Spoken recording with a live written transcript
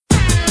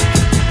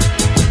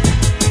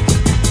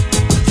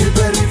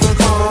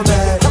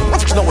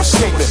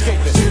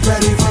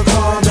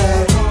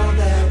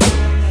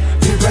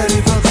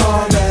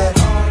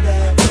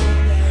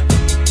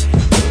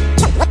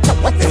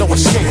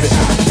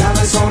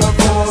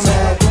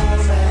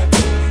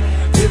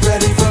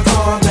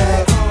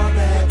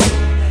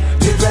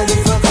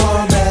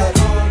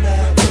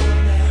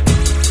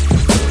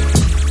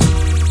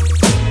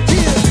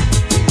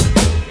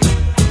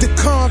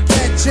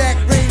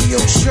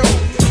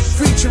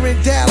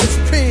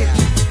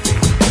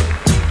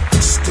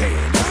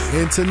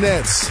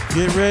Internets.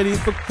 Get ready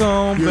for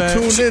combat.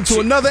 You're tuned in to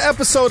another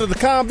episode of the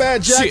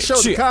Combat Jack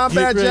Show, the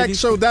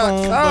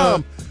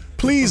CombatJackShow.com.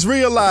 Please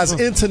realize,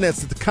 Internets,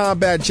 that the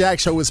Combat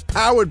Jack Show is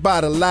powered by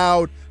the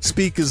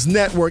Loudspeakers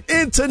Network.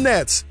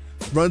 Internets,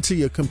 run to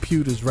your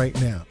computers right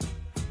now.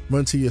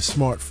 Run to your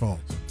smartphones.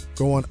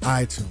 Go on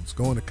iTunes.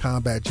 Go on the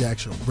Combat Jack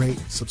Show. Rate,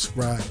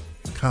 subscribe,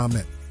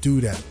 comment.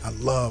 Do that. I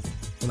love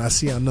when I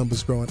see our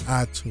numbers grow on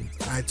iTunes.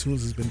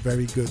 iTunes has been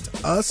very good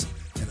to us,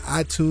 and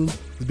iTunes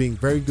is being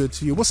very good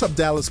to you. What's up,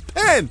 Dallas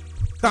Penn?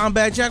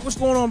 Combat Jack, what's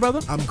going on,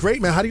 brother? I'm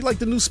great, man. How do you like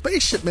the new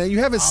spaceship, man? You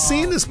haven't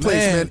seen this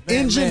place, man.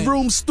 Engine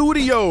Room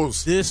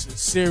Studios. This is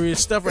serious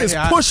stuff right here.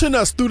 It's pushing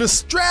us through the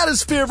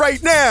stratosphere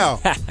right now.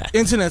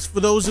 Internets, for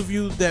those of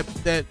you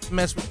that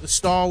mess with the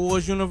Star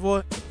Wars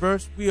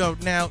universe, we are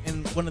now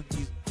in one of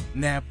these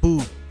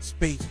Naboo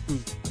space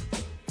cruisers.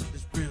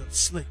 It's real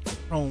slick,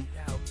 chromed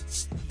out.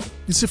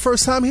 It's your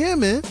first time here,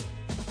 man.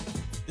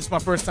 It's my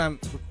first time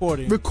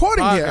recording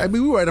here. I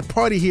mean, we were at a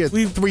party here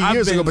 3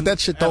 years ago, but that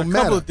shit don't matter.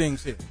 A couple of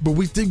things here. But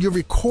we think you're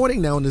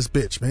recording now in this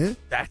bitch, man.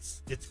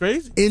 It's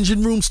crazy.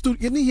 Engine Room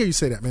Studio. Didn't hear you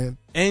say that, man.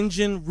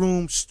 Engine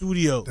Room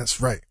Studio. That's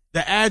right.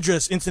 The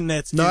address,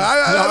 Internet's. No,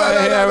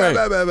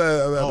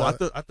 I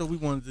thought we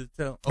wanted to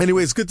tell. Okay.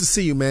 Anyway, it's good to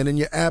see you, man. In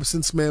your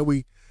absence, man,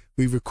 we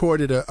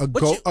recorded a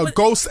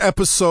ghost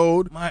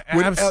episode. My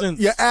absence.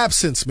 Your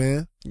absence,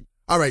 man.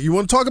 All right, you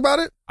want to talk about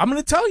it? I'm going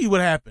to tell you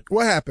what happened.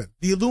 What happened?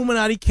 The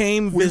Illuminati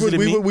came, visited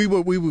me.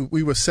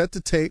 We were set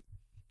to tape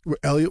with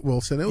Elliot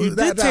Wilson.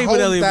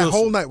 That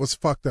whole night was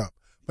fucked up.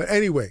 But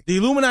anyway, the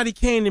Illuminati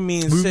came to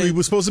me and said we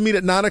were supposed to meet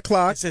at 9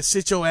 o'clock. It said,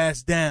 "Sit your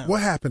ass down."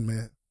 What happened,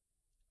 man?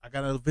 I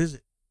got a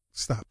visit.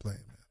 Stop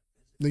playing, man.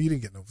 No, you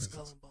didn't get no visit.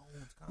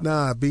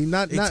 Nah, B,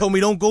 not. They told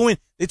me don't go in.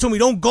 They told me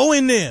don't go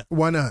in there.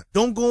 Why not?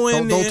 Don't go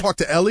in there. Don't talk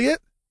to Elliot.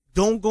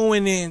 Don't go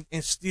in there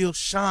and steal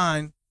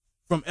shine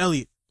from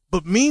Elliot.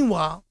 But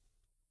meanwhile,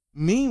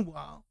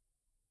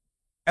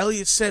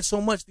 Elliot said so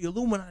much, the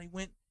Illuminati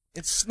went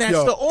and snatched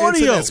the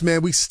audio. Internets,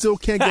 man, we still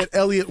can't get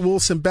Elliot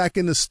Wilson back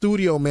in the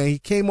studio, man. He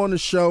came on the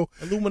show.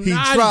 Illuminati. He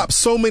dropped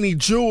so many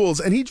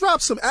jewels, and he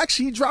dropped some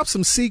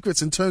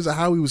secrets in terms of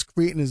how he was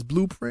creating his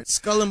blueprint.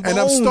 Skull and bones.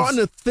 And I'm starting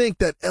to think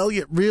that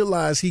Elliot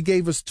realized he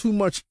gave us too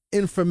much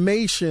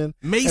information.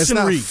 Masonry. It's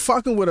not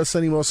fucking with us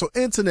anymore. So,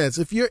 Internets,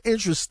 if you're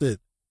interested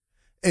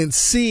in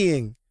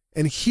seeing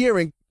and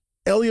hearing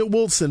Elliot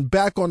Wilson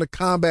back on the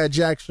Combat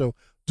Jack Show,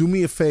 do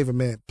me a favor,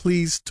 man.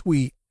 Please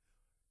tweet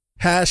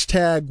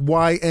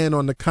 #YN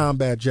on the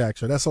Combat Jack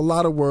Show. That's a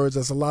lot of words.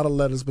 That's a lot of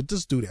letters, but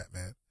just do that,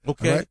 man.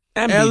 Okay. Right?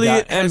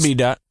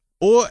 MB.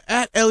 Or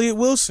at Elliot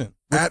Wilson.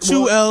 With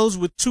two L's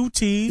with two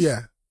T's.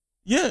 Yeah.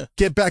 Yeah.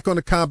 Get back on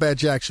the Combat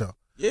Jack Show.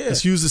 Yeah.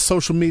 Let's use the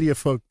social media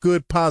for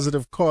good,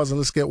 positive cause, and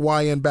let's get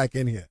YN back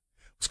in here.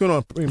 What's going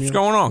on, Premium? What's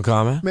going on,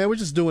 Carmen? Man, we're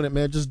just doing it,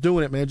 man. Just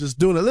doing it, man. Just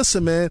doing it.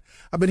 Listen, man,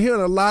 I've been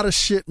hearing a lot of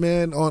shit,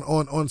 man,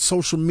 on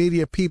social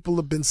media. People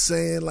have been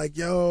saying, like,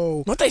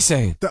 yo. What they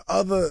saying? The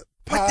other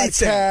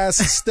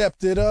podcasts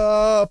stepped it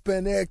up,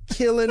 and they're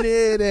killing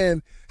it,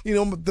 and, you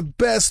know, the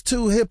best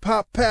two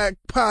hip-hop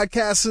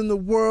podcasts in the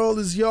world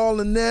is y'all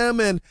and them,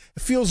 and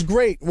it feels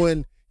great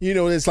when, you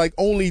know, there's like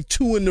only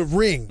two in the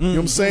ring. You know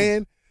what I'm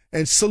saying?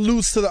 And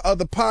salutes to the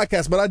other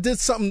podcasts. But I did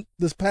something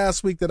this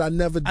past week that I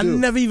never do. I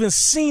never even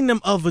seen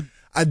them other.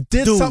 I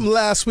did something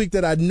last week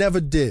that I never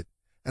did.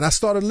 And I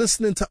started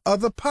listening to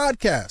other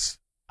podcasts.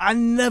 I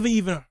never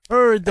even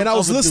heard them. And I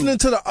was listening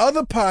to the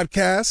other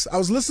podcasts.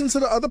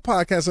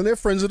 And they're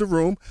friends of the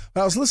room.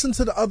 But I was listening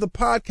to the other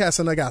podcasts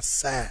and I got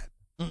sad.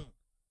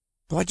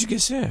 Why'd you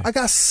get sad? I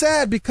got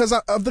sad because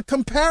of the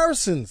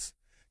comparisons.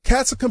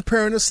 Cats are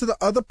comparing us to the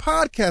other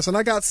podcasts. And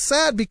I got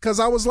sad because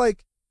I was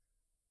like,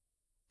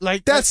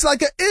 that's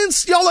like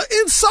y'all are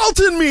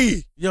insulting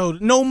me. Yo,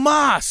 no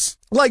mas.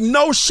 Like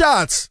no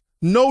shots,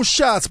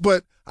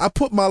 but I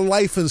put my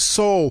life and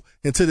soul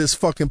into this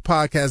fucking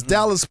podcast.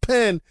 Dallas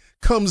Penn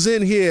comes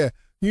in here,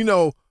 you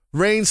know,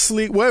 rain,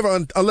 sleet,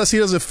 whatever, unless he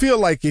doesn't feel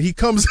like it. He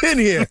comes in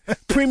here.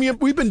 Premium,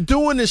 we've been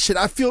doing this shit.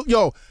 I feel,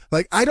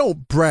 like I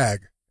don't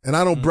brag, and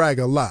I don't brag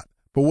a lot.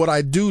 But what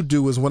I do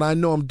is when I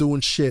know I'm doing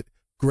shit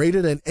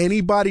greater than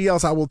anybody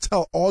else, I will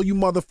tell all you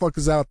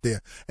motherfuckers out there.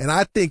 And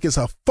I think it's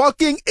a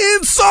fucking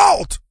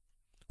insult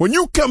when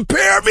you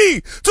compare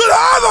me to the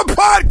other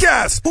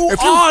podcasts. Who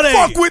are they?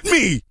 Fuck with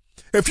me.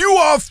 If you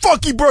are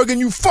Fuckyberg and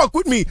you fuck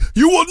with me,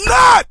 you will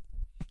not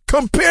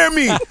compare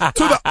me to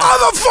the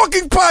other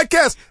fucking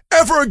podcast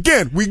ever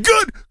again. We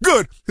good?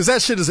 Good. Because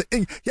that shit is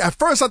at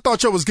first I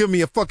thought y'all was giving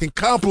me a fucking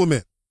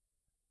compliment.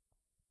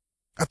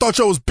 I thought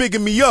y'all was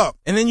bigging me up.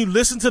 And then you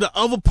listen to the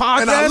other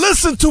podcast? And I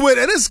listened to it,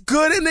 and it's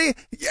good. And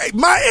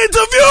my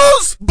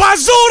interviews,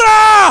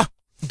 basura!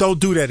 Don't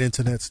do that,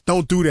 Internets.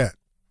 Don't do that.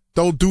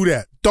 Don't do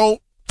that. Don't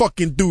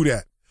fucking do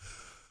that.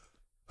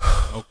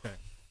 Okay.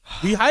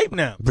 We hype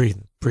now. Breathe.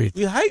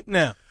 We hype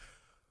now.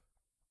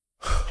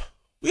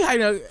 We hype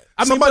now.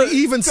 Somebody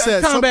even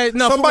said. Tell me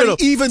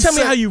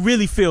how you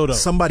really feel, though.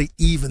 Somebody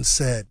even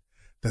said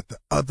that the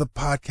other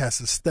podcasts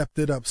have stepped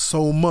it up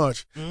so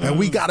much that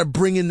we got to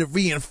bring in the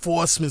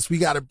reinforcements. We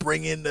got to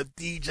bring in the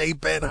DJ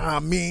Ben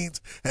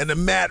Hameen's and the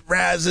Matt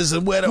Razes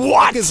and where the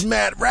fuck is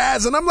Matt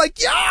Raz? And I'm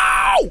like,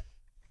 yo!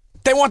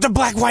 They want the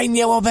black, white, and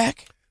yellow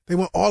back? They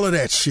want all of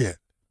that shit.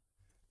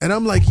 And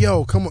I'm like,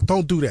 yo, come on,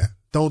 don't do that.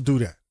 Don't do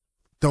that.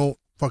 Don't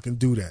fucking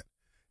do that.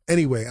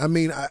 Anyway, I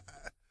mean,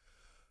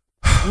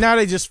 now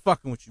they just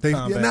fucking with you.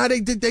 Now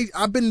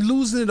I've been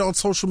losing it on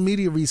social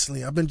media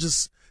recently.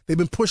 They've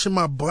been pushing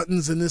my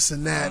buttons and this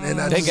and that. And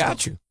they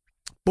got you.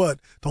 But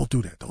don't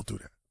do that. Don't do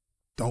that.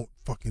 Don't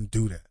fucking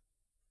do that.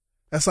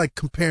 That's like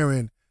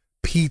comparing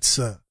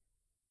pizza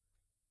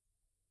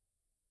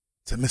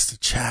to Mr.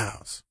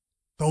 Chow's.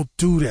 Don't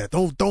do that.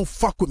 Don't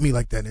fuck with me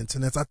like that,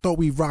 internet. I thought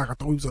we rock. I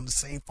thought we was on the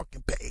same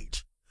fucking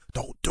page.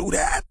 Don't do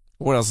that.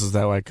 What else is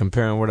that like?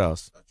 Comparing what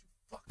else?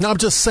 No, I'm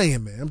just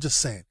saying, man. I'm just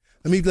saying.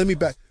 Let me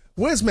back.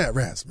 Where's Matt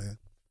Raz, man?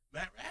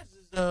 Matt Raz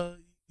is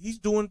he's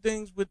doing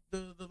things with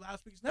the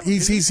Loudspeakers Network.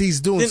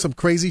 He's doing some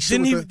crazy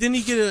shit. Didn't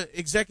he get an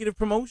executive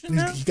promotion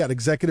now? He got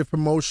executive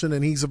promotion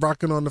and he's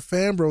rocking on the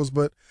Fan Bros,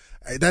 but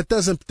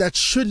that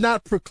should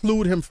not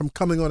preclude him from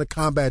coming on a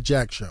Combat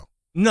Jack show.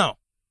 No,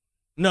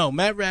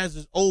 Matt Raz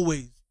is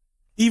always,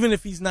 even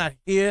if he's not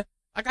here,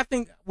 like I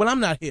think when I'm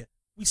not here,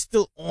 we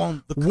still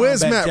on the Combat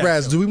Where's Matt Jack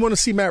Raz? show. Do we want to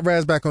see Matt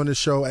Raz back on this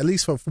show, at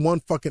least for one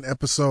fucking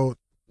episode?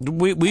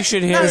 We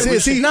should hear.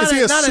 Is he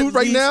a suit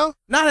right now?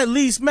 Not at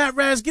least. Matt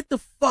Raz, get the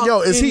fuck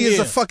is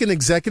a fucking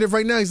executive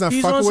right now? He's not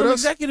fucking with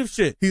us? He's on some executive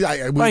shit.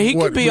 He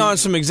could be on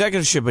some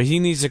executive shit, but he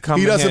needs to come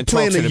in here and talk to the people.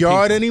 He doesn't play in the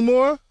yard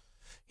anymore?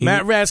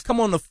 Matt Raz, come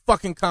on the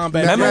fucking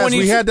Combat Jack. Matt Raz,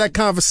 we had that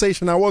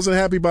conversation. I wasn't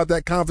happy about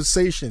that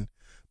conversation.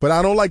 But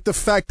I don't like the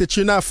fact that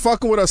you're not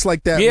fucking with us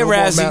like that,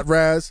 Matt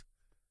Raz.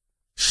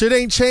 Shit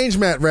ain't changed,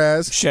 Matt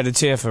Raz. Shed a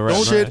tear for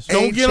Raz.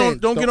 Don't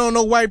get on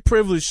no white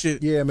privilege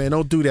shit. Yeah, man,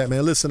 don't do that,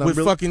 man. Listen,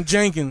 with fucking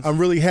Jenkins. I'm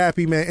really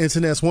happy, man.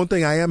 Internet's one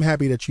thing I am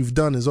happy that you've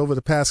done is over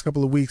the past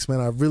couple of weeks, man,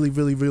 I've really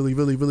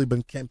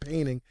been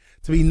campaigning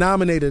to be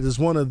nominated as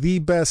one of the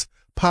best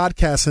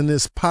podcasts in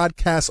this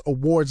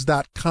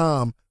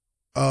podcastawards.com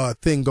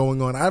thing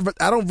going on. I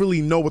don't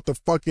really know what the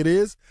fuck it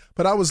is,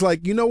 but I was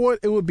like, you know what?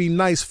 It would be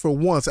nice for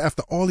once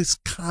after all this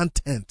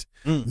content.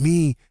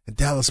 Me and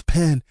Dallas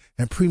Penn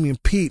and Premium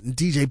Pete and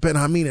DJ Ben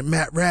Hameen and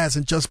Matt Raz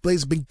and Just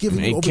Blaze have been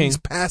giving you over these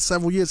past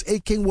several years. Hey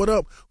King, what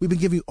up? We've been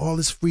giving you all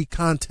this free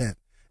content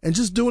and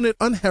just doing it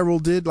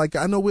unheralded. Like,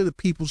 I know we're the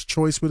people's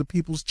choice, we're the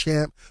people's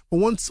champ, but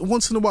once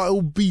in a while it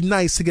would be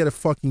nice to get a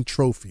fucking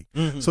trophy.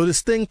 So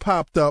this thing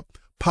popped up,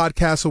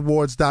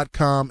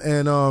 podcastawards.com,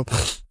 and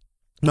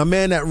my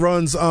man that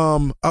runs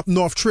Up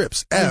North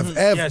Trips,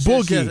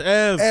 Boogie.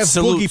 Yes.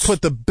 Boogie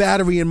put the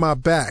battery in my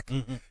back.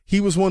 He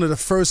was one of the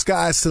first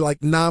guys to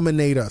like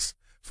nominate us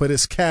for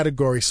this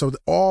category. So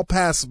all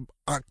past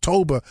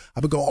October,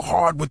 I've been going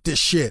hard with this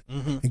shit.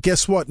 And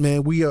guess what,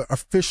 man? We are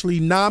officially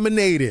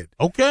nominated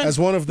as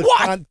one of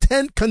the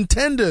 10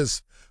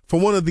 contenders for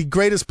one of the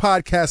greatest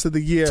podcasts of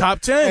the year. Top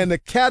 10. And the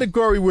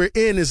category we're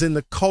in is in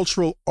the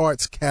cultural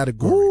arts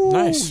category. Ooh,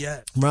 nice.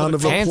 Yes. Round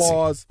of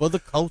applause for the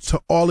culture.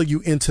 to all of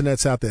you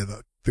internets out there.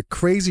 The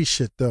crazy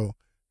shit, though,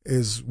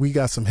 is we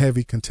got some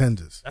heavy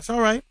contenders. That's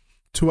all right.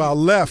 To our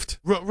left,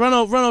 run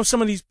off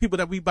some of these people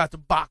that we about to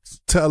box.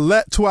 To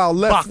our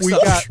left,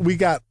 we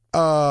got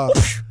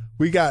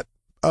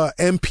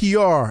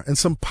NPR and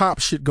some pop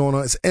shit going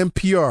on. It's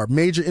NPR,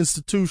 major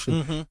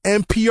institution.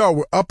 NPR,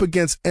 we're up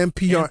against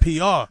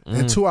NPR.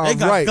 And to our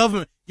right,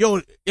 government.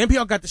 Yo,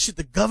 NPR got the shit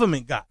the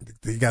government got.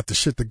 They got the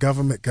shit the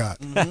government got.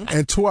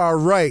 And to our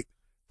right,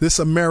 This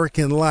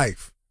American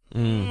Life.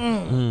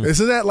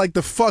 Isn't that like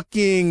the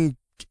fucking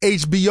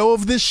HBO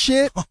of this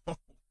shit?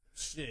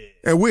 Shit.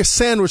 And we're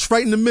sandwiched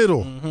right in the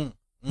middle.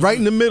 Right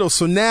in the middle.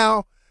 So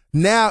now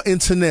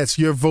internets,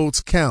 your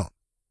votes count.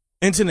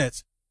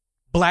 Internets.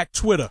 Black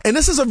Twitter. And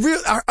this is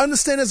I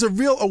understand there's a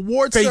real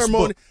award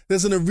ceremony.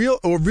 There's a real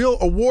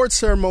award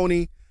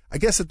ceremony, I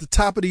guess at the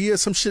top of the year,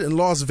 some shit in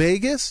Las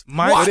Vegas.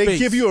 Where they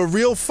give you a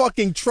real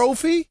fucking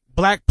trophy.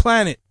 Black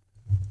Planet.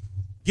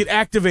 Get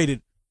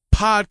activated.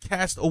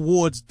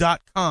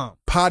 Podcastawards.com.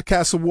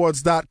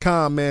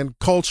 Podcastawards.com, man.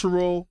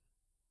 Cultural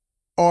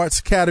arts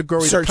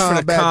category. Search for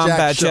the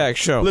Combat Jack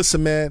show.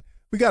 Listen, man,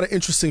 we got an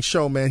interesting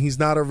show, man. He's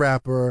not a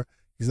rapper.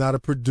 He's not a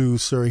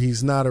producer.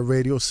 He's not a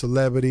radio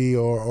celebrity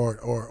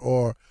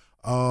or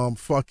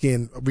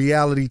fucking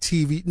reality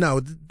TV. No,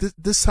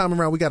 this time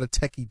around we got a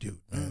techie dude,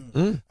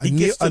 man.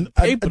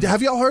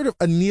 Have y'all heard of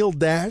Anil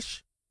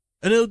Dash?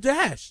 Anil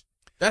Dash.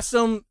 That's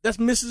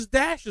Mrs.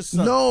 Dash or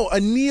something. No,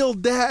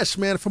 Anil Dash,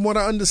 man. From what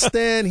I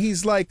understand,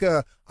 he's like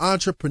a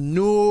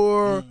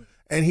entrepreneur.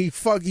 And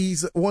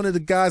he's one of the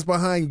guys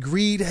behind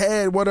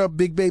Greedhead. What up,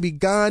 Big Baby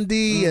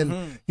Gandhi?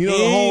 And, the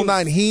whole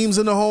nine. Heems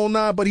and the whole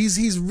nine. But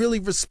he's really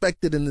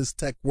respected in this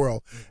tech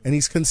world. And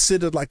he's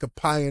considered like a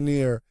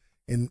pioneer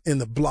in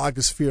the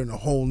blogosphere and the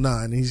whole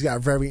nine. And he's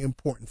got very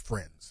important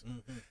friends.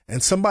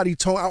 And somebody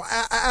told,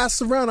 I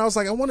asked around, I was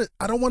like,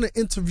 I don't want to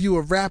interview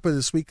a rapper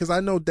this week because I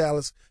know,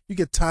 Dallas, you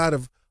get tired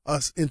of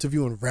us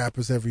interviewing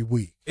rappers every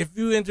week. If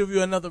you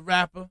interview another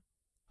rapper,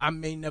 I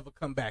may never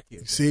come back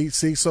here. See.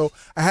 So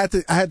I had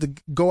to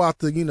go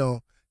out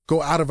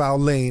of our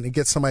lane and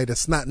get somebody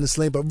that's not in this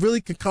lane, but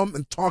really can come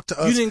and talk to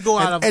us. You didn't go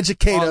out and of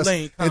educate our us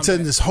lane, into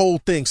this whole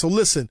thing. So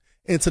listen,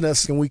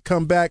 Internet, when we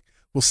come back,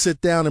 we'll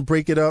sit down and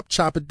break it up,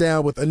 chop it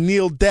down with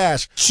Anil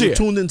Dash. You're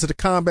tuned into the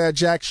Combat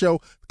Jack Show,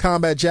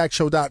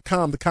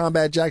 CombatJackShow.com. The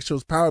Combat Jack Show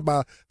is powered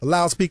by the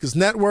Loudspeakers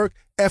Network.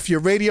 F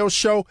your radio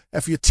show,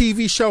 F your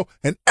TV show,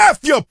 and F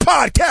your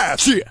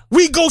podcast. Yeah.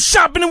 We go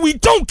shopping and we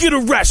don't get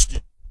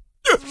arrested.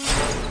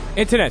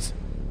 Internets,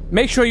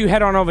 make sure you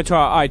head on over to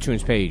our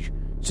iTunes page.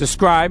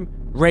 Subscribe,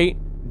 rate,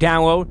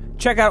 download,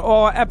 check out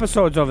all our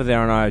episodes over there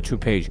on our iTunes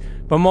page.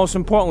 But most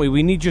importantly,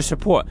 we need your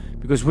support,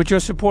 because with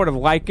your support of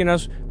liking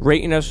us,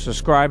 rating us,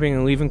 subscribing,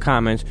 and leaving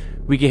comments,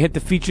 we can hit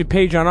the featured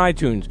page on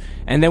iTunes,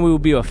 and then we will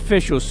be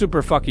official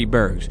Super Fucky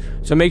Bergs.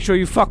 So make sure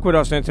you fuck with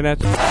us, Internet.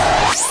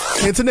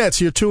 Internets,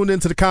 you're tuned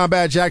into the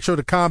Combat Jack Show,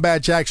 the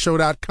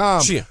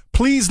CombatJackShow.com. Yeah.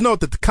 Please note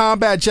that the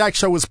Combat Jack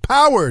Show is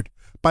powered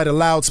by the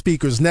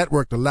Loudspeakers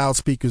Network. The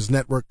Loudspeakers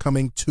Network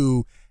coming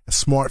to a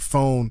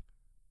smartphone,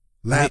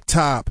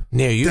 laptop,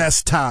 near you,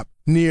 desktop,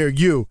 near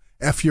you.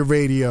 F your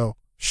radio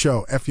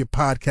show, F your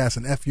podcast,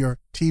 and F your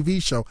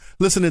TV show.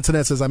 Listen,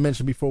 Internets, as I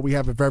mentioned before, we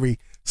have a very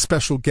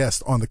special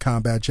guest on the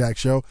Combat Jack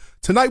Show.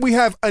 Tonight we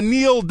have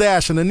Anil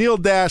Dash, and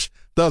Anil Dash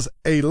does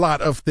a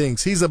lot of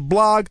things. He's a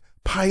blog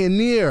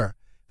pioneer.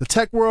 The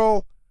tech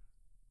world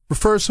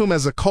refers to him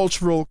as a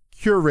cultural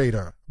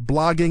curator,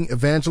 blogging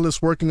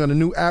evangelist working on a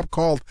new app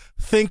called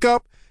Think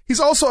Up. He's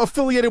also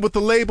affiliated with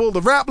the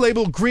rap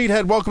label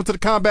Greedhead. Welcome to the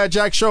Combat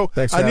Jack Show.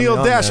 Thanks for having me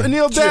on, Dash. man.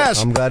 Anil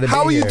Dash, I'm glad to be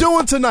how are you here.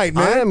 doing tonight,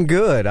 man? I am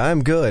good.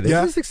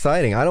 Yeah? It's just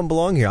exciting. I don't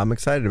belong here. I'm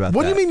excited about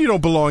What that. do you mean you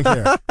don't belong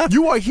here?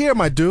 You are here,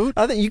 my dude.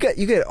 I think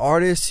you get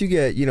artists, you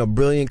get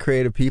brilliant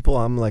creative people.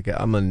 I'm a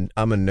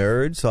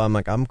nerd, so I'm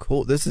like I'm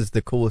cool. This is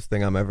the coolest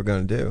thing I'm ever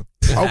going to do.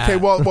 Okay,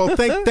 well,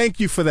 thank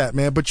you for that,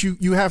 man. But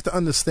you have to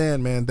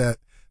understand, man, that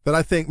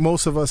I think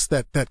most of us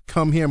that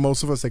come here,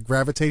 most of us that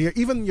gravitate here,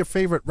 even your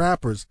favorite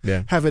rappers,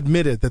 have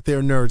admitted that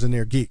they're nerds and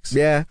they're geeks.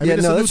 Yeah, I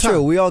mean, that's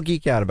true. We all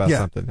geek out about Yeah.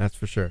 something. That's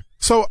for sure.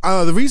 So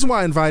the reason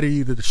why I invited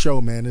you to the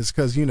show, man, is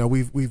because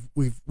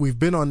we've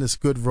been on this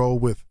good roll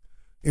with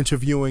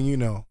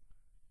interviewing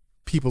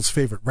people's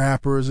favorite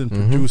rappers and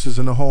producers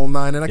and the whole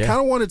nine, and I kind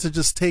of wanted to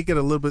just take it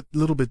a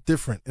little bit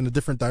different, in a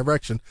different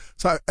direction.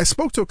 So I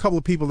spoke to a couple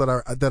of people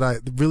that I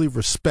really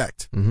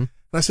respect.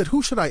 And I said,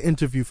 who should I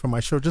interview for my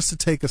show just to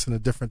take us in a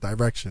different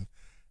direction?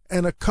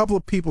 And a couple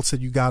of people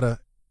said, you got to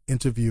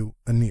interview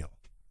Anil.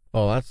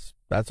 Oh,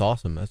 that's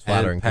awesome. That's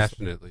flattering. And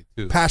passionately,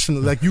 too.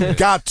 Passionately, like you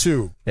got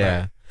to.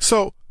 Yeah.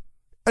 So,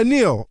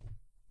 Anil,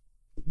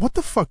 what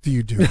the fuck do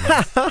you do?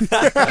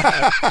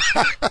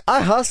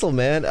 I hustle,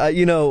 man.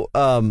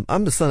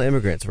 I'm the son of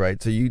immigrants,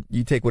 right? So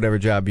you take whatever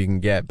job you can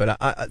get. But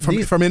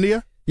From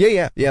India?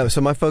 Yeah. So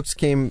my folks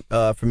came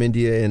from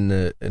India,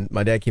 and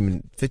my dad came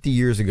in 50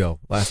 years ago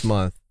last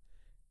month.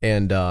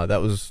 And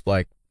that was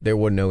like there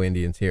were no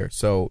Indians here.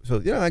 So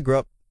I grew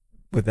up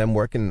with them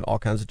working all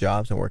kinds of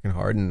jobs and working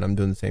hard, and I'm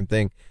doing the same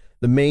thing.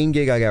 The main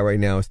gig I got right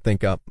now is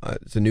Think Up.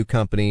 It's a new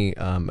company.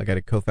 I got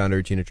a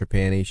co-founder, Gina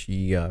Trapani.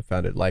 She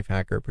founded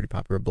Lifehacker, a pretty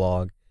popular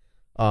blog.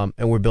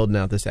 And we're building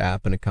out this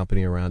app and a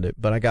company around it.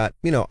 But I got,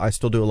 I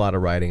still do a lot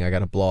of writing. I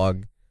got a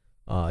blog,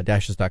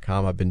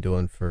 dashes.com I've been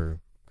doing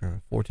for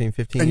 14,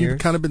 15 years. And you've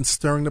kind of been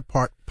stirring the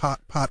pot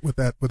with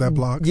that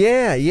blog?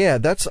 Yeah.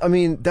 That's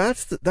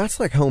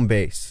like home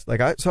base.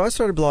 So I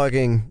started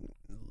blogging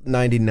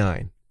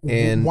 99.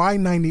 And why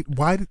 90?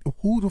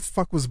 Who the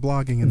fuck was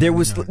blogging in there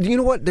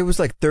 99? was, there was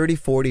like 30,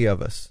 40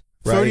 of us.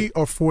 Right? 30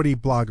 or 40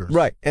 bloggers.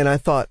 Right. And I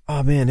thought,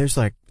 oh man, there's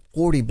like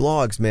 40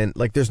 blogs, man.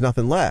 Like there's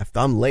nothing left.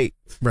 I'm late.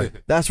 Right.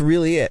 That's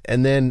really it.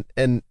 And then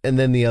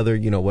the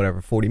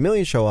other, 40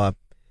 million show up.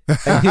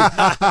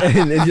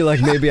 And you're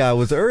like, maybe I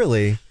was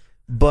early.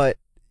 But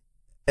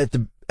at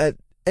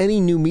any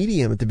new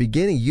medium at the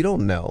beginning, you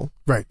don't know.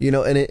 Right.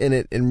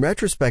 In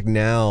retrospect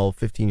now,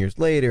 15 years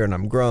later, and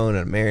I'm grown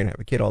and I'm married and have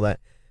a kid, all that.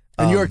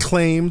 And you're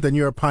acclaimed and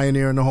you're a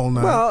pioneer in the whole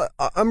nine. Well,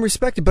 I'm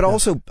respected, but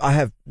also I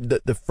have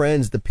the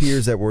friends, the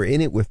peers that were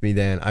in it with me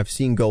then, I've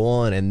seen go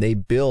on, and they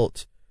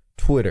built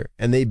Twitter,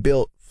 and they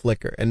built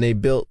Flickr, and they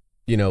built,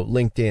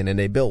 LinkedIn, and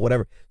they built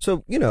whatever.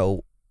 So,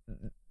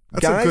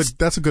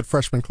 that's a good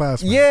freshman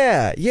class.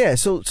 Man. Yeah.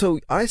 So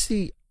I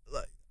see,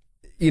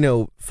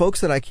 folks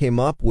that I came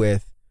up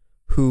with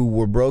who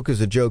were broke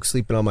as a joke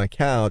sleeping on my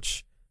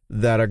couch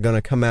that are going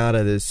to come out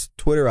of this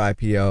Twitter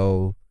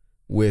IPO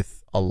with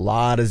a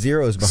lot of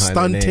zeros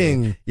behind their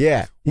name.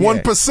 Yeah.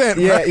 1%.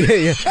 Yeah, right?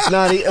 yeah.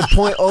 Not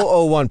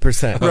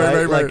 0.001%.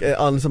 Right. Like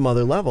on some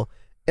other level.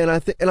 And I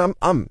think, and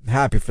I'm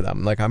happy for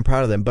them. Like I'm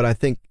proud of them, but I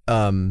think,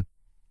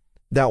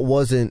 that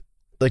wasn't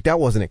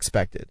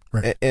expected.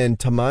 Right. And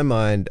to my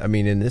mind, I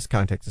mean, in this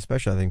context,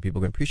 especially, I think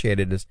people can appreciate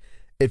it.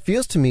 It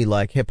feels to me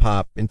like hip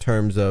hop in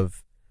terms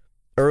of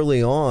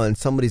early on,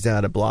 somebody's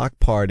at a block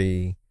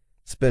party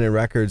spinning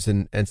records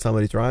and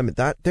somebody's rhyming.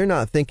 That they're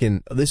not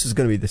thinking, oh, this is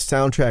going to be the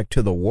soundtrack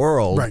to the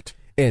world. Right.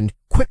 And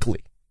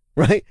quickly,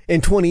 right?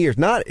 In 20 years,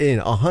 not in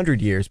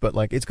 100 years, but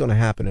like it's going to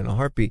happen in a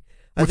heartbeat.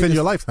 within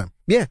your lifetime.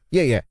 Yeah.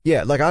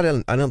 Like I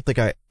don't think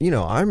I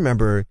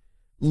remember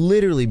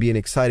literally being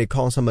excited,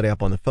 calling somebody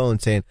up on the phone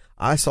saying,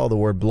 I saw the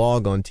word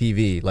blog on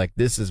TV. Like,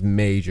 this is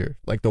major.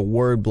 Like, the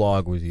word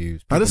blog was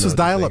used. Now, this is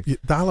dial-up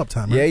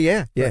time, right?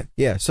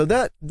 Yeah. So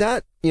that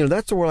that's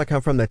the world I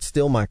come from. That's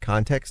still my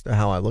context of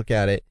how I look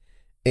at it.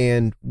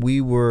 And we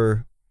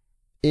were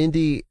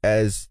indie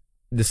as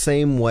the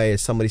same way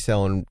as somebody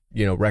selling,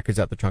 records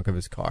out the trunk of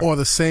his car. Or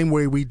the same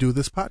way we do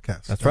this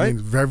podcast. That's right. I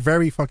mean, very,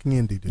 very fucking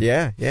indie, dude.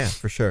 Yeah,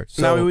 for sure.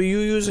 So, now, were you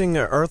using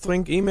an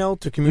Earthlink email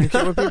to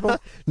communicate with people?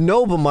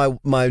 No, but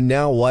my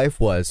now wife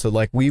was. So,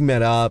 like, we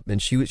met up,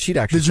 and she'd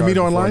actually Did you meet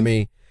online?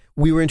 Me.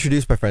 We were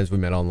introduced by friends we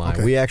met online.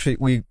 Okay.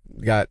 We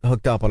got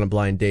hooked up on a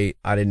blind date.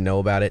 I didn't know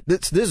about it.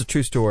 This is a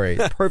true story.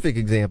 Perfect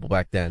example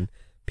back then.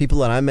 People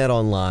that I met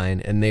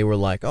online, and they were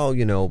like, oh,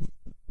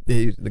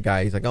 the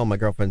guy, he's like, oh, my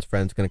girlfriend's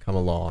friend's going to come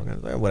along. I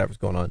was like, whatever's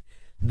going on.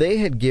 They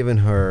had given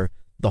her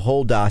the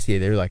whole dossier.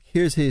 They were like,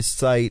 here's his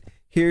site.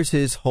 Here's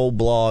his whole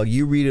blog.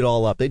 You read it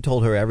all up. They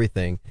told her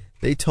everything.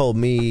 They told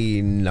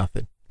me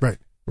nothing.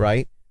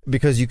 Right?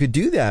 Because you could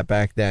do that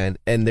back then,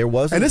 and there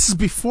wasn't. And this is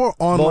before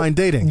online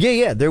dating.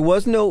 Yeah. There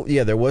was no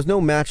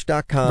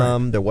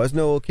Match.com. Right. There was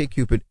no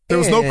OkCupid. There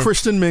was no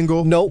Christian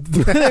Mingle. Nope.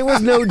 There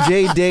was no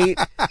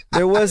JDate.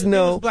 There was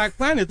no. It was Black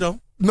Planet, though.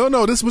 No,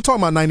 we're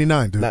talking about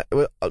 99, dude.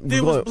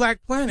 There was Black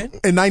Planet.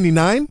 In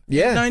 99?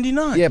 Yeah.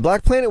 99. Yeah,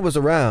 Black Planet was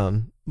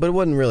around, but it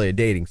wasn't really a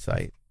dating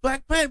site.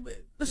 Black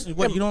Planet. Listen,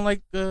 what, you don't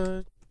like...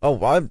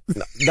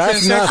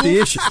 that's not the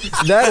issue.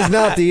 That is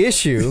not the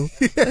issue.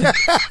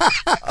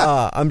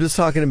 I'm just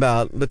talking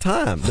about the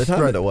time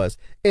that it was.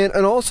 And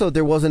also,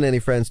 there wasn't any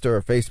Friendster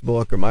or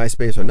Facebook or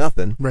MySpace or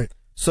nothing. Right.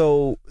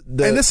 So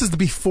and this is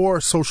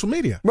before social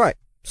media. Right.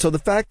 So the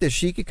fact that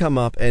she could come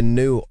up and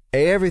knew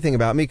everything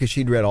about me because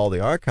she'd read all the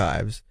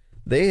archives,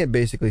 they had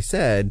basically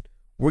said,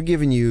 we're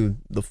giving you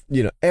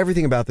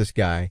everything about this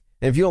guy.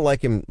 And if you don't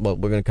like him, well,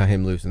 we're going to cut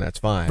him loose and that's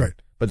fine. Right.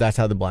 But that's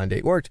how the blind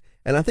date worked.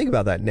 And I think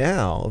about that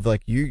now of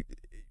like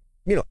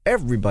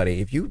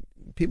everybody,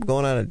 people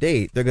going on a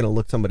date, they're going to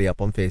look somebody up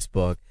on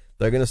Facebook.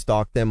 They're going to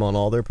stalk them on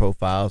all their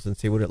profiles and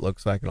see what it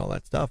looks like and all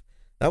that stuff.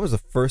 That was the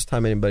first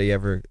time anybody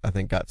ever, I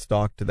think, got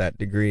stalked to that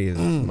degree. Is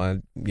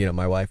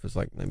my wife was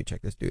like, let me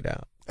check this dude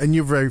out. And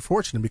you're very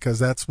fortunate because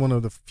that's one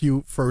of the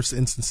few first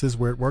instances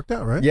where it worked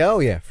out, right? Yeah,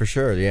 yeah, for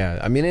sure. Yeah.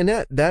 I mean, and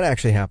that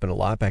actually happened a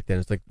lot back then.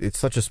 It's like, it's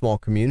such a small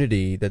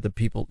community that the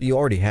people, you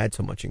already had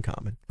so much in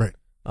common. Right.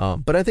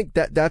 But I think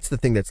that's the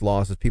thing that's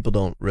lost is people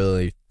don't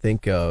really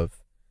think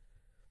of,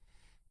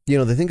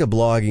 they think of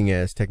blogging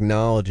as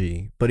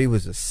technology, but it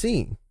was a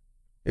scene.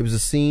 It was a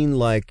scene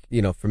like,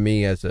 for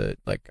me I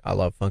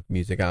love funk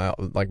music.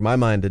 My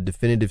mind, the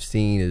definitive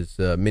scene is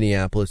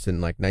Minneapolis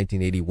in like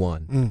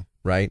 1981,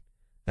 right?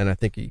 And I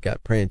think you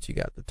got Prince, you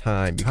got The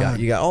Time,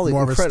 you got all these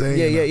incredible,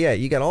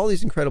 you got all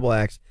these incredible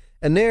acts,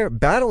 and they're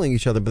battling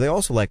each other, but they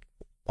also like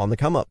on the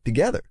come up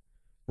together,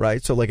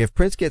 right? So like if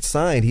Prince gets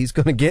signed, he's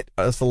going to get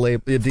us a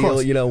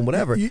deal,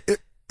 whatever.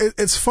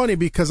 It's funny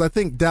because I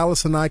think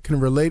Dallas and I can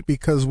relate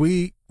because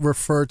we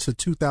refer to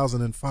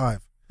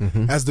 2005.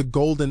 As the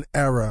golden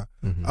era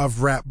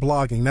of rap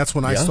blogging. That's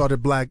when I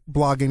started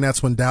blogging.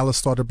 That's when Dallas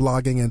started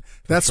blogging. And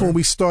that's when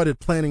we started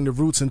planting the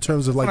roots in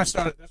terms of like... That's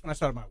when I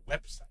started my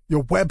website.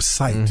 Your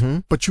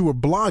website. But you were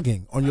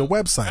blogging on your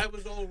website. I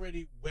was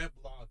already web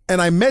blogging.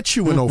 And I met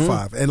you in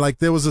 05. And like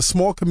there was a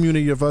small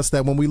community of us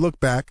that when we look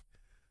back,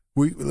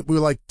 we were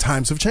like,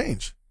 times have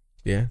changed.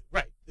 Yeah.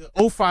 Right.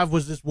 05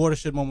 was this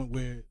watershed moment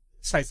where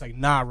sites like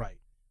Nah Right,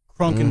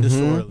 Crunk and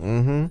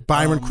Disorderly.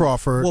 Byron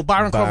Crawford. Well,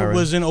 Byron Crawford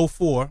was in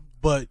 04.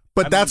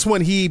 But that's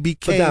when he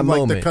became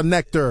like the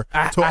connector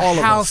to all of us.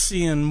 A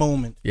halcyon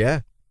moment.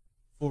 Yeah.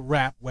 For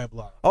rap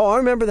weblog. Oh, I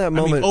remember that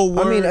moment.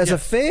 As a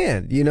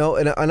fan,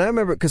 and I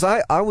remember because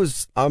I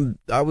was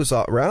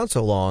around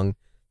so long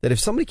that if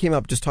somebody came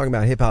up just talking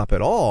about hip hop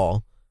at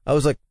all, I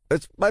was like,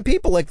 it's my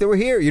people, like they were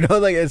here,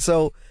 and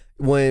so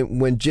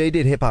when Jay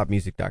did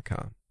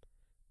hiphopmusic.com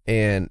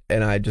and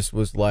I just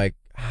was like,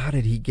 how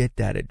did he get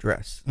that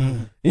address?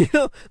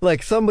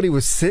 Like somebody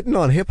was sitting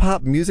on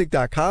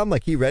hiphopmusic.com,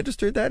 like he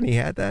registered that and he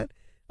had that.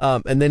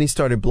 And then he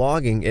started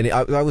blogging, and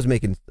I was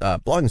making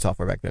blogging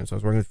software back then. So I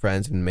was working with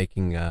friends and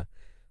making a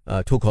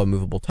tool called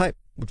Movable Type,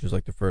 which was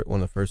like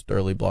one of the first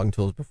early blogging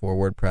tools before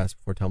WordPress,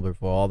 before Tumblr,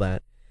 before all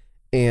that.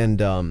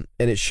 And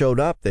it showed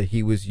up that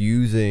he was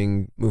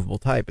using Movable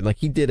Type, and like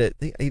he did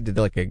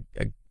like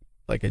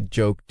a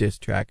joke diss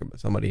track of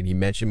somebody, and he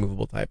mentioned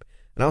Movable Type,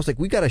 and I was like,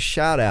 we got a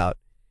shout out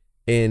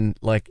in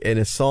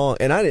a song,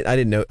 and I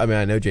didn't know. I mean,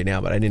 I know Jay now,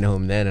 but I didn't know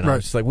him then, and I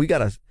was just like, we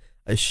got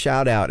a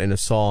shout out in a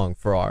song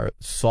for our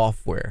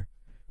software,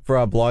 for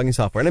our blogging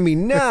software. And I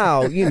mean,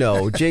 now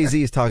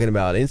Jay-Z is talking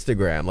about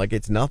Instagram like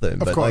it's nothing,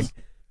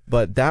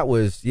 but that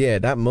was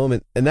that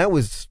moment, and that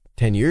was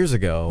 10 years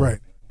ago, right?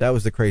 That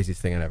was the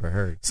craziest thing I'd ever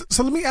heard.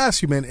 So let me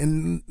ask you, man,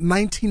 in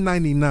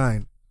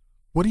 1999,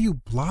 what are you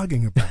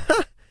blogging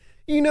about?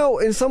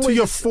 In some ways, to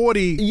your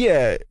 40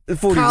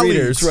 colleagues.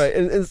 Readers, right?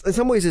 And in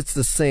some ways, it's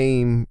the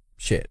same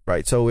shit,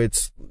 right? So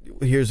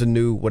here's a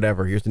new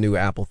whatever, here's the new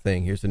Apple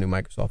thing, here's the new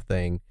Microsoft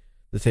thing.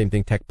 the same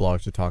thing tech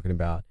blogs are talking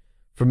about.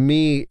 For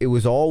me, it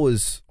was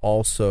always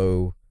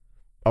also,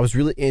 I was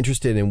really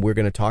interested in, we're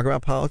going to talk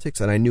about politics,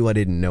 and I knew I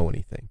didn't know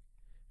anything.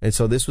 And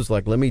so this was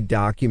like, let me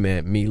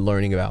document me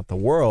learning about the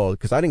world,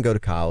 because I didn't go to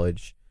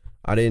college.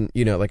 I didn't,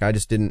 I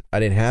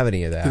didn't have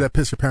any of that. Did that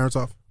piss your parents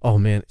off? Oh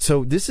man.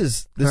 So this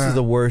is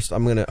the worst.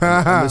 I'm going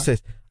to say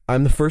this.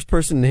 I'm the first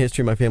person in the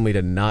history of my family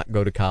to not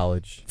go to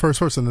college. First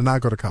person to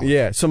not go to college.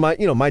 Yeah. So my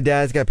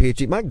dad's got a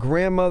PhD. My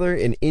grandmother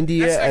in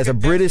India as a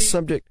British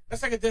subject.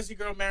 That's like a Desi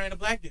girl marrying a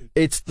black dude.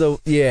 It's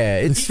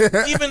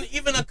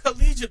even a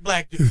collegiate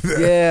black dude.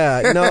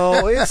 Yeah.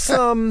 No, it's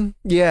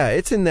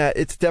it's in that.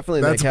 It's definitely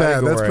in that category.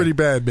 That's bad. That's pretty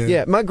bad, man.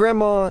 Yeah. My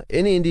grandma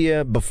in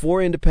India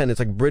before independence,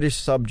 like British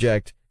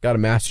subject, got a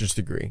master's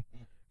degree.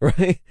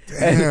 Right.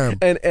 Damn.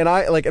 And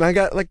I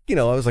got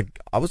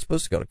I was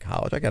supposed to go to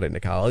college. I got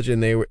into college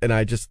and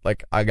I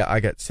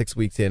got 6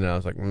 weeks in and I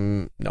was like,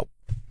 nope.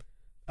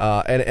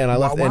 And I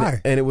left.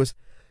 Why? And it was,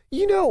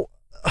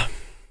 I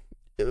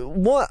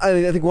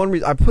think one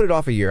reason I put it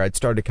off a year. I'd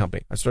started a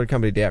company. I started a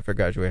company the day after I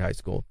graduated high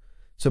school.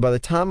 So by the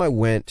time I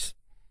went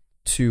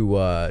to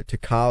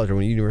college, I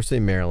went to University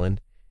of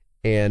Maryland,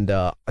 and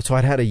so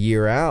I'd had a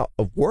year out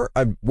of work.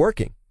 I'm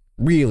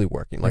really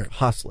working, like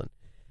hustling.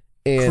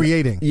 And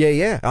creating.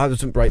 Yeah. I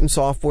was writing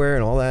software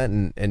and all that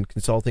and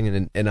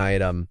consulting and I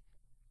had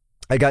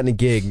I got in a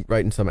gig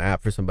writing some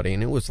app for somebody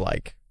and it was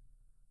like,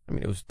 I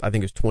think it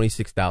was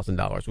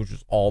 $26,000, which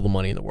was all the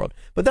money in the world.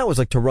 But that was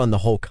like to run the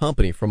whole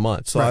company for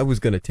months. So I was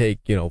going to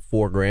take,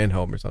 $4,000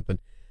 home or something.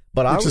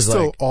 But Which I was is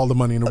still all the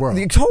money in the world.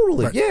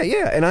 Totally. Right.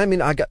 Yeah. And I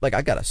mean, I got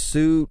a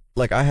suit,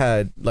 I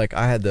had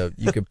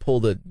you could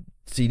pull the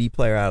CD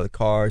player out of the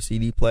car,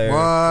 CD player.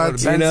 What?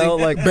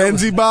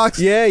 Benzie box?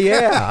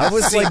 Yeah. I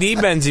was CD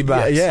Benzie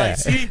box. Yeah. Like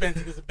CD Benzie,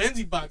 because the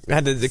Benzie box.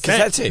 Had the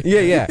cassette tape.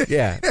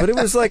 Yeah. But it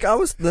was like, that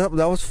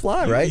was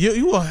fly, right?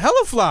 You were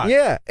hella fly.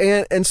 Yeah.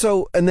 And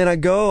then I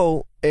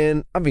go,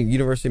 and I mean,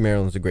 University of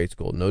Maryland's a great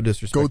school. No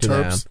disrespect to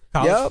them.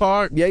 College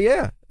Park.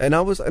 Yeah. And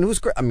it was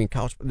great. I mean,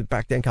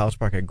 back then, College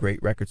Park had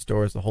great record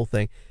stores, the whole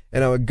thing.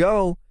 And I would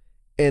go,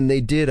 and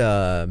they did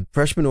a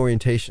freshman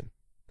orientation.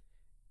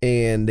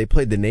 And they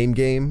played the name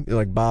game,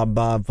 like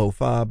Bob, Fo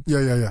Fob.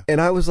 Yeah. And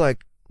I was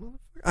like,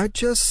 I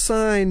just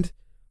signed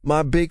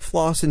my big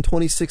flossing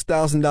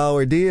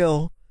 $26,000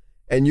 deal,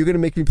 and you're gonna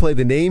make me play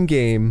the name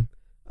game.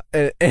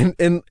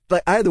 And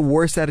like I had the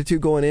worst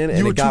attitude going in,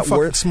 and it got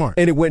worse. Smart,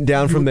 and it went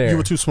down from there. You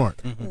were too smart.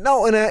 Mm-hmm.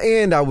 No,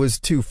 and I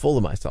was too full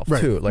of myself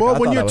too. Like, well, I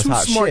when you're too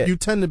smart, shit. you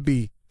tend to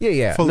be full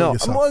of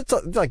yourself. Well, it's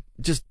like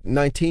just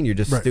 19. You're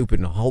just stupid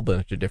in a whole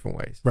bunch of different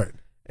ways. Right.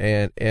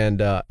 And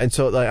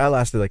so like I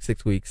lasted like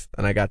 6 weeks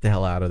and I got the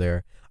hell out of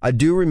there. I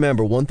do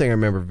remember one thing I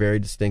remember very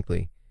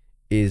distinctly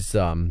is they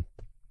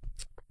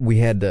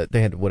had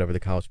the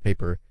college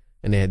paper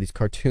and they had these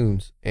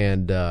cartoons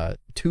and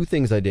two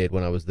things I did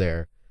when I was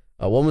there.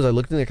 One was I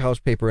looked in the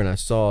college paper and I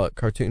saw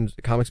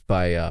comics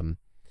by Aaron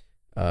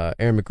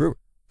McGruber.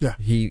 Yeah.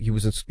 He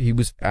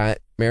was at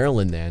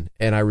Maryland then,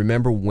 and I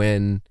remember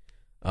when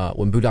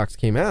Boondocks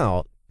came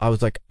out, I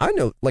was like, I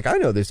know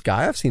this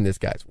guy. I've seen this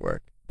guy's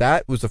work.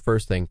 That was the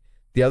first thing.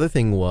 The other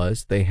thing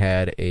was they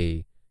had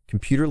a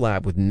computer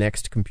lab with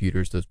Next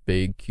computers, those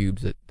big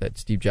cubes that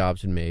Steve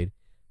Jobs had made.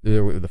 They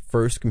were the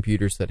first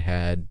computers that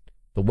had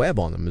the web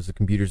on them. It was the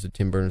computers that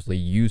Tim Berners-Lee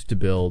used to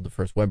build the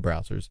first web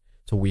browsers.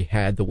 So we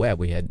had the web.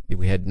 We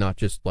had not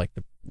just like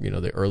the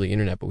early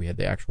internet, but we had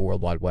the actual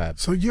World Wide Web.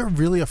 So you're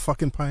really a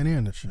fucking pioneer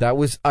in this shit.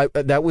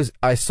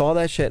 I saw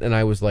that shit and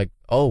I was like,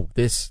 oh,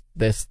 this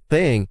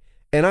thing.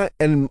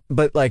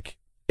 But like,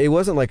 it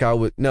wasn't like I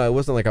was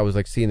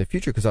like seeing the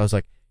future, because I was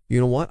like, you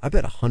know what? I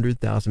bet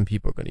 100,000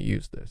 people are going to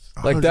use this.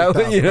 Like that,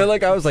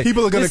 like I was like,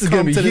 people are going to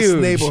come to this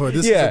neighborhood.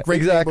 This is a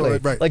great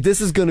neighborhood. Right. Like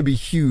this is going to be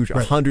huge.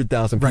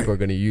 100,000 people are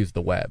going to use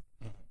the web.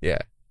 Yeah.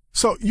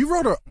 So you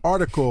wrote an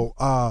article,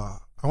 I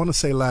want to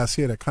say last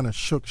year, that kind of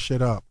shook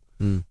shit up.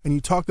 And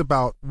you talked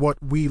about what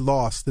we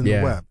lost in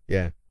the web.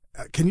 Yeah.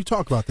 Can you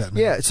talk about that,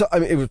 man? Yeah. So I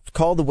mean, it was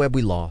called The Web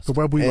We Lost. The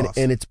Web We Lost.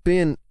 And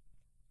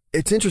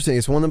it's interesting.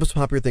 It's one of the most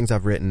popular things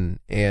I've written.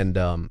 And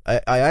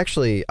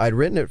I'd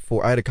written it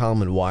I had a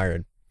column in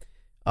Wired.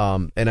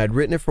 And I'd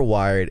written it for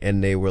Wired,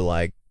 and they were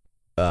like,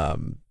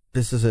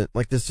 this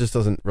just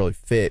doesn't really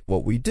fit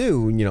what we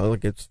do.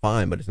 Like it's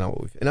fine, but it's not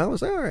what we. And I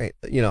was like, all right,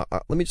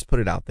 let me just put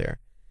it out there.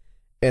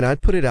 And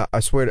I'd put it out. I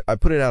swear, I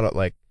put it out at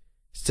like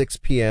 6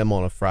 p.m.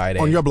 on a Friday.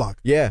 On your blog.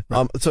 Yeah.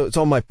 Right. So it's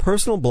on my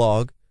personal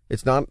blog.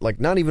 It's not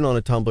even on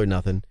a Tumblr,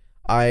 nothing.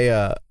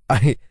 I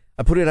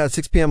put it out at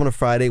 6 p.m. on a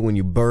Friday when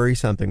you bury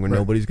something when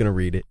nobody's going to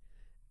read it.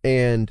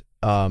 And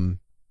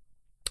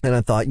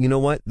I thought, you know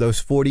what? Those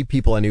 40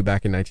 people I knew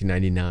back in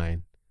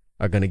 1999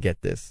 are going to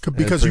get this.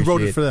 Because you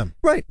wrote it for them.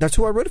 Right. That's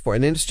who I wrote it for.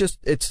 And then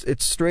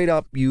it's straight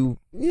up, you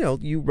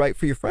write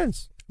for your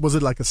friends. Was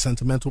it like a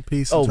sentimental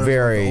piece? Oh,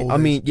 very. I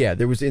mean, yeah,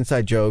 there was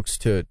inside jokes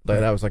to,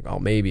 like, I was like, oh,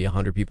 maybe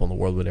 100 people in the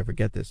world would ever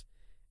get this.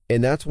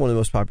 And that's one of the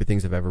most popular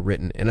things I've ever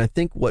written. And I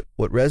think what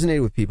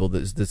resonated with people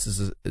is this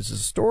is a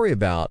story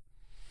about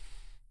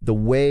the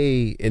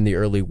way in the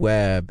early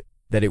web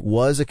that it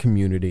was a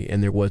community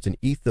and there was an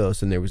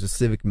ethos and there was a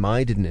civic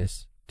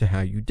mindedness to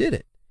how you did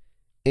it.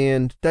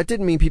 And that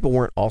didn't mean people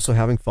weren't also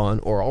having fun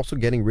or also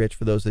getting rich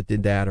for those that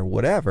did that or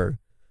whatever,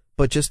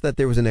 but just that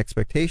there was an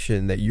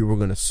expectation that you were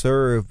going to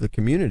serve the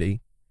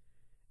community.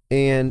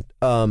 And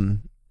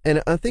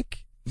I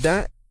think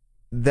that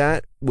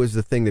was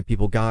the thing that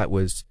people got,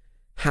 was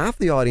half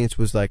the audience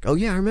was like, oh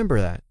yeah, I remember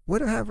that.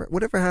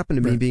 Whatever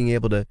happened to me being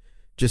able to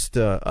just,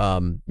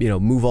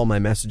 move all my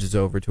messages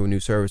over to a new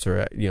service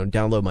or,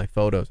 download my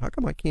photos. How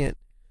come I can't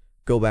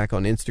go back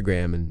on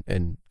Instagram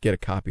and get a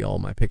copy of all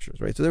my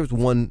pictures, right? So there was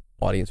one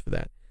audience for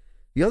that.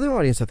 The other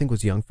audience, I think,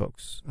 was young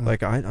folks.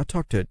 Like I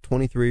talked to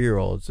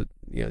 23-year-olds at,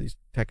 these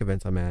tech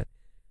events I'm at,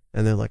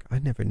 and they're like, I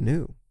never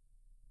knew.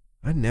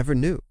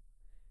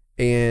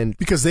 And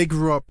because they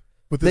grew up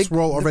with this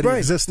role already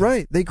existing.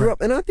 Right. They grew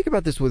up. And I think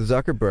about this with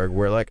Zuckerberg,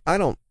 where like, I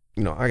got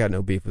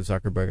no beef with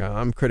Zuckerberg.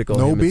 I'm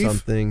critical of him in some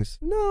things.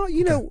 No,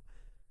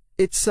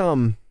 it's,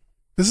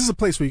 this is a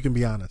place where you can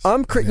be honest.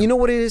 You know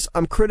what it is?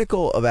 I'm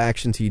critical of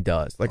actions he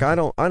does. Like, I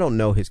don't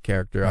know his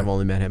character. Right. I've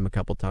only met him a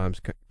couple times,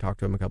 talked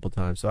to him a couple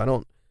times. So I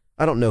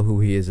don't know who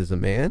he is as a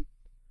man.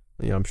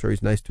 I'm sure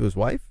he's nice to his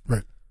wife.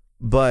 Right.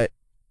 But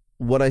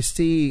what I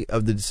see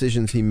of the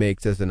decisions he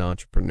makes as an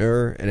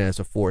entrepreneur and as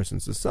a force in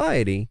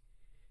society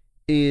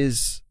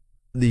is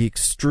the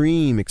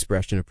extreme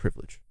expression of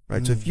privilege,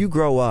 right? So if you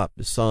grow up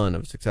the son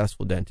of a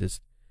successful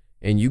dentist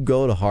and you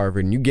go to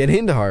Harvard and you get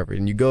into Harvard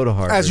and you go to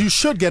Harvard. As you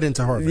should get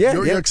into Harvard.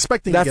 You're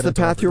expecting to get into Harvard. That's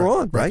the path you're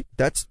on, right?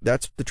 That's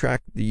the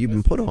track that you've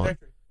been put on.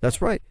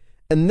 That's right.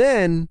 And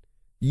then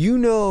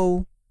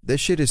that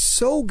shit is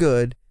so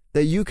good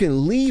that you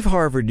can leave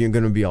Harvard and you're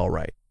going to be all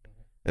right.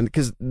 And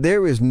because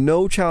there is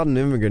no child and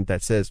immigrant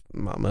that says,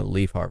 I'm going to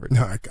leave Harvard.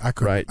 No, I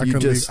couldn't. Right? I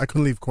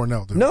couldn't leave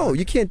Cornell. No,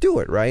 you can't do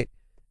it, right?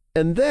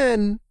 And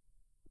then,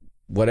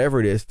 whatever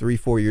it is,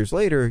 3-4 years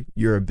later,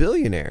 you're a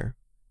billionaire.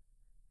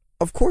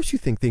 Of course you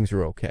think things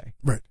are okay.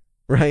 Right.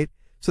 Right?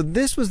 So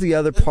this was the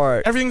other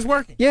part. Everything's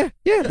working. Yeah.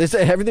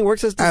 Everything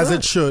works as designed. As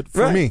it should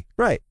for me.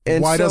 Right.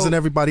 And why doesn't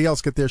everybody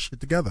else get their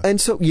shit together?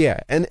 And so, yeah.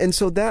 And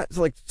so that's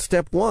like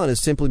step one is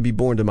simply be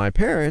born to my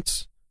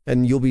parents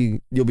and you'll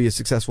be as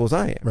successful as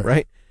I am.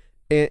 Right.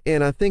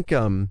 And I think,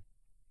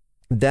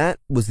 that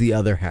was the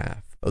other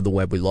half of the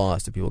web we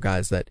lost to people,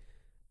 guys, that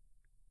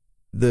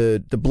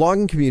the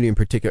blogging community in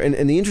particular,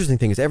 and the interesting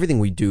thing is everything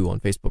we do on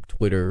Facebook,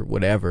 Twitter,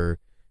 whatever,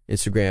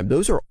 Instagram,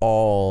 those are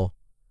all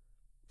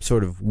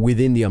sort of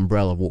within the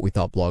umbrella of what we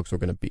thought blogs were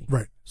going to be.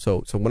 Right.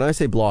 So when I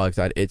say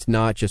blogs, it's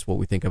not just what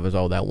we think of as,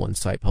 that one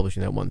site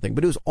publishing that one thing,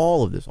 but it was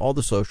all of this, all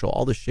the social,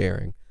 all the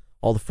sharing,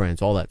 all the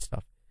friends, all that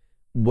stuff.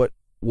 What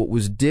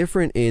was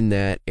different in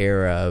that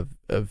era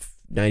of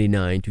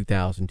 99,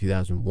 2000,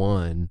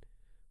 2001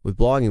 with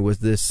blogging was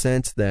this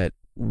sense that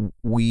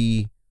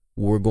we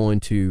were going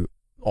to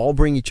all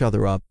bring each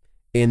other up,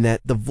 and that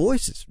the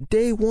voices,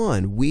 day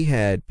one, we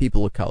had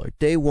people of color.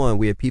 Day one,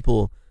 we had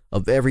people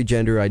of every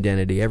gender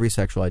identity, every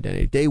sexual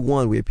identity. Day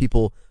one, we had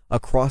people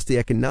across the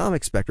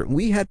economic spectrum.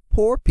 We had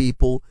poor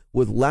people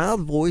with loud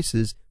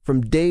voices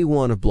from day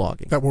one of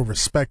blogging. That were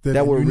respected.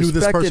 That were you respected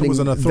knew this person was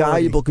an authority.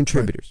 Valuable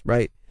contributors,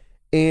 right?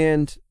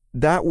 And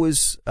that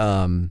was,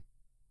 I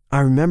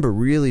remember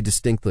really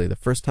distinctly the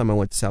first time I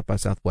went to South by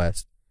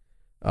Southwest.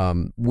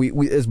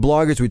 We as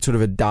bloggers, we'd sort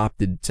of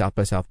adopted South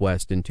by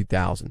Southwest in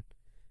 2000.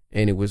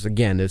 And it was,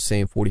 again, those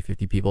same 40,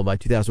 50 people. By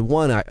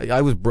 2001,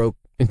 I was broke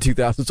in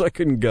 2000, so I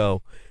couldn't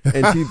go.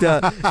 And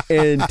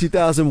in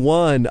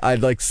 2001,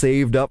 I'd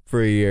saved up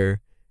for a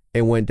year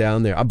and went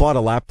down there. I bought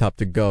a laptop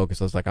to go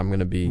because I was like, I'm going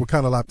to be. What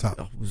kind of laptop?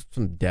 It was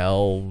some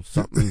Dell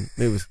something.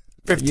 It was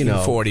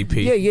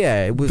 1540p.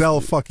 Yeah. It was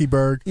Dell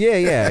Fuckyberg.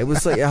 Yeah. It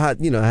was I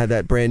had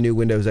that brand new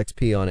Windows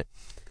XP on it.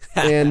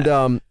 And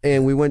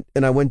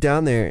I went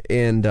down there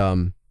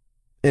and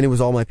it was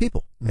all my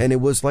people. And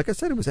it was, like I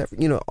said, it was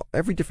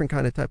every different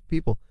kind of type of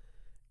people.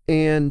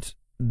 And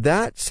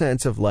that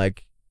sense of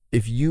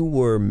if you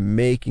were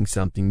making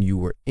something you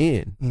were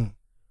in,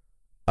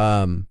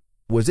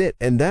 was it.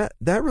 And that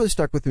really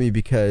stuck with me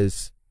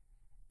because,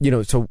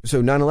 so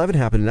 9/11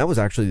 happened and that was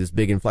actually this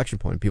big inflection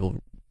point.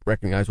 People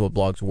recognized what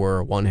blogs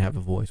were, want to have a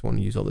voice, want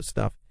to use all this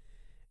stuff.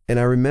 And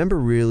I remember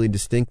really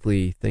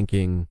distinctly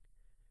thinking,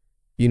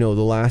 the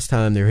last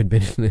time there had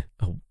been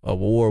a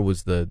war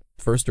was the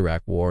first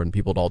Iraq War, and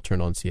people had all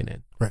turned on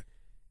CNN. Right.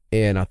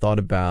 And I thought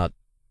about,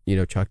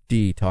 Chuck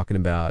D talking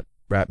about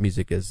rap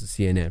music as the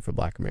CNN for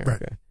Black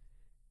America. Right.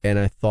 And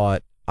I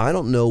thought, I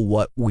don't know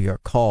what we are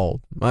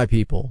called, my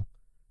people,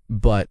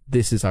 but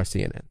this is our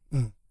CNN.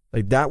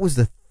 That was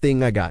the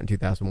thing I got in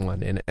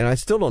 2001, and I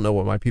still don't know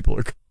what my people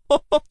are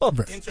called.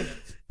 Right. Internet.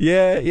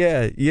 Yeah.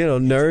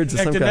 Nerds or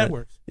some kind.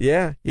 Networks.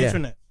 Yeah.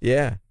 Internet.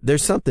 Yeah.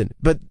 There's something,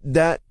 but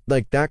that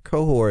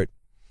cohort,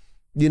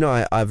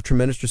 I have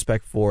tremendous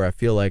respect for. I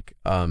feel like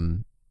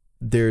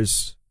they're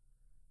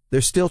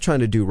still trying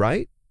to do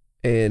right,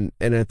 and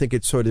I think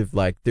it's sort of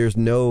there is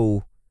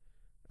no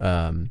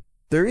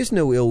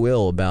ill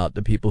will about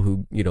the people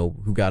who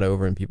got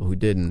over and people who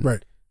didn't.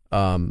 Right.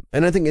 And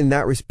I think in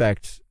that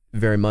respect,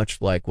 very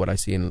much like what I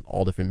see in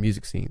all different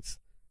music scenes,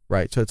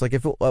 right? So it's like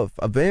if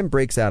a band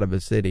breaks out of a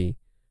city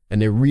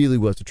and there really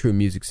was a true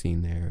music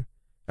scene there,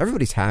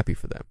 everybody's happy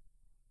for them.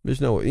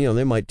 There's no,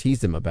 they might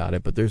tease them about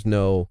it, but there's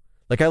no,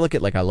 like I look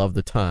at like I Love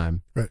the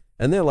Time, right?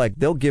 And they're like,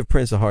 they'll give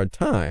Prince a hard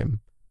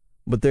time,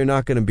 but they're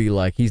not going to be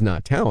like he's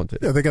not talented.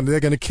 Yeah, they're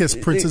gonna kiss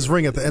Prince's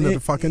ring at the end of the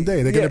fucking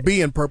day. They're gonna be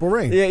in Purple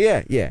Rain.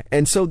 Yeah.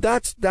 And so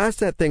that's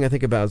that thing I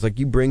think about is like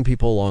you bring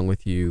people along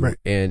with you, right.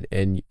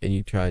 and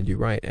you try and do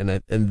right,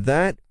 and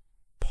that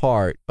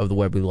part of the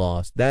Web We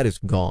Lost, that is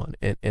gone,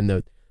 and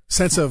the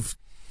sense of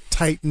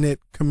tight knit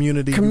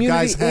community. You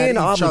guys had and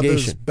each obligation.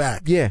 other's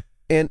back. Yeah.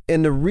 And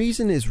the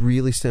reason is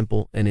really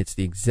simple, and it's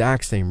the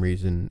exact same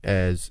reason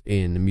as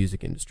in the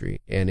music industry,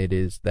 and it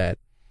is that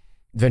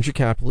venture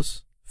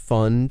capitalists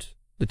fund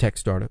the tech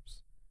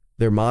startups.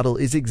 Their model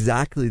is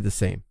exactly the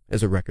same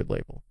as a record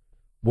label.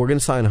 We're going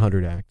to sign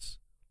 100 acts.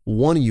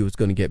 One of you is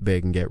going to get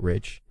big and get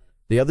rich.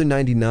 The other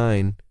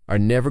 99 are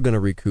never going to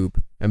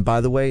recoup. And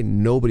by the way,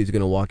 nobody's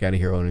going to walk out of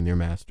here owning their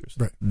masters.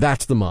 Right.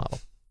 That's the model,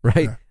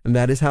 right? Yeah. And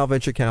that is how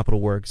venture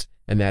capital works,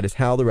 and that is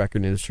how the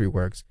record industry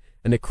works.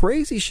 And the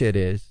crazy shit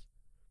is,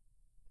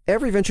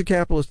 every venture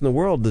capitalist in the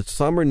world, the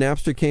summer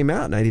Napster came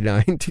out,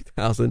 99,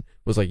 2000,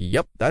 was like,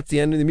 yep, that's the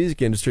end of the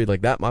music industry.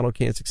 Like, that model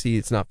can't succeed.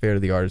 It's not fair to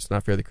the artists,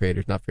 not fair to the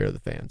creators, not fair to the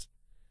fans.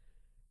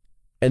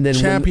 And then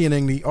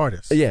championing the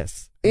artists.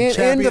 Yes.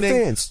 And the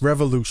fans.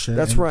 Revolution.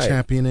 That's and right.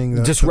 Championing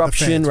the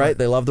disruption, the fans, right?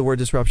 They love the word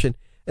disruption.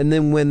 And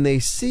then when they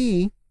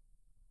see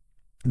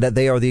that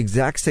they are the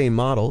exact same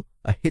model,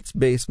 a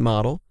hits-based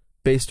model,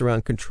 based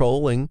around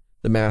controlling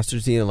the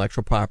masters, the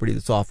intellectual property,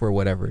 the software,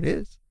 whatever it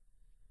is,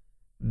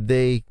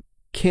 they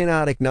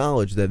cannot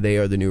acknowledge that they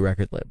are the new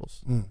record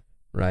labels,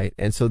 right?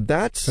 And so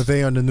that's... So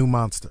they are the new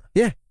monster.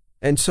 Yeah.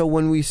 And so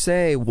when we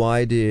say,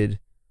 why did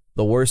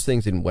the worst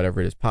things in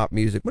whatever it is, pop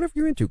music, whatever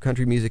you're into,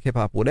 country music,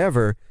 hip-hop,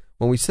 whatever,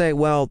 when we say,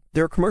 well,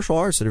 there are commercial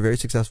artists that are very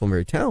successful and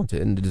very talented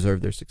and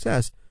deserve their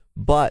success,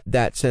 but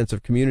that sense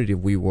of community,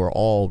 we were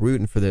all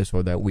rooting for this,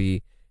 or that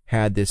we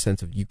had this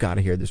sense of, you got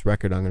to hear this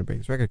record, I'm going to break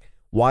this record.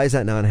 Why is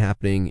that not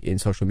happening in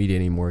social media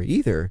anymore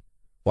either?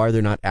 Why are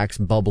there not acts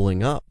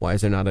bubbling up? Why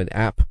is there not an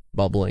app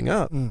bubbling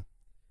up?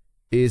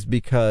 Is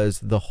because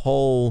the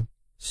whole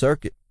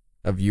circuit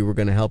of you were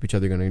going to help each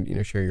other, going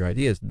to share your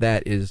ideas,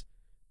 that is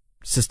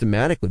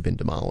systematically been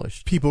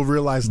demolished. People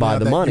realize by now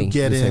the that money you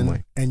get the same in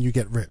way. And you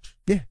get rich.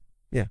 Yeah.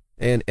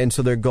 And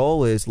so their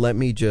goal is, let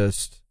me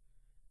just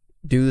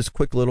do this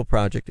quick little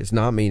project. It's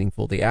not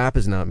meaningful. The app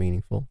is not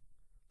meaningful.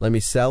 Let me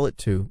sell it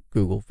to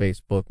Google,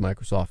 Facebook,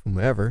 Microsoft,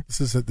 whomever.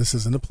 This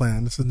isn't the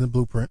plan. This isn't the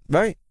blueprint.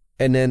 Right.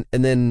 And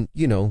then,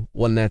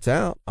 when that's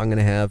out, I'm going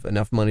to have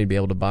enough money to be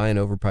able to buy an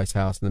overpriced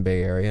house in the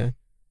Bay Area.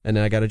 And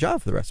then I got a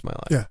job for the rest of my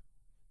life. Yeah.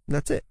 And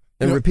that's it.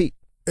 And repeat.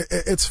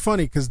 It's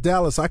funny because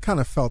Dallas, I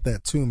kind of felt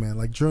that too, man.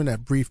 Like during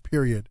that brief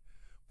period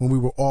when we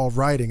were all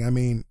writing, I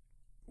mean,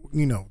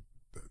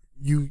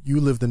 you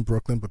lived in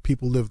Brooklyn, but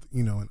people lived,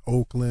 in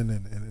Oakland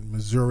and in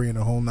Missouri and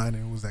the whole nine,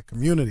 and it was that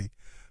community.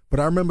 But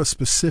I remember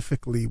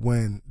specifically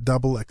when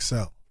Double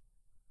XL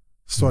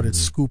started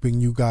scooping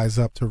you guys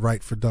up to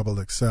write for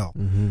Double XL.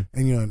 And,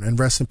 and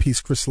rest in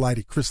peace, Chris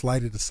Lighty. Chris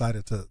Lighty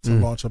decided to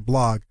launch a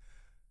blog.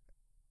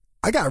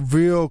 I got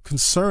real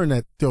concerned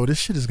that, this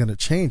shit is going to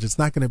change. It's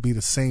not going to be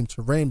the same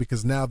terrain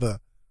because now the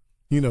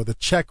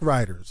check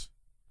writers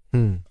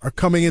are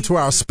coming into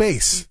our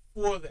space.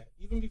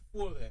 Even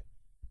before that,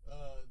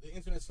 the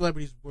internet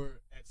celebrities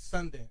were at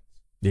Sundance.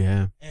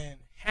 Yeah. And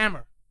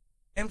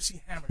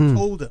MC Hammer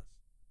told us,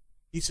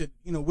 he said,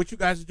 what you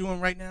guys are doing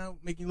right now,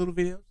 making little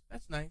videos,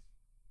 that's nice.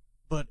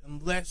 But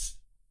unless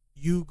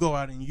you go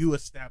out and you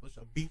establish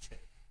a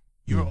beachhead,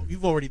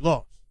 you've already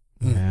lost.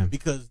 Yeah.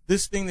 Because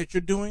this thing that you're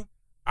doing,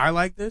 I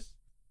like this,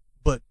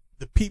 but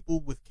the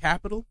people with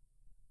capital,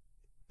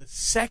 the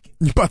second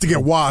you're about to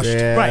get washed,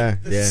 right?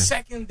 The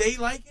second they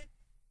like it,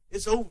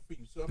 it's over for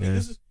you. So I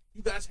mean,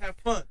 you guys have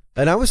fun.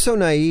 And I was so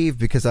naive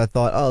because I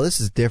thought, oh, this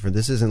is different.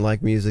 This isn't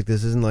like music.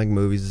 This isn't like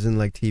movies. This isn't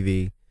like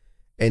TV.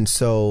 And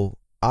so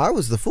I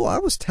was the fool. I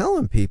was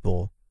telling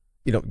people,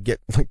 get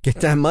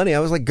that money. I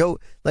was like, go,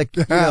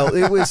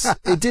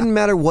 it didn't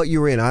matter what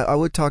you were in. I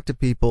would talk to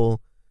people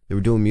that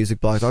were doing music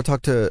blogs. I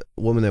talked to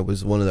a woman that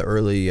was one of the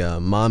early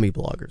mommy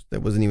bloggers.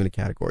 That wasn't even a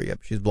category yet.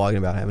 But she was blogging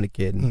about having a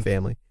kid and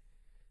family.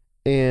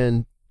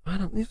 And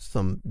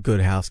some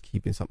good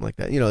housekeeping, something like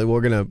that.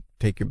 We're going to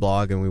take your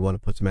blog and we want to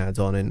put some ads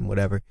on it and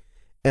whatever.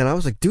 And I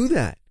was like, do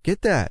that.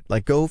 Get that.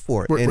 Like, go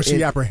for it. Was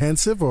she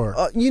apprehensive or?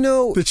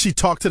 Did she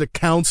talk to the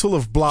council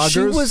of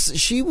bloggers?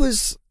 She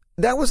was,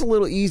 that was a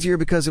little easier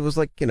because it was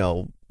like,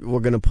 we're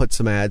going to put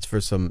some ads for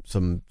some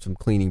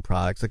cleaning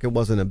products. Like, it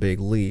wasn't a big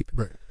leap.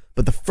 Right.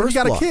 But the first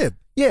you got blog, a kid.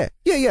 Yeah.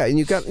 And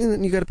you got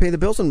to pay the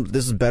bills, and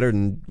this is better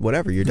than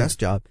whatever, your desk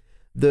job.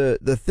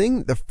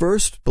 The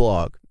first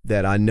blog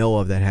that I know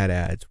of that had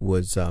ads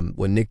was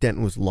when Nick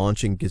Denton was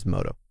launching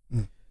Gizmodo.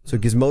 So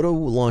Gizmodo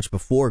launched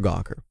before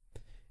Gawker.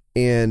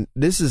 And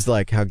this is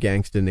like how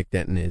gangsta Nick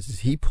Denton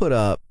is he put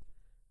up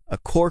a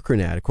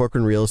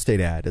Corcoran real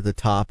estate ad at the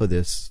top of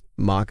this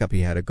mock-up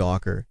he had of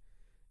Gawker.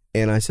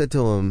 And I said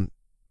to him,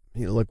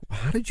 like,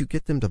 how did you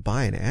get them to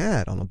buy an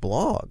ad on a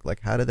blog?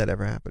 Like, how did that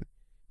ever happen?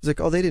 He's like,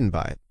 oh, they didn't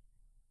buy it.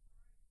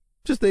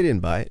 Just they didn't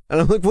buy it. And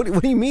I'm like,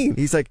 what do you mean?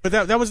 He's like, but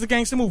that was the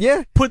gangster move.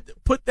 Yeah.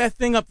 Put that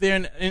thing up there,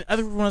 and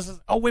everyone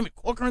says, oh, wait a minute,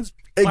 Corcoran's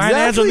buying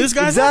ads on this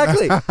guy?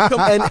 Exactly.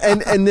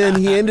 and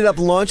then he ended up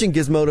launching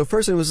Gizmodo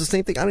first, and it was the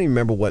same thing. I don't even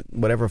remember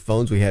whatever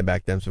phones we had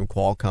back then, some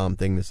Qualcomm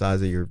thing the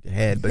size of your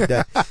head. But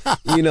that,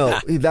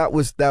 that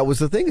was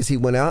the thing, is he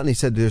went out and he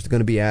said, there's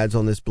going to be ads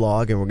on this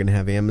blog, and we're going to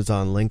have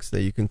Amazon links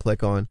that you can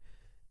click on.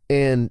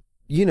 And,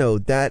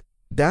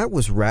 that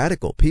was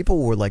radical.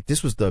 People were like,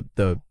 this was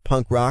the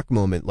punk rock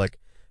moment, like,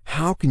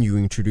 how can you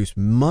introduce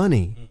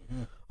money?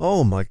 Mm-hmm.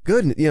 Oh my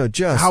goodness!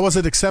 Just how was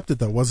it accepted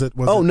though? Was it?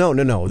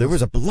 No. There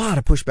was a lot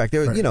of pushback.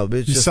 There, right.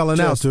 It's You're selling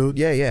out, dude.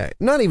 Yeah.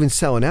 Not even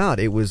selling out.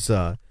 It was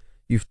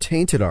you've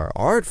tainted our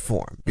art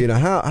form.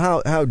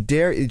 How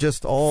dare you?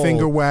 Just all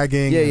finger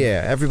wagging.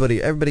 Yeah.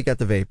 Everybody got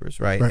the vapors,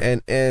 right?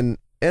 And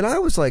I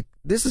was like,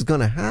 this is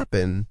gonna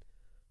happen.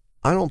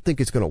 I don't think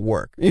it's going to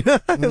work. It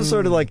was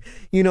sort of like,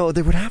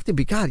 there would have to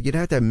be, you'd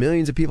have to have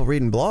millions of people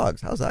reading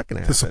blogs. How's that going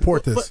to happen? To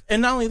support this.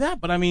 And not only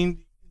that, but I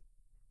mean,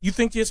 you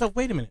think to yourself,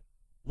 wait a minute,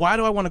 why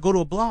do I want to go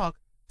to a blog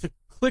to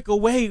click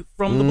away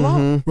from the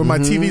blog? Where my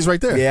TV's right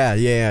there.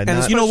 Yeah.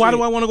 And why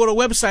do I want to go to a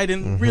website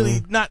and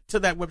really not to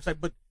that website,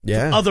 but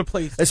to other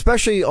places?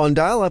 Especially on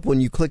dial-up, when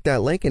you click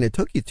that link and it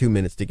took you 2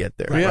 minutes to get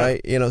there,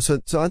 right?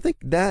 So I think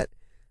that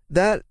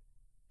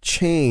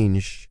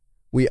change,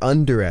 we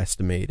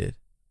underestimated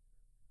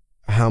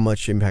how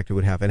much impact it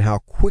would have and how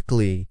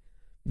quickly,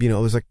 it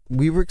was like,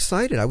 we were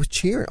excited. I was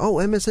cheering. Oh,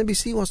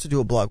 MSNBC wants to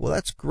do a blog. Well,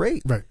 that's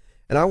great. Right.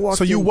 And I walked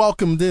So you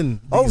welcomed in.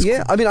 Oh,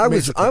 yeah. I mean, I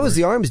was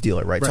the arms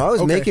dealer, right? So I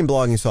was making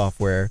blogging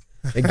software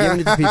and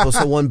giving it to people.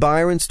 So when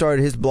Byron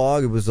started his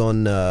blog, it was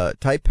on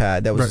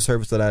TypePad. That was a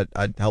service that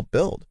I'd helped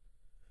build.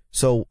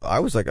 So I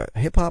was like, a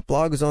hip hop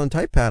blog is on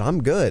TypePad.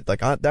 I'm good. Like,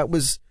 that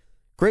was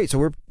great.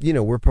 So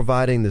we're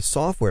providing the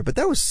software, but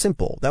that was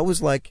simple. That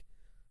was like,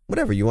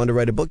 whatever, you wanted to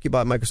write a book, you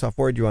bought Microsoft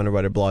Word. You wanted to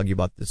write a blog, you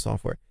bought this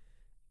software.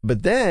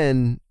 But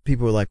then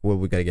people were like, well,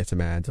 we got to get some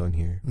ads on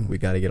here. We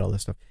got to get all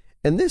this stuff.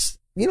 And this,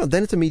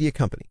 then it's a media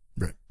company.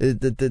 Right.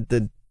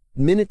 The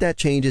minute that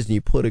changes and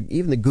you put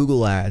even the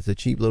Google ads, the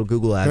cheap little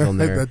Google ads on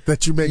there.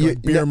 that you make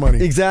like beer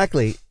money.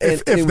 Exactly.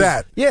 If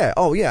that. Yeah.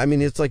 Oh, yeah. I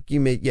mean, it's like you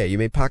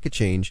made pocket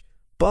change,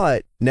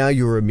 but now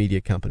you were a media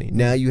company.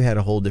 Now you had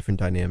a whole different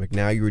dynamic.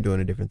 Now you were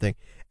doing a different thing.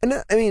 And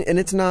and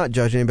it's not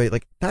judging anybody.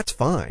 Like, that's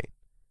fine.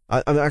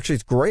 I mean, actually,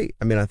 it's great.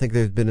 I mean, I think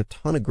there's been a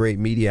ton of great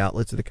media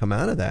outlets that have come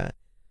out of that.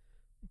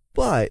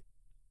 But,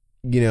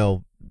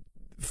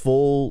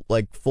 full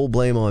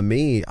blame on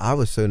me. I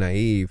was so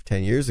naive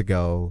 10 years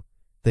ago,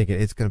 thinking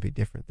it's going to be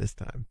different this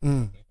time.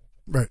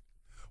 Right.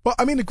 Well,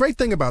 I mean, the great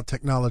thing about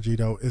technology,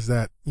 though, is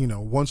that,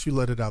 once you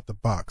let it out the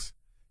box,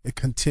 it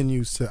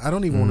continues to, I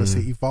don't even want to say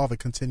evolve, it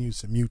continues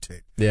to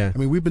mutate. Yeah. I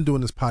mean, we've been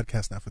doing this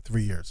podcast now for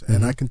 3 years,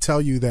 and I can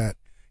tell you that,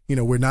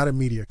 we're not a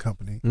media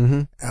company.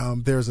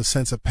 There's a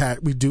sense of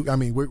we do. I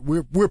mean,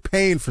 we're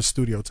paying for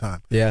studio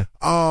time. Yeah.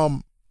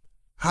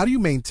 How do you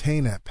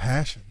maintain that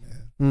passion,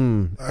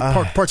 man?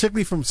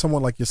 Particularly from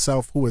someone like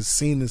yourself who has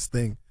seen this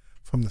thing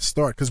from the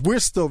start, because we're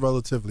still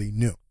relatively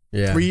new.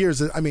 Yeah. 3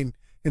 years. I mean,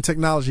 in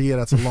technology,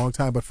 that's a long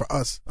time, but for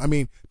us, I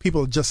mean,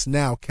 people are just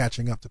now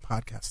catching up to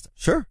podcasting.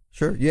 Sure.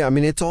 Yeah. I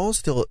mean, it's all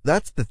still.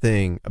 That's the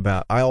thing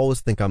about. I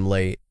always think I'm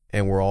late,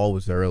 and we're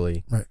always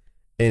early. Right.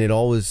 And it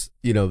always,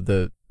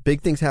 the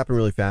big things happen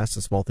really fast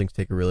and small things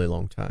take a really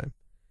long time.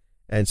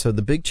 And so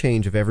the big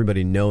change of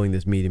everybody knowing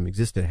this medium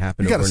existed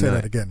happened overnight. You got to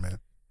say that again, man.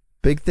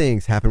 Big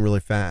things happen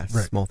really fast.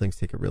 Right. Small things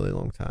take a really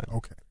long time.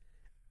 Okay.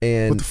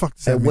 And what the fuck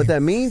does that mean? What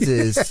that means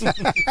is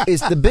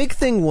the big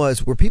thing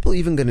was, were people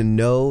even going to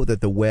know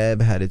that the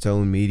web had its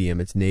own medium,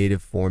 its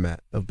native format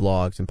of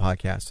blogs and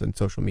podcasts and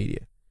social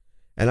media?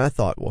 And I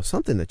thought, well,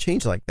 something that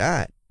changed like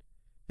that,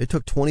 it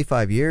took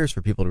 25 years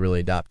for people to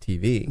really adopt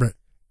TV.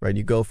 Right,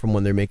 you go from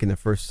when they're making their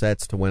first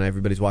sets to when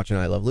everybody's watching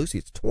I Love Lucy.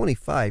 It's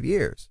 25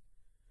 years,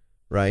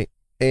 right?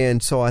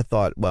 And so I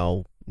thought,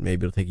 well,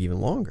 maybe it'll take even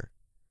longer.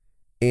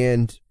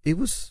 And it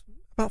was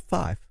about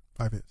 5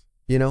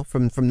 years.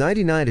 From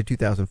 99 to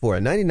 2004.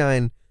 In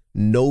 99,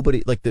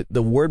 nobody, like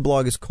the word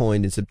blog is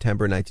coined in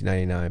September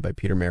 1999 by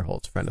Peter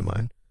Merholtz, a friend of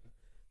mine.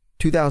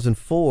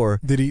 2004.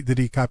 Did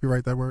he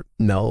copyright that word?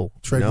 No.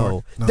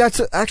 Trademark? No.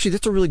 That's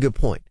a really good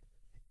point.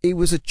 It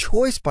was a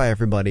choice by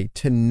everybody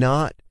to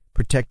not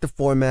protect the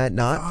format,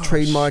 not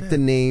trademark the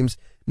names,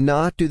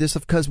 not do this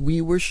stuff, because we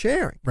were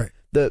sharing. Right.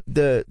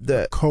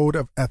 The code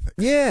of ethics.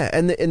 Yeah,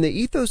 and the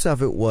ethos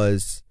of it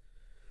was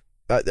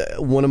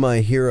one of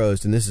my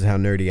heroes, and this is how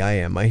nerdy I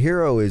am. My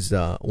hero is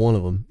one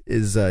of them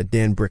is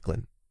Dan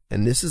Bricklin,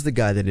 and this is the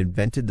guy that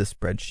invented the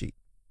spreadsheet.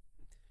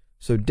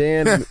 So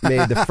Dan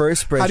made the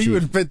first spreadsheet. How do you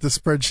invent the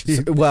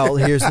spreadsheet? Well,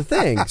 here's the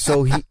thing.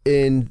 So he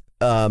in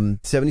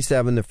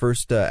 77, the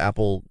first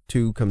Apple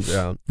II comes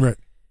out. Right.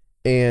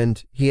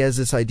 And he has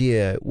this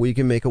idea, we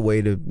can make a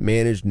way to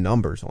manage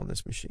numbers on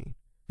this machine.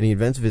 And he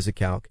invents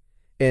VisiCalc.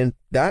 And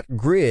that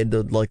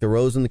grid, like the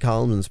rows and the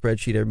columns and the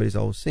spreadsheet everybody's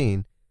always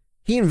seen,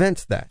 He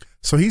invents that.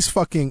 So he's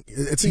fucking.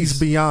 He's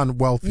beyond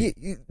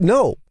wealthy.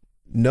 No.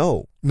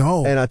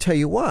 And I'll tell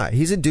you why.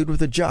 He's a dude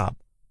with a job.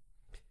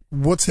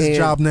 What's his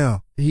job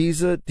now? He's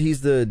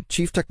the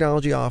chief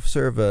technology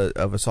officer of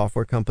a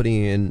software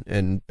company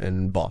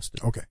in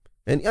Boston. Okay.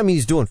 And I mean,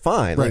 he's doing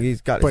fine. Right. Like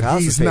he's got his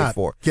house paid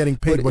for. Getting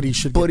paid what he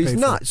should. But he's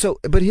not. So,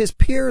 but his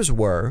peers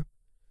were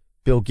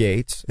Bill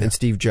Gates and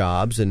Steve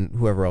Jobs and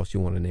whoever else you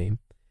want to name.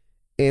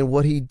 And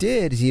what he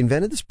did is he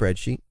invented the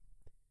spreadsheet,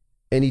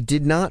 and he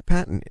did not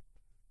patent it.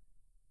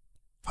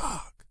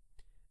 Fuck.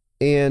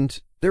 And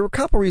there were a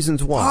couple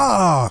reasons why.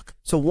 Fuck.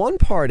 So one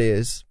part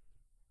is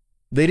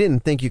they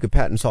didn't think you could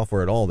patent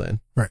software at all then.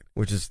 Right.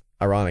 Which is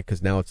ironic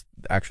because now it's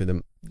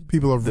actually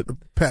people are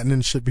patenting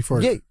shit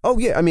before. Yeah. Oh,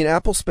 yeah. I mean,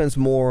 Apple spends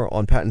more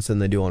on patents than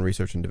they do on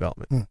research and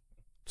development.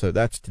 So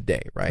that's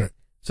today, right?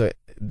 So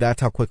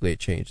that's how quickly it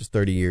changed. It's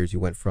 30 years. You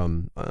went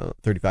from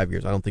 35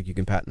 years. I don't think you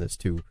can patent this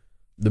to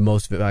the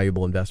most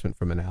valuable investment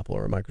from an Apple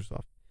or a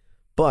Microsoft.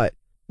 But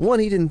one,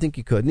 he didn't think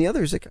he could. And the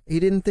other is like, he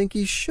didn't think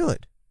he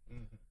should.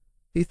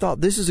 He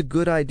thought this is a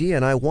good idea,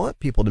 and I want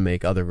people to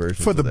make other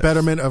versions for the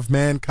betterment of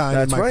mankind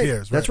and my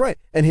peers. That's right.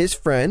 And his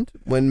friend,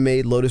 when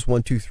made Lotus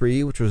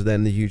 123, which was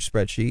then the huge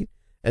spreadsheet,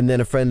 and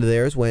then a friend of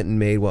theirs went and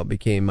made what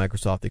became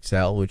Microsoft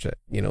Excel, which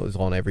is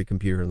on every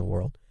computer in the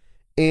world,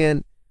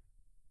 and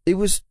it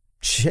was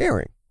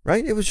sharing.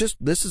 Right? It was just,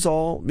 this is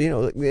all, and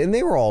I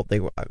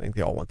think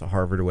they all went to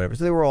Harvard or whatever.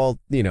 So they were all,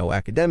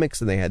 academics,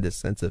 and they had this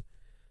sense of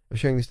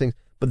sharing these things.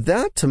 But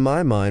that, to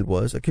my mind,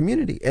 was a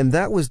community. And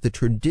that was the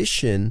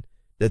tradition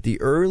that the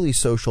early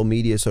social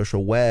media,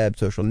 social web,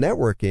 social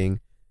networking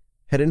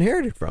had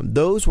inherited from.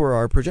 Those were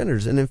our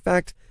progenitors. And in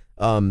fact,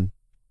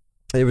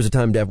 there was a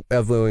time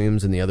Ev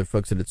Williams and the other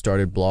folks that had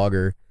started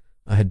Blogger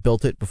had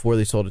built it before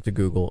they sold it to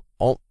Google.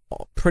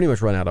 Pretty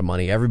much run out of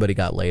money. Everybody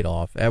got laid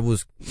off. Ev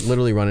was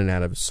literally running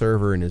out of a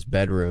server in his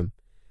bedroom,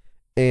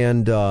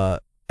 and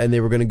they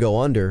were going to go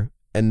under,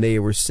 and they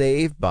were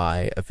saved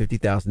by a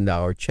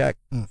 $50,000 check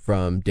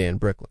from Dan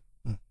Bricklin,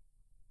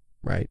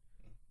 right?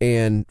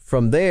 And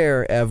from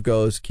there, Ev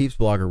keeps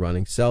Blogger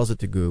running, sells it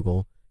to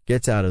Google,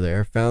 gets out of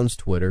there, founds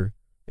Twitter,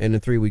 and in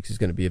 3 weeks he's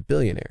going to be a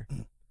billionaire,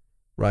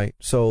 right?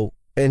 So,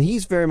 and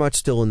he's very much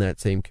still in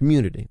that same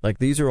community. Like,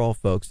 these are all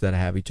folks that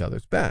have each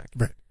other's back,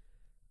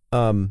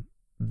 right?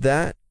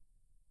 That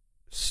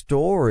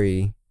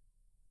story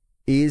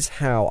is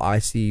how I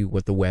see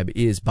what the web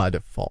is by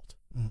default.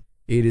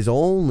 It is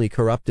only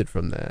corrupted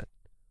from that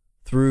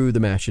through the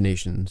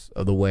machinations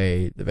of the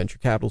way the venture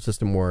capital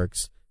system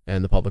works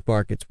and the public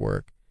markets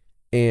work.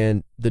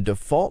 And the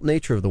default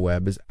nature of the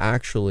web is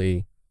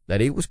actually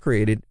that it was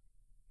created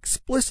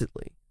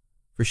explicitly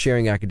for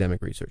sharing academic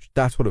research.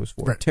 That's what it was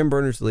for. Right. Tim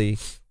Berners-Lee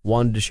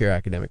wanted to share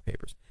academic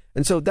papers.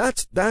 And so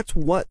that's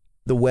what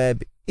the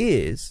web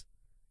is.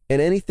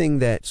 And anything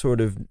that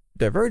sort of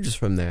diverges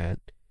from that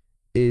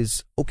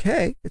is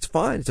okay. It's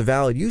fine. It's a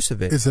valid use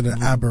of it. Is it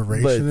an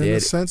aberration in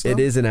a sense, though? It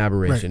is an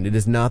aberration. Right. It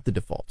is not the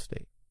default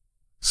state.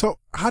 So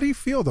how do you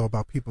feel, though,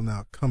 about people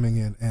now coming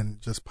in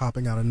and just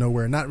popping out of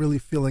nowhere, not really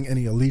feeling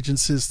any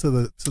allegiances to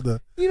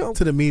the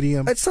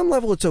medium? At some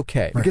level, it's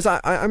okay. Right. Because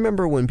I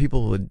remember when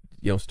people would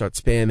start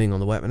spamming on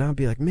the web, and I'd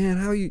be like, man,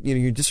 how are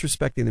you're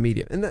disrespecting the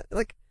media. And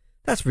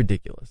that's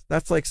ridiculous.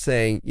 That's like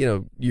saying,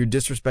 you're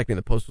disrespecting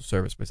the Postal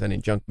Service by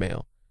sending junk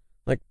mail.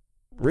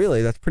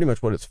 Really, that's pretty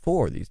much what it's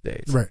for these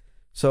days. Right.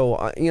 So,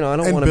 I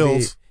don't want to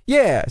be...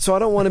 Yeah, so I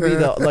don't want to be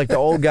the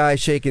old guy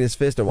shaking his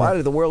fist of, why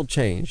did the world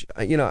change?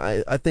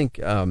 I think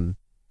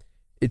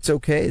it's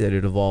okay that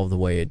it evolved the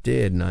way it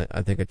did, and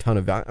I think a ton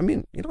of... I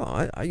mean,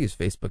 I use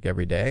Facebook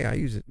every day. I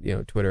use,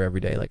 Twitter every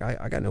day. Like,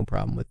 I got no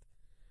problem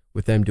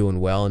with them doing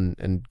well,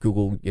 and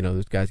Google,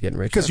 those guys getting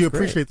rich. Because you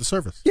appreciate the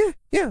service.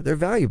 Yeah, they're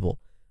valuable.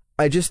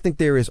 I just think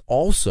there is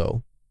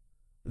also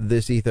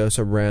this ethos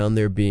around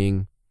there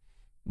being...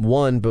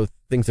 One, both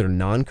things that are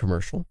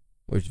non-commercial,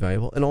 which is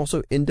valuable, and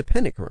also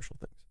independent commercial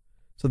things.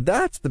 So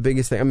that's the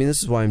biggest thing. I mean,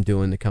 this is why I'm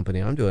doing the company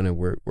I'm doing, and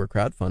we're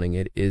crowdfunding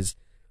it, is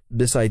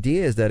this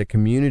idea is that a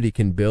community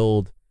can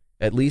build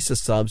at least a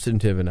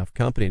substantive enough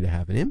company to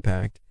have an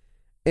impact.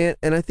 And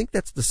I think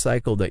that's the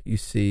cycle that you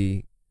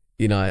see.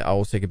 I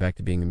always take it back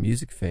to being a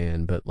music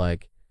fan, but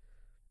like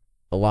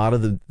a lot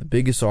of the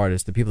biggest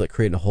artists, the people that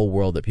create a whole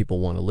world that people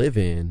want to live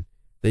in,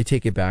 they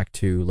take it back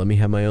to, let me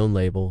have my own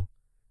label.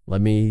 Let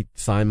me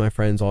sign my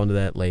friends onto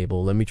that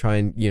label. Let me try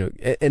and,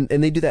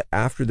 and they do that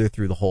after they're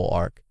through the whole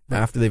arc,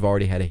 after they've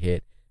already had a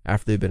hit,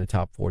 after they've been a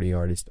top 40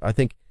 artist. I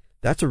think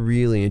that's a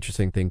really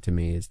interesting thing to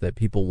me, is that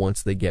people,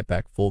 once they get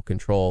back full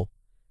control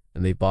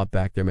and they bought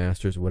back their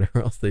masters or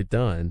whatever else they've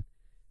done,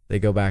 they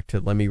go back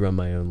to, let me run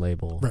my own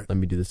label. Right. Let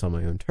me do this on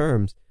my own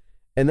terms.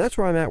 And that's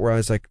where I'm at, where I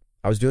was like,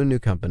 I was doing a new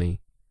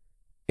company,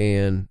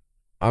 and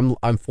I'm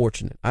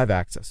fortunate. I have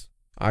access.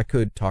 I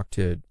could talk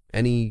to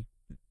any,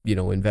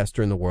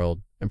 investor in the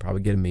world and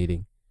probably get a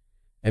meeting,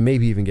 and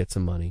maybe even get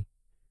some money,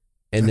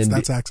 and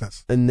that's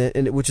access,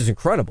 and which is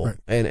incredible, right.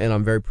 and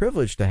I'm very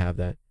privileged to have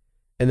that.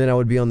 And then I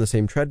would be on the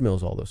same treadmill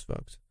as all those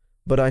folks.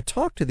 But I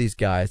talk to these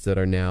guys that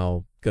are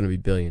now going to be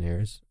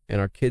billionaires, and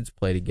our kids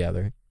play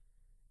together,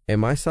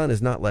 and my son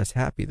is not less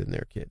happy than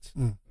their kids.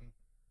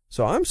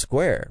 So I'm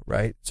square,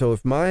 right? So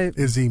if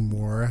Is he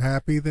more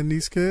happy than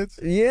these kids?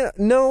 Yeah,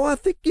 no, I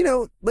think,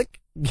 like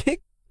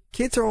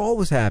kids are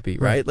always happy,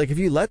 right? Like if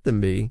you let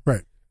them be,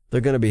 right,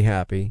 they're going to be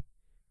happy.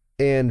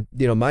 And,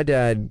 my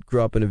dad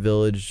grew up in a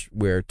village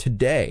where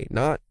today,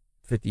 not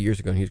 50 years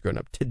ago when he was growing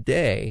up,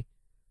 today,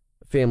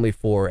 family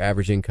for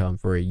average income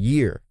for a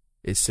year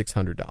is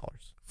 $600.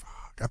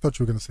 I thought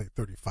you were going to say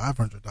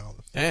 $3,500.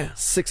 Yeah.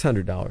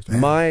 $600. Damn.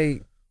 My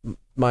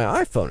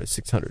iPhone is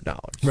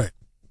 $600. Right.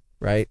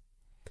 Right.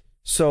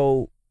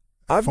 So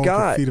I've Phone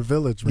got could feed a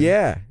village.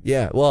 Man.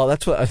 Yeah. Well,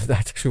 that's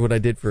actually what I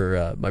did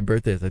for my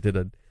birthday. Is I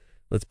did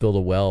let's build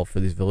a well for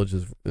these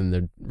villages in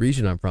the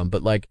region I'm from.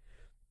 But like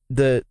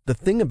the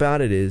thing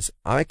about it is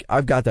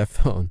I've got that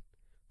phone.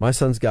 My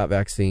son's got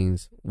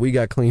vaccines. We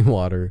got clean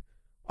water.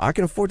 I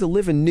can afford to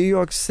live in New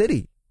York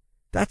City.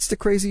 That's the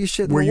craziest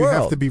shit in Where the you world.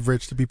 have to be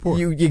rich to be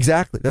poor.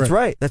 Exactly. That's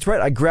right. That's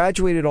right. I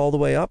graduated all the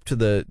way up to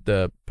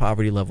the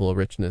poverty level of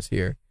richness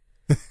here.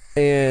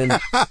 And,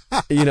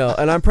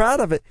 and I'm proud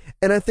of it.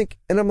 And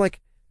I'm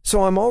like,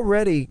 so I'm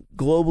already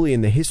globally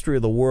in the history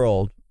of the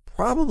world,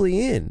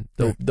 probably in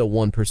the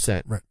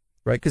 1%. Right.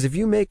 Right. Because if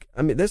you make,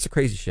 that's the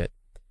crazy shit.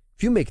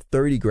 If you make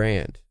 30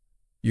 grand,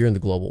 you're in the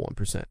global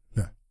 1%.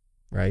 Yeah.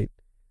 Right.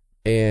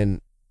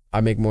 And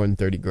I make more than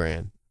 30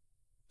 grand.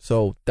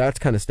 So that's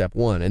kind of step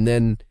one. And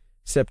then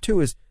step two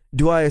is,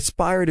 do I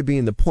aspire to be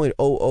in the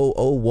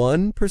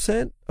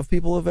 0.0001% of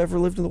people who have ever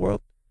lived in the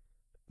world?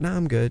 Nah,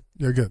 I'm good.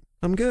 You're good.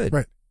 I'm good.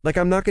 Right. Like,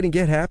 I'm not going to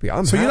get happy. So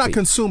happy. you're not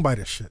consumed by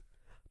this shit.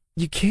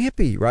 You can't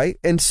be, right?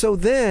 And so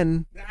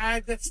then...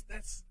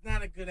 That's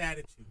not a good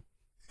attitude.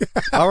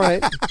 All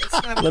right.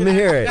 Let me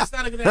hear it. That's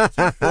not a good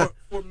attitude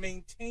for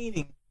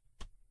maintaining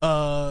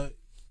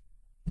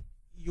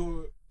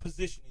your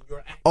position and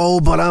your action.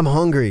 Oh, but I'm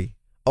hungry.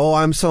 Oh,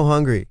 I'm so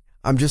hungry.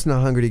 I'm just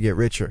not hungry to get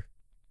richer.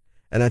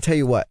 And I tell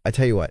you what.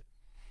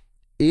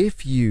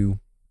 If you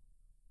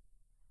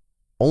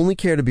only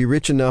care to be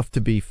rich enough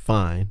to be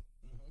fine,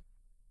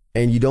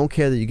 and you don't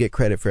care that you get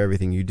credit for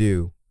everything you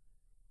do,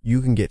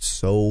 you can get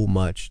so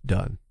much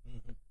done.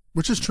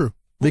 Which is true.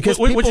 Because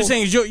what you're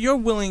saying is you're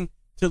willing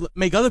to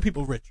make other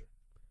people richer.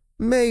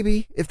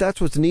 Maybe, if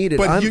that's what's needed.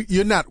 But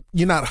you're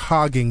not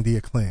hogging the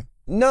acclaim.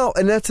 No,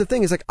 and that's the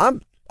thing. Is like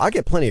I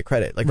get plenty of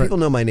credit. Like people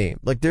know my name.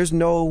 Like there's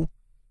no.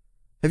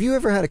 Have you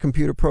ever had a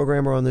computer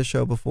programmer on this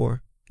show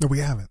before? No, we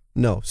haven't.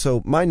 No.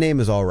 So my name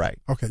is all right.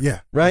 Okay.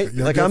 Yeah. Right.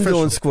 Okay, like you're I'm official.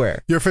 doing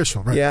square. You're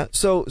official. Right. Yeah.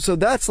 So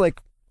that's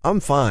like I'm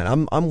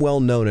fine. I'm well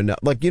known enough.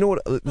 Like you know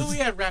what? Well, we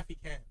had Rafi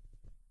Cam.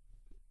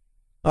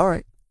 All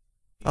right.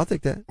 I'll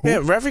take that. Yeah,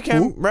 Rafi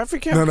Cam.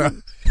 No.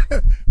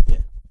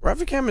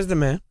 Rafi Cam is the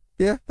man.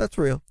 Yeah, that's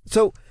real.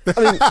 So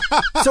I mean,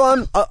 so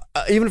I'm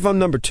even if I'm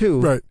number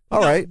 2, right?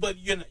 All right. But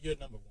you're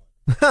number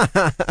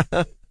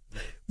 1.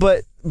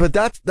 But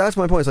that's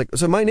my point. It's like,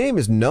 so my name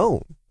is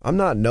known. I'm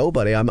not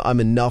nobody. I'm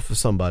enough of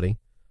somebody.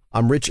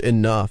 I'm rich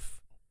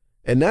enough,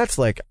 and that's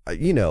like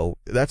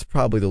that's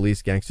probably the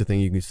least gangster thing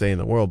you can say in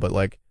the world. But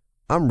like,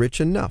 I'm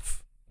rich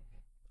enough.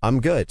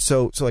 I'm good.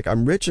 So like,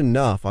 I'm rich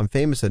enough. I'm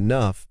famous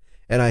enough,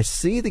 and I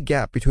see the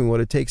gap between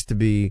what it takes to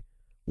be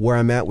where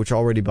I'm at, which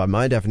already by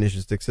my definition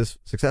is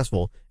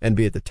successful, and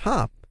be at the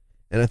top.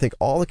 And I think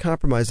all the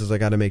compromises I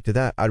got to make to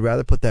that, I'd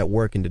rather put that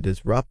work into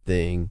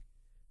disrupting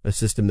a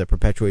system that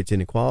perpetuates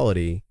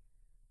inequality.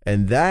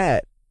 And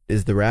that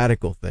is the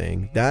radical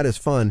thing. That is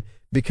fun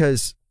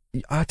because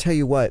I'll tell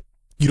you what.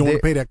 You don't want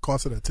to pay that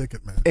cost of that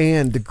ticket, man.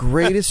 And the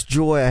greatest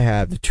joy I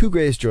have, the two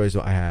greatest joys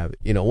I have,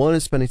 one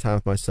is spending time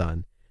with my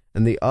son.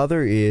 And the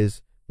other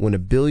is when a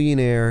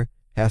billionaire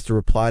has to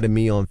reply to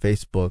me on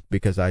Facebook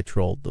because I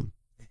trolled them.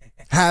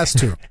 Has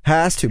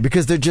to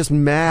because they're just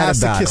mad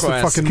about it. Has to kiss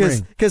the fucking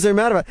ring. Because they're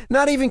mad about it.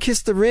 Not even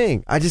kiss the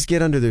ring. I just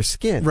get under their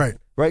skin. Right.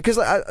 Because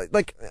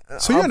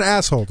So you're an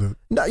asshole, dude.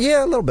 No,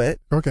 yeah, a little bit.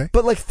 Okay.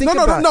 But like, think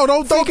about it.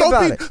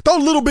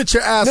 Don't little bit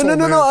your asshole.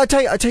 No. I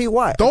tell you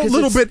why. Don't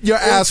little bit your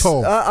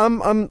asshole.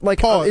 I'm like,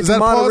 pause. It's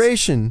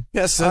moderation.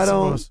 Yes, that's I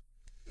don't. Pause.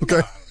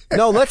 Okay.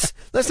 No, let's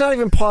not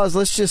even pause.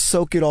 Let's just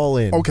soak it all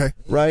in. Okay.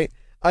 Right.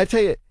 I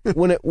tell you,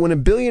 when a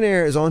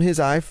billionaire is on his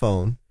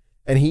iPhone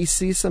and he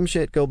sees some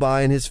shit go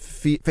by in his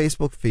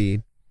Facebook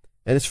feed,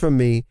 and it's from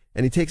me,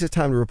 and he takes the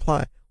time to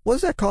reply, what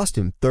does that cost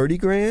him? 30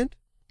 grand?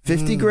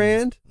 50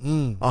 grand?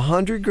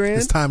 100 grand?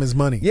 His time is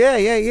money.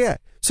 Yeah.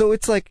 So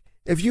it's like,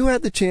 if you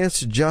had the chance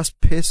to just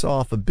piss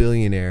off a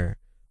billionaire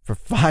for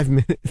 5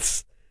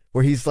 minutes,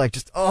 where he's like,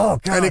 just, oh,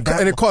 God.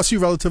 And it costs you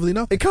relatively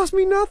nothing. It costs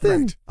me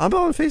nothing. Right. I'm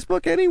on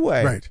Facebook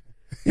anyway. Right.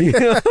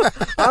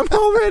 I'm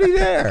already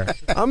there.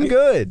 I'm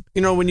good.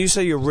 When you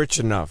say you're rich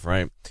enough,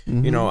 right?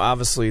 Mm-hmm.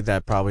 Obviously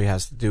that probably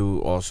has to do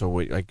also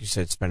with, like you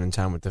said, spending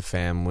time with the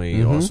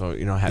family, also,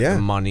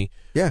 having money.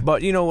 Yeah.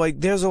 But,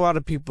 like, there's a lot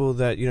of people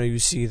that, you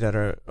see that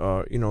are,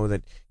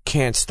 that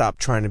can't stop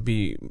trying to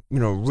be,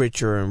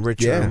 richer and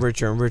richer and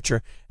richer and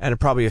richer. And it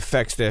probably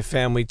affects their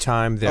family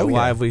time, their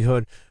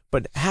livelihood.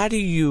 But how do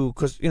you,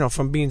 because,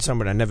 from being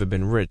someone I've never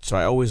been rich, so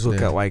I always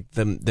look at, like,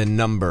 the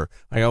number.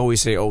 I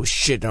always say, oh,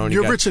 shit, I only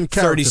You're got rich in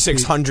character,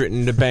 3,600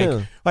 in the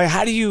bank. Like,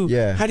 how do you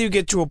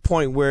get to a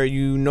point where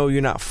you know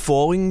you're not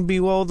falling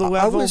below the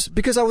level?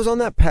 Because I was on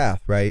that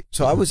path, right?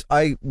 So I'm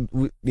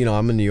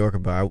a New Yorker,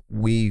 but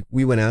we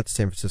went out to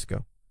San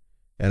Francisco,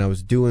 and I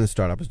was doing the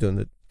startup. I was doing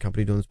the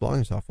company doing this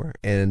blogging software,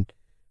 and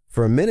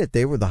for a minute,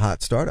 they were the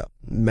hot startup.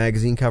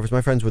 Magazine covers.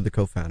 My friends were the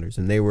co-founders,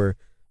 and they were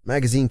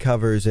magazine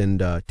covers and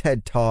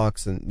TED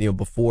Talks, and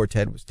before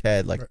TED was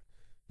TED, like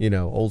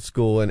old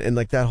school, and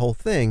like that whole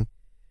thing.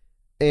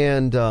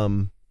 And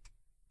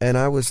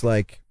I was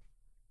like,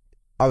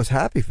 I was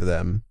happy for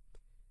them,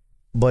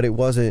 but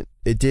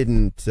it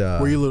didn't.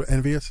 Were you a little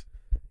envious?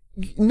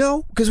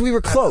 No, because we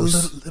were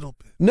close. A little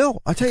bit.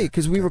 No, I'll tell you,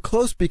 because we were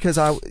close because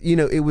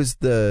it was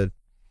the.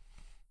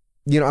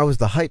 I was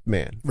the hype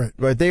man. Right.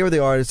 They were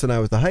the artists and I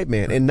was the hype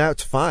man. And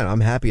that's fine.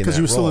 I'm happy in that because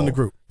you were still in the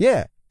group.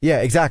 Yeah.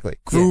 Yeah, exactly.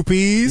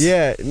 Groupies.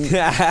 Yeah.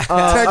 Tech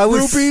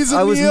groupies.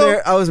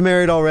 I was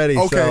married already.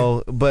 Okay.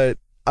 So, but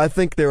I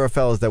think there were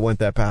fellas that went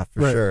that path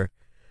for sure.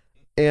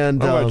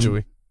 And,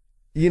 Allegedly.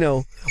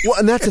 Well,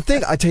 and that's the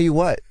thing. I tell you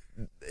what,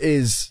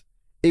 it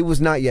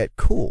was not yet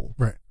cool.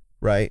 Right.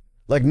 Right.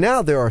 Like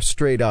now there are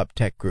straight up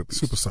tech groupies.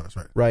 Superstars.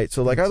 Right. Right.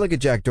 So like I look at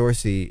Jack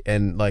Dorsey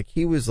and like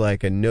he was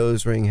like a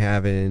nose ring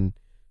having,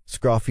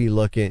 scruffy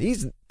looking.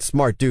 He's a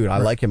smart dude. I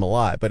like him a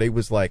lot, but it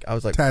was like I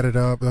was like tatted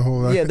up the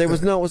whole. Yeah, there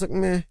was no. It was like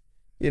meh,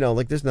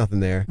 like there's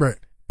nothing there. Right.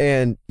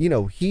 And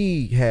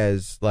he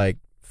has like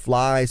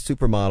fly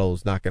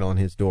supermodels knocking on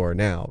his door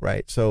now,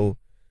 right? So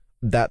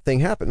that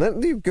thing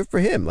happened. Good for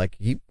him. Like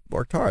he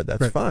worked hard.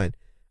 That's fine.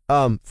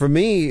 For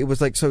me, it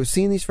was like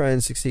seeing these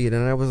friends succeed,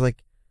 and I was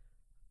like,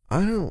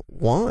 I don't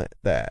want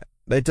that.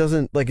 It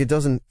doesn't.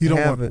 You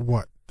don't want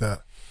what that.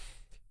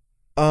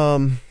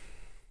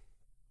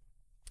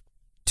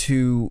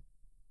 To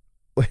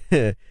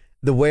the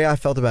way I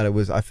felt about it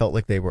was I felt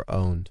like they were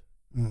owned.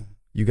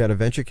 You got a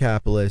venture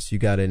capitalist, you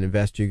got an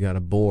investor, you got a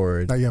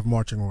board. Now you have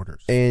marching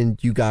orders,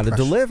 and you got to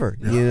deliver.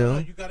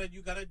 You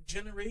gotta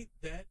generate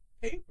that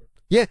paper.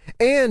 Yeah,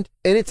 and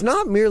it's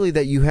not merely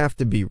that you have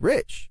to be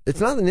rich. It's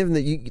not even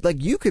that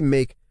you can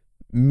make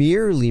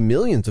merely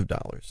millions of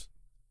dollars,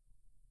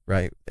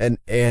 right?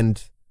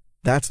 And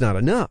that's not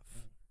enough,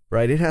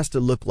 right? It has to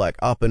look like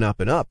up and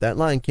up and up. That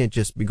line can't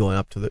just be going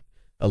up to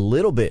a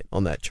little bit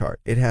on that chart.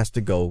 It has to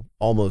go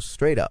almost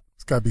straight up.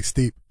 It's got to be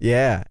steep.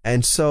 Yeah.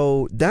 And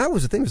so that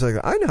was the thing. It was like,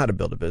 I know how to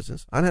build a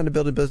business. I know how to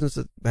build a business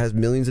that has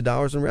millions of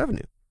dollars in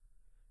revenue.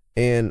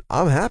 And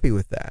I'm happy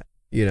with that,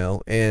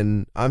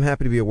 and I'm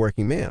happy to be a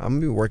working man. I'm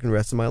going to be working the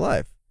rest of my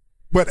life.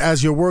 But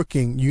as you're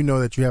working, you know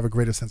that you have a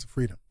greater sense of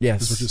freedom.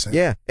 Yes. Is what you're saying.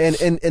 Yeah. And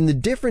the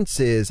difference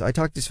is I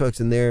talk to these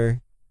folks and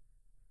they're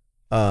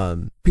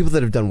people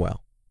that have done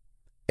well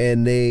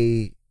and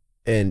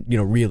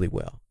really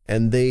well.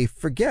 And they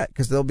forget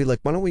because they'll be like,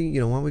 why don't we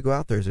go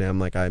out Thursday? I'm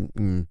like, I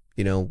don't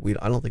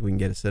think we can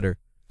get a sitter.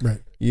 Right.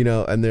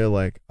 And they're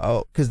like,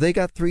 oh, because they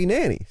got 3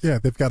 nannies. Yeah.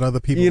 They've got other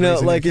people.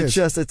 Like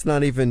it's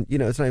not even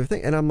a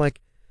thing. And I'm like,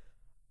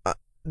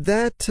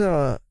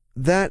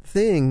 that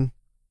thing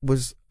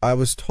I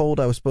was told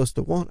I was supposed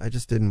to want. I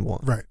just didn't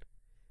want. Right.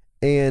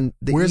 And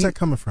where's that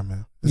coming from,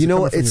 man?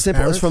 It's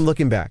simple. It's from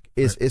looking back.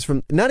 It's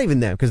from not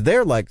even them because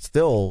they're like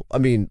still. I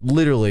mean,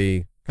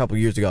 literally a couple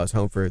of years ago, I was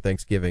home for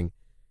Thanksgiving.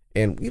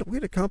 And we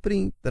had a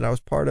company that I was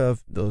part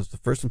of. That was the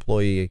first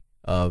employee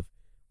of.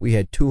 We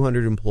had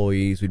 200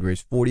 employees. We'd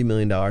raised $40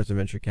 million in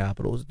venture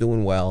capital. It was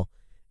doing well.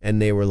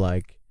 And they were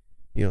like,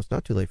 it's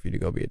not too late for you to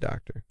go be a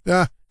doctor.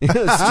 Yeah.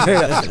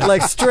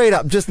 Straight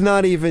up. Just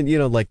not even,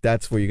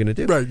 that's what you're going to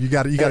do. Right. You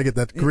got to get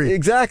that degree.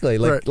 Exactly.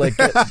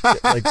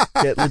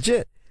 Get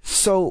legit.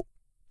 So,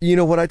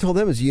 what I told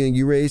them is,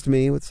 you raised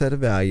me with a set of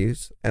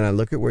values, and I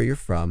look at where you're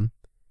from.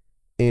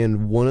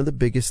 And one of the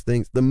biggest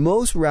things, the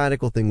most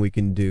radical thing we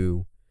can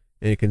do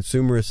in a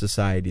consumerist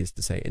society is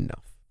to say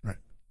enough. Right.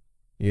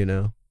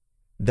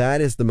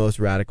 That is the most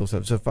radical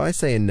stuff. So if I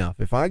say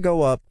enough, if I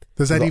go up,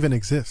 does that even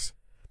exist?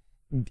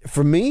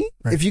 For me,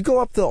 right. If you go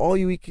up to all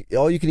you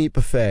can eat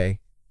buffet,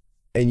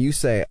 and you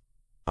say,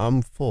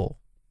 "I'm full,"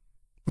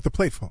 with the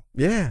plate full,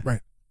 yeah,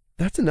 right,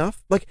 that's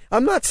enough. Like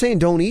I'm not saying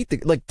don't eat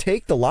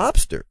take the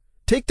lobster,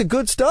 take the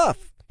good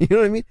stuff. You know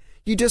what I mean?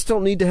 You just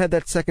don't need to have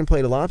that second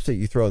plate of lobster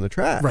you throw in the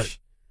trash. Right.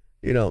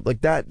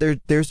 Like that.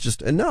 There's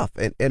just enough,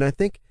 and I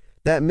think.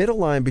 That middle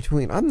line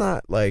between, I'm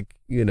not like,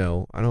 I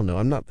don't know,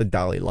 I'm not the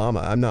Dalai Lama.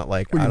 I'm not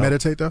like. Will you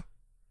meditate though?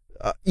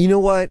 You know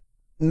what?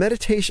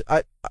 Meditation,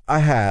 I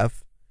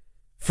have.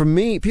 For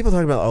me, people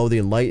talking about, the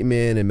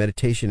enlightenment and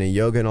meditation and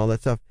yoga and all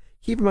that stuff.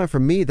 Keep in mind, for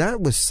me, that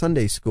was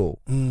Sunday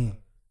school.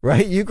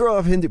 Right? You grow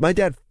up Hindu. My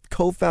dad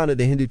co-founded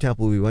the Hindu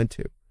temple we went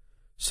to.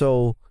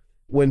 So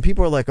when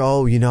people are like,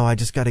 I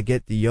just got to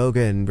get the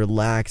yoga and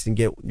relax and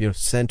get,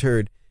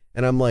 centered.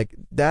 And I'm like,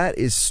 that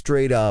is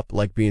straight up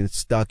like being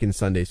stuck in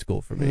Sunday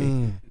school for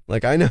me.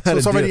 Like I know how to do it.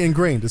 It's already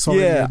ingrained. It's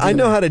already ingrained. I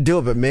know how to do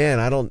it, but man,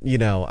 I don't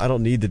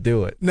need to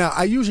do it. Now,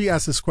 I usually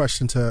ask this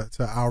question to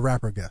our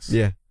rapper guests.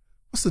 Yeah.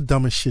 What's the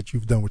dumbest shit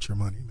you've done with your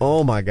money, man?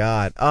 Oh my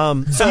God. So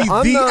I'm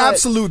the not,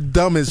 absolute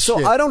dumbest so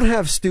shit. I don't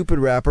have stupid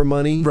rapper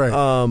money.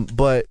 Right.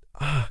 But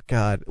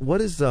God, what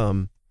is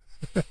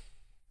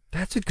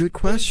that's a good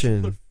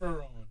question.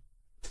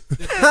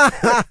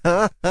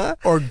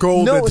 Or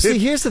gold. No, see,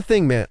 here's the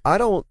thing, man. I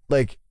don't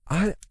like.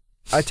 I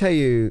tell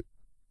you,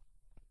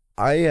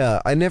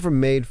 I never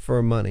made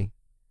for money.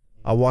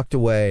 I walked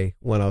away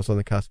when I was on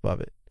the cusp of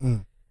it,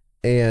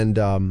 and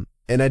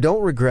I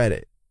don't regret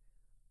it.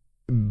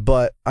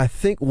 But I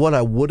think what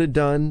I would have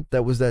done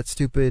that was that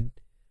stupid.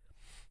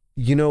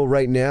 You know,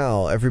 right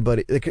now,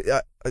 everybody, like,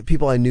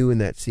 people I knew in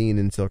that scene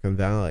in Silicon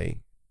Valley,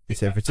 in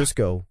San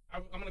Francisco.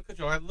 I'm gonna cut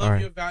you off. I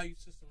love your value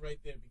system right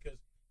there because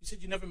you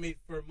said you never made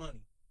for money.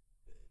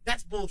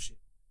 That's bullshit.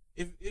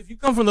 If you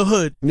come from the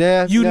hood,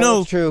 you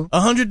know, true.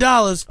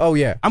 $100. Oh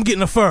yeah, I'm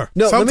getting a fur.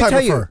 No, Some let me type tell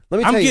of you. fur. Let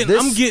me tell you.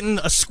 I'm getting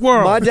a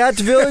squirrel. My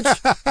dad's village.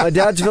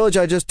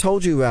 I just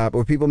told you about,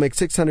 where people make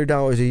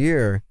 $600 a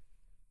year.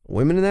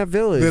 Women in that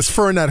village. There's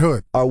fur in that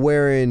hood. Are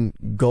wearing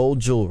gold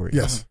jewelry.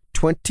 Yes.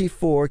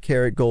 24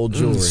 karat gold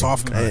jewelry.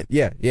 Soft cut.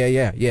 Yeah.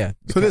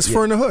 So there's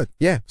fur in the hood.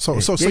 Yeah. So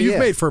you've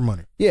made fur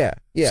money. Yeah.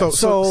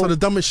 So the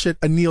dumbest shit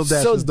Anil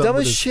Dash So has done.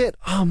 dumbest shit.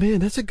 Oh man,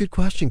 that's a good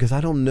question because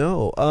I don't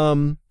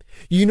know.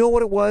 You know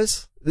what it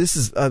was? This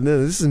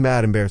is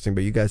mad embarrassing,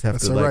 but you guys have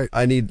That's to all like. right.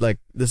 I need like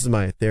this is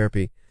my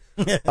therapy.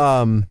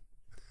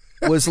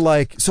 Was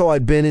like, so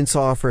I'd been in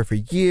software for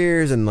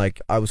years and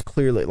like I was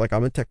clearly like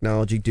I'm a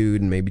technology dude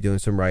and maybe doing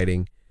some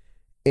writing,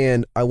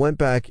 and I went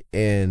back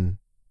and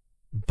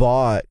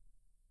bought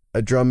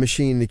a drum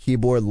machine and a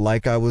keyboard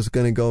like I was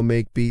gonna go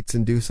make beats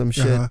and do some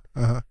shit.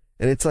 And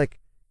it's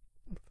like,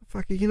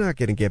 fuck, you're not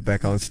gonna get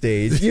back on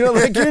stage. You know,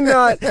 like you're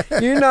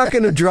not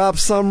gonna drop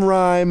some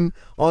rhyme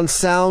on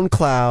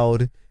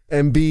SoundCloud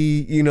and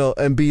be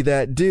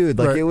that dude.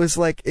 Like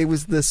it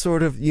was the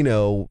sort of, you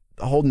know,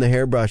 holding the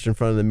hairbrush in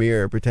front of the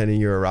mirror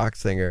pretending you're a rock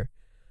singer.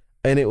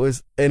 And it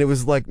was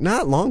like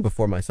not long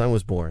before my son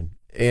was born.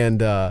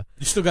 And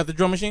you still got the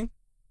drum machine?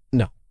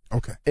 No.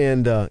 Okay.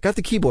 And got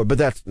the keyboard,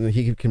 but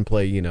he can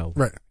play, you know,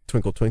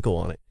 Twinkle Twinkle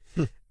on it.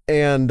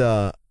 And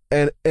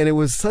it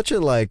was such a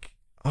like,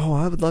 oh,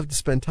 I would love to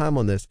spend time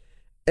on this.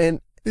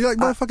 And you're like,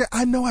 motherfucker,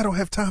 I know I don't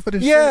have time for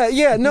this shit.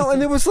 Yeah, no,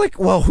 and it was like,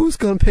 well, who's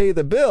gonna pay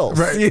the bills?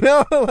 Right. You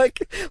know,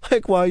 like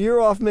while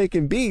you're off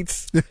making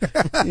beats,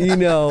 you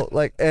know,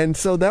 like, and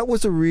so that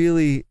was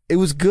it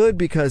was good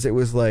because it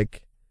was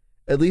like,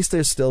 at least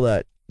there's still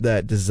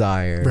that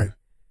desire. Right.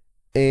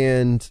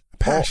 And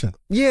passion.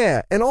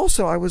 And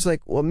also I was like,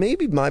 well,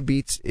 maybe my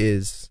beats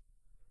is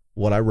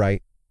what I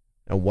write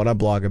and what I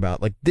blog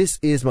about. Like, this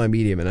is my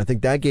medium, and I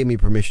think that gave me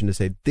permission to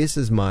say this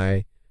is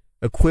my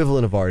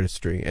equivalent of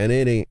artistry, and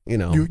it ain't, you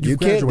know, you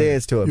can't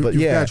dance to it, but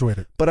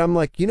graduated. But I'm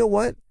like, you know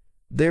what?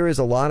 There is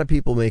a lot of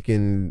people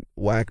making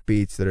whack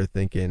beats that are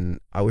thinking,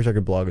 I wish I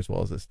could blog as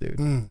well as this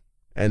dude,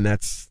 and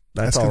that's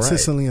all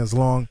consistently right. As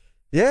long.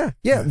 Yeah.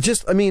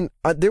 Just, I mean,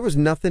 there was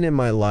nothing in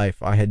my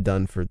life I had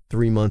done for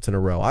 3 months in a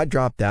row. I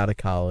dropped out of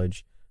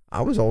college.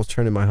 I was always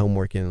turning my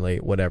homework in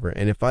late, whatever.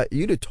 And if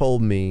you'd have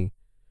told me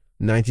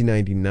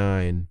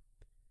 1999,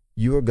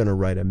 you were going to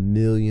write 1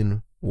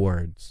 million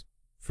words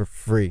for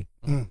free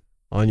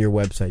on your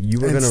website. You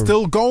were going to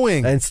still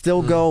going. And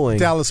still going.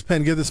 Dallas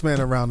Penn, give this man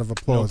a round of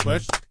applause. No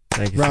question.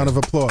 Thank you. Round of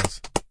applause.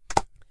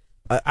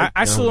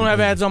 I still don't have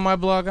ads on my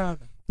blog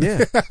either.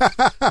 Yeah.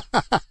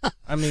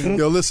 I mean,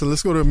 yo, listen,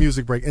 let's go to a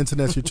music break.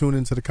 Internet, you tune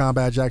into the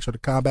Combat Jack Show. The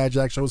Combat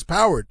Jack Show is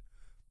powered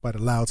by the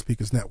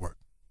Loudspeakers Network.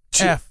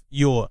 F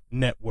your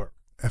network.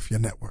 F your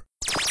network.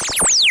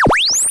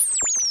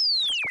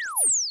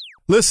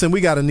 Listen, we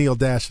got Anil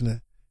Dash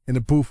in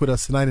the booth with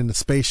us tonight in the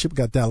spaceship. We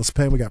got Dallas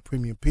Penn. We got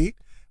Premium Pete.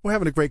 We're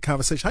having a great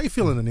conversation. How you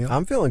feeling, Anil?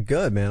 I'm feeling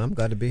good, man. I'm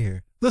glad to be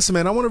here. Listen,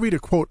 man, I want to read a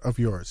quote of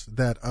yours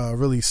that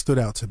really stood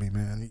out to me,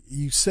 man.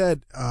 You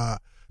said,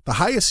 the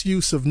highest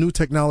use of new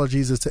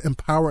technologies is to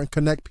empower and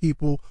connect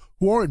people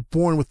who aren't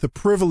born with the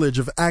privilege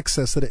of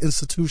access to the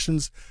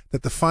institutions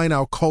that define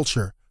our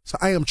culture. So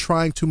I am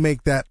trying to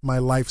make that my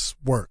life's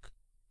work.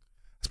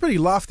 It's pretty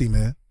lofty,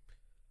 man.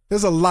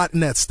 There's a lot in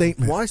that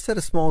statement. Why set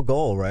a small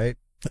goal, right?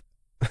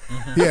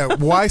 Yeah,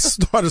 why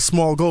start a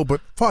small goal?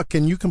 But fuck,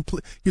 can you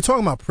complete? You're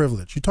talking about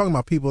privilege. You're talking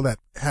about people that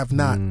have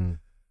not.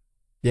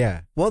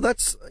 Yeah. Well,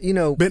 that's, you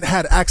know,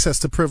 had access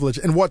to privilege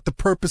and what the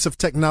purpose of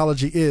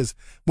technology is.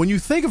 When you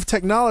think of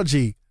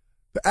technology,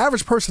 the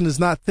average person is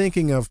not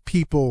thinking of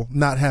people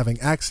not having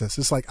access.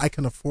 It's like, I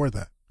can afford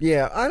that.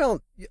 Yeah,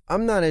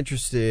 I'm not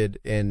interested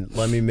in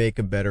let me make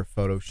a better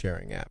photo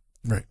sharing app.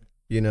 Right.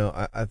 You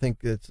know, I think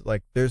it's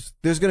like there's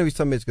going to be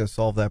somebody that's going to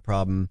solve that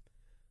problem.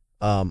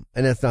 And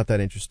that's not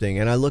that interesting.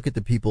 And I look at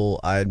the people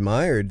I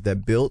admired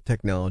that built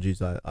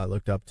technologies I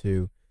looked up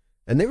to,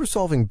 and they were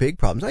solving big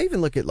problems. I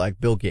even look at like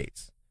Bill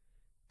Gates,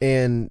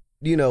 and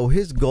you know,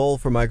 his goal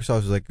for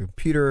Microsoft was like a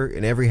computer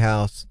in every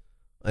house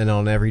and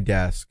on every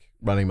desk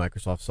running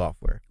Microsoft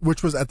software,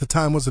 which was at the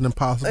time was an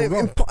impossible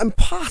goal.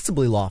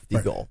 Impossibly lofty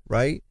goal,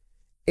 right?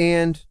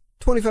 And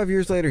 25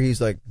 years later, he's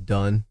like,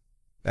 done.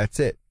 That's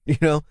it. You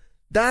know,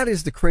 that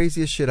is the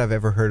craziest shit I've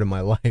ever heard in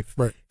my life.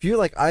 Right. If you're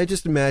like, I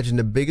just imagine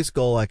the biggest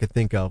goal I could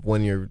think of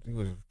when you're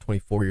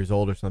 24 years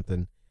old or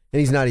something, and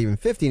he's not even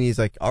 50, and he's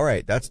like, all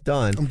right, that's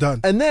done. I'm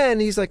done. And then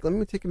he's like, let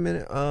me take a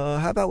minute.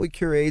 How about we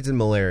cure AIDS and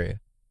malaria?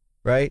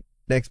 Right?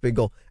 Next big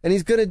goal. And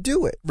he's going to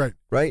do it. Right.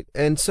 Right?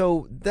 And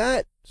so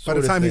that by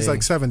the time he's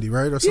like 70,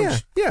 right? Or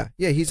something.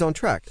 Yeah, he's on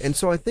track. And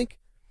so I think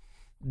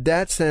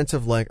that sense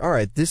of like, all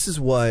right, this is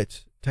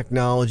what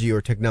technology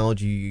or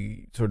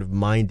technology sort of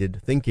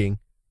minded thinking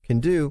can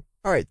do.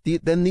 All right,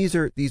 then these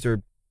are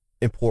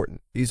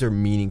important. These are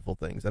meaningful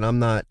things. And I'm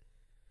not,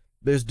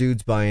 there's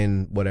dudes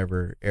buying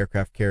whatever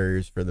aircraft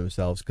carriers for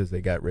themselves because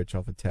they got rich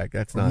off of tech.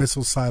 That's not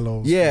missile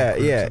silos. Yeah,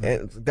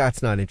 and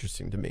that's not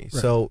interesting to me.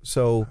 Right.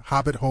 So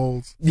hobbit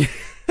holes.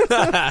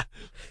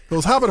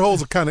 Those hobbit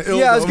holes are kind of ill.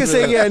 Yeah, I was gonna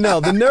say, yeah,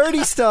 no, the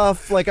nerdy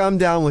stuff, like I'm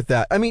down with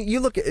that. I mean, you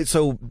look at it.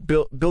 So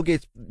Bill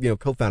Gates,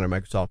 co-founder of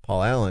Microsoft,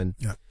 Paul Allen,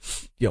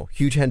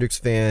 huge Hendrix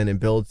fan and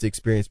builds the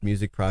Experience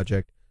Music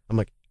Project. I'm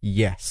like,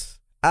 yes,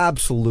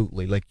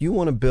 absolutely. Like, you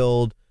want to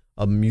build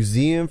a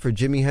museum for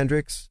Jimi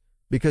Hendrix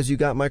because you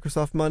got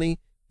Microsoft money?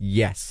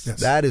 Yes,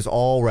 that is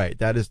all right.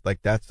 That is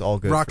like, that's all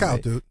good. Rock for out,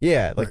 me. dude.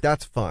 Yeah, like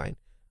that's fine.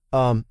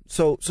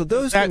 So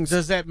those things.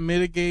 Does that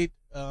mitigate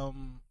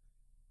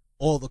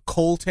all the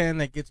coltan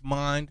that gets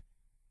mined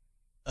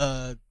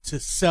to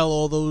sell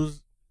all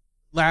those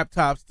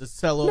laptops, to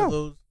sell all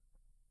those?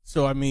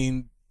 So I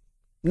mean,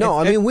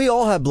 we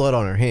all have blood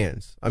on our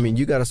hands. I mean,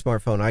 you got a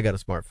smartphone, I got a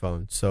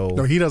smartphone. So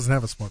no, he doesn't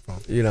have a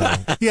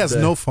smartphone. He has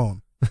no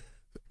phone.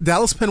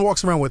 Dallas Penn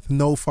walks around with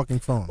no fucking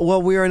phone.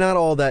 Well, we are not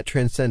all that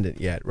transcendent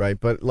yet, right?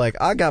 But like,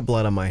 I got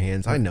blood on my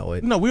hands. I know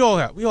it. No, we all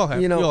have.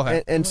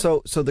 And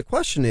so the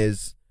question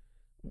is,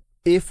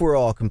 if we're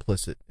all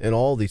complicit in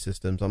all these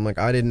systems, I'm like,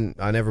 I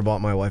never bought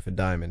my wife a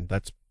diamond.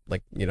 That's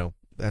like,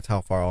 that's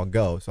how far I'll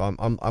go. So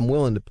I'm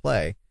willing to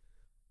play,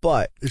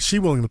 but is she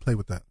willing to play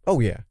with that?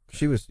 Oh yeah,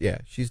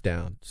 she's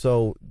down.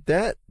 So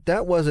that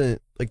wasn't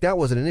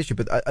an issue.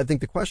 But I think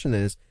the question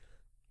is,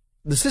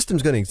 the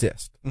system's going to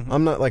exist.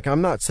 Mm-hmm.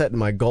 I'm not setting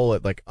my goal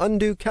at like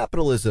undo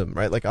capitalism,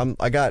 right? Like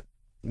I got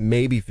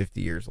maybe 50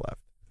 years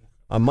left.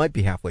 I might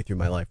be halfway through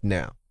my life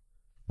now,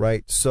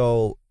 right?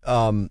 So,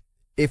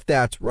 if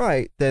that's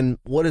right, then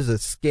what is a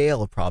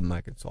scale of problem I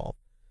can solve?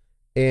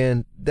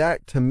 And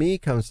that to me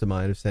comes to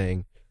mind of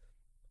saying,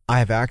 I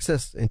have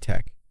access in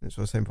tech. That's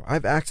what I was saying before. I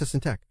have access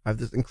in tech. I have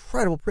this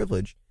incredible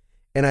privilege,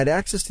 and I had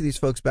access to these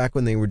folks back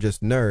when they were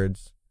just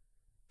nerds,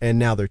 and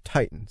now they're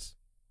titans.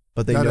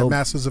 But they now know they're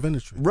masters of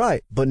industry,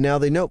 right? But now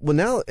they know. Well,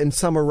 now and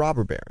some are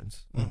robber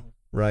barons,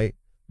 right?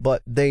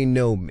 But they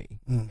know me,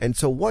 and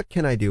so what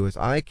can I do? Is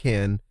I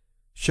can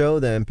show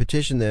them,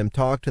 petition them,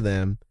 talk to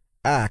them,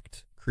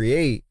 act,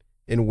 create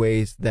in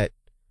ways that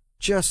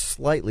just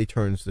slightly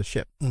turns the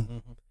ship,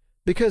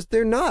 because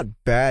they're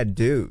not bad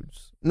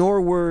dudes,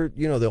 nor were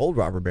the old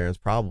robber barons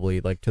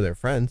probably like to their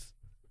friends,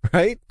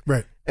 right?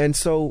 Right. And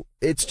so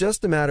it's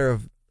just a matter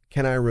of,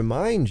 can I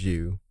remind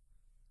you,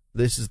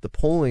 this is the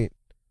point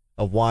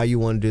of why you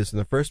want to do this in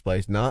the first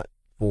place, not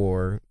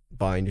for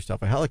buying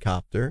yourself a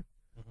helicopter,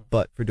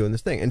 but for doing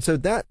this thing. And so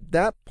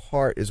that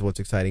part is what's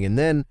exciting. And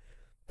then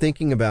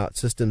thinking about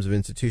systems of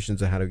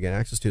institutions and how to get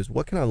access to is,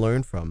 what can I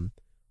learn from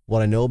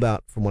what I know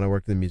about from when I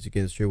worked in the music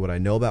industry, what I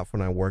know about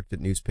from when I worked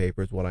at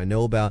newspapers, what I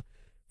know about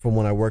from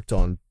when I worked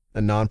on a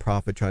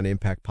nonprofit trying to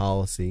impact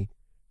policy,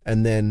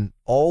 and then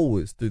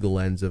always through the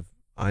lens of,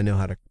 I know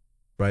how to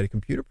write a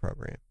computer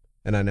program,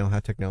 and I know how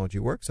technology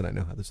works, and I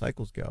know how the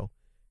cycles go.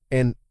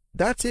 And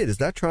that's it, is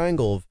that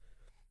triangle of,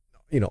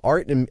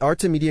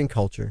 arts and media and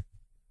culture,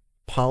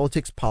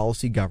 politics,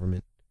 policy,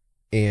 government,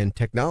 and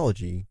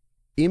technology.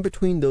 In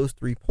between those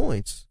 3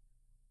 points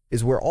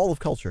is where all of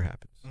culture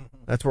happens.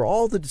 That's where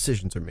all the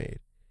decisions are made.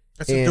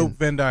 That's a dope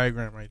Venn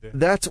diagram right there.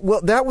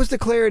 That was the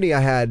clarity I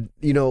had,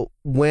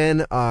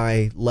 when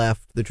I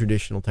left the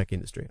traditional tech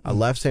industry. I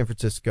left San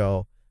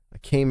Francisco. I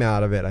came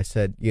out of it. I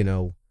said,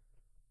 and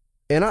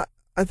I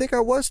think I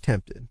was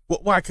tempted. Well,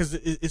 why? Because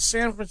is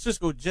San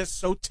Francisco just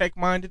so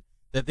tech-minded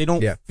that they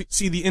don't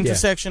see the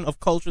intersection of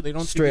culture? They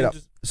don't straight up.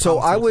 So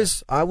I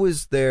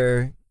was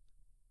there,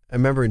 I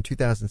remember in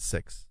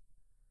 2006,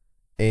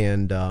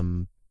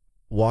 and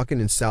walking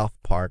in South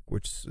Park,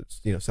 which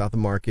is, south of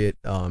Market.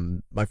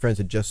 My friends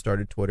had just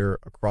started Twitter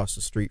across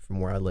the street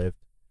from where I lived.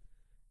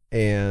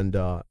 And,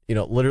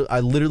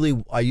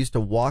 literally, I used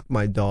to walk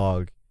my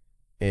dog,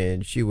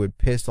 and she would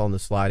piss on the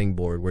sliding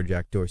board where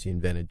Jack Dorsey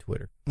invented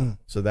Twitter.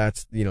 So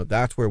that's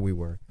where we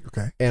were.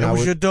 Okay. And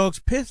was your dog's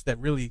piss that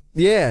really?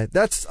 Yeah,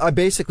 I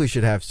basically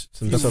should have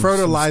some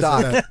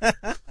fertilizer.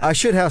 Stock. I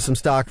should have some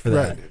stock for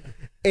that. Right.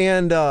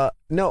 And,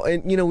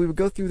 we would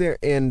go through there,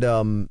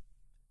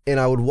 and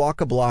I would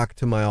walk a block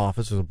to my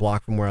office. It was a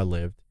block from where I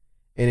lived.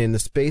 And in the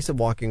space of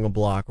walking a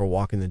block or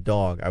walking the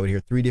dog, I would hear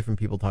 3 different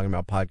people talking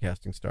about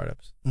podcasting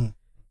startups. And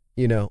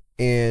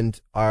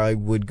I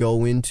would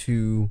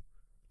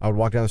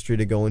walk down the street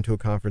to go into a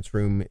conference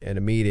room at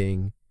a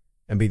meeting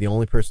and be the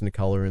only person of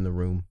color in the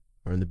room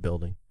or in the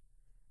building.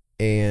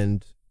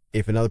 And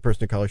if another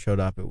person of color showed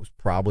up, it was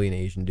probably an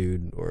Asian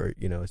dude or,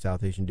 a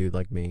South Asian dude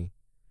like me.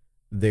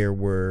 there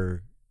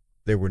were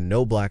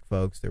no black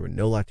folks, there were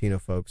no Latino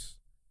folks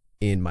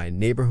in my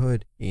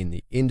neighborhood, in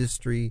the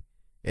industry,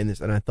 and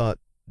I thought,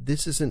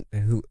 this isn't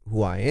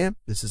who I am.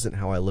 This isn't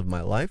how I live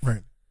my life.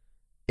 Right.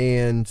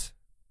 And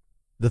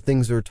the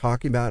things they're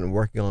talking about and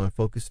working on and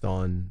focused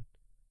on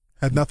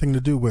had nothing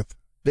to do with.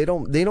 They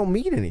don't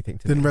mean anything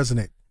to me. Didn't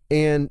resonate.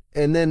 And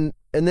then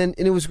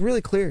it was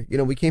really clear.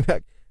 We came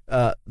back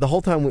the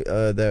whole time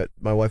that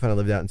my wife and I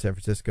lived out in San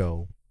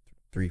Francisco,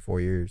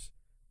 3-4 years.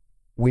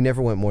 We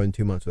never went more than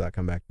 2 months without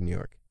coming back to New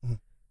York. Mm-hmm.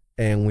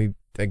 And we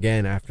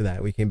again after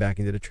that we came back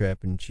and did a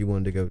trip, and she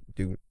wanted to go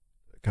do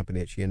a company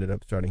that she ended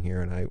up starting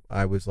here, and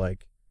I was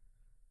like,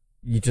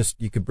 you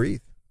could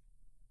breathe,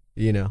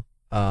 and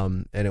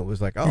it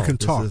was like, oh, you can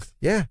talk.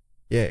 Yeah.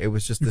 It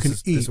was just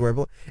this is where I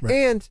belong.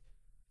 Right.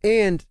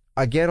 And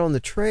I get on the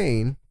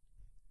train,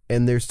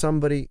 and there's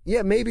somebody.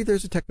 Yeah, maybe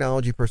there's a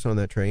technology person on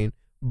that train,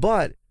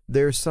 but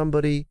there's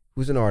somebody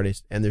who's an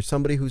artist, and there's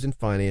somebody who's in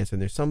finance,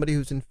 and there's somebody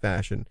who's in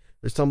fashion.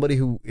 There's somebody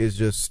who is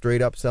just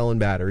straight up selling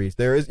batteries.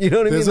 There is, what I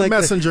mean? There's a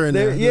messenger in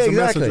there. Yeah, There's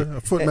exactly. A messenger,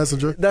 a foot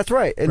messenger. That's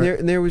right. And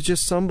Right. there was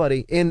just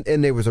somebody, and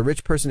there was a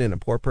rich person and a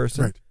poor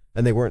person, Right.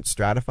 and they weren't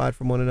stratified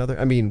from one another.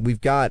 I mean,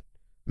 we've got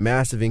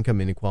massive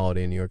income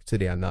inequality in New York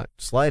City. I'm not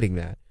slighting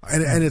that.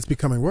 And it's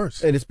becoming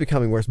worse. And it's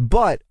becoming worse.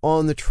 But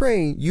on the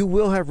train, you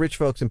will have rich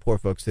folks and poor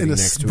folks sitting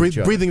next to each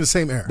other. Breathing the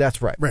same air.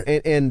 That's right.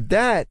 Right. And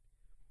that,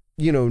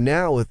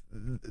 now with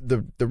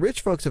the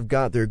rich folks have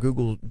got their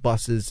Google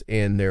buses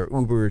and their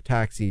Uber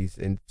taxis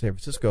in San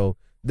Francisco.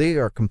 They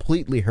are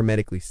completely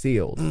hermetically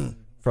sealed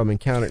from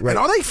encountering. Right. And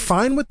are they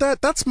fine with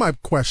that? That's my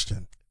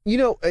question.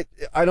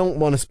 I don't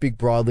want to speak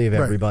broadly of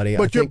everybody.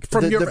 But I think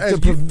the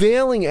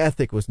prevailing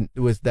ethic was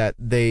that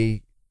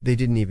they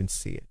didn't even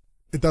see it.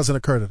 It doesn't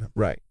occur to them.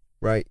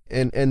 Right.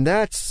 And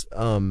that's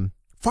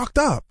fucked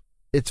up.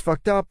 It's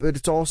fucked up, but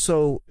it's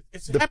also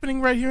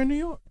happening right here in New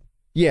York.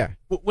 Yeah.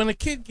 When a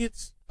kid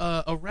gets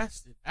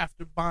arrested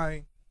after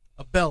buying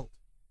a belt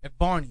at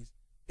Barney's,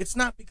 it's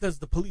not because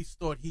the police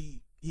thought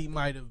he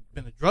might have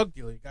been a drug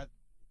dealer,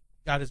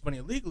 got his money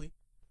illegally.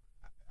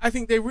 I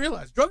think they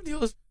realized drug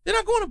dealers, they're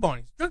not going to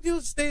Barney's. Drug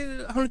dealers stay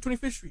at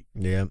 125th Street.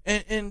 Yeah.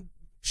 And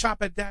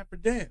shop at Dapper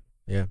Dan.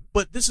 Yeah.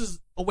 But this is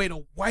a way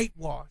to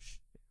whitewash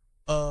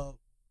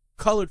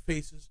colored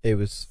faces. It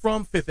was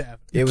from Fifth Avenue.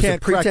 You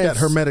can't crack that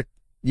hermetic.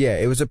 Yeah,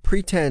 it was a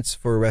pretense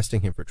for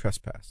arresting him for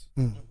trespass.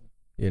 And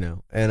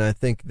I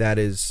think that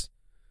is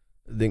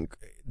the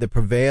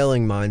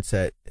prevailing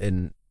mindset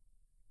in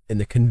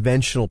the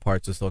conventional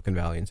parts of Silicon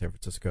Valley in San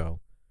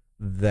Francisco,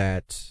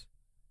 that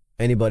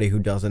anybody who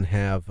doesn't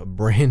have a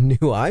brand new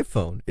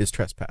iPhone is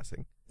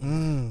trespassing.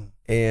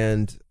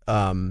 And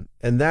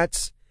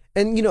that's,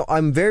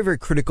 I'm very, very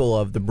critical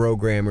of the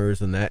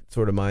programmers and that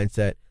sort of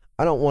mindset.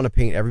 I don't want to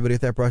paint everybody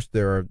with that brush.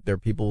 There are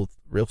people with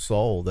real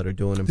soul that are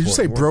doing important Did you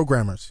say work.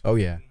 programmers? Oh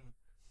yeah.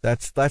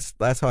 That's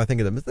how I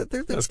think of them.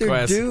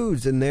 They're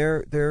dudes, and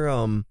they're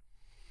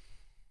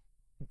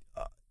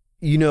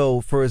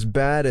for as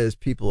bad as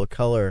people of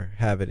color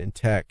have it in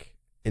tech,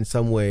 in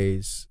some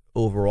ways,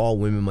 overall,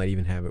 women might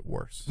even have it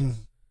worse.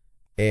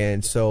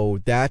 And so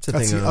that's the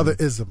thing. That's the other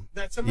ism.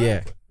 That's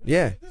America.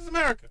 Yeah. This is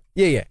America.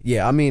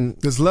 Yeah. I mean,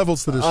 there's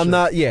levels to this. I'm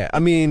not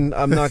going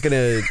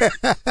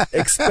to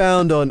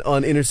expound on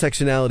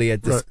intersectionality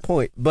at this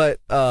point, but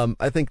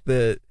I think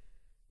the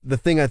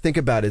thing I think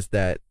about is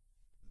that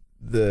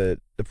the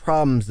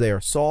problems they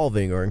are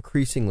solving are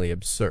increasingly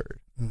absurd.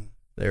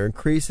 They're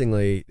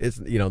increasingly,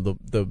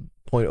 the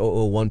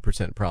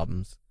 0.001%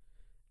 problems,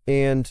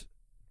 and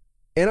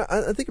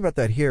I think about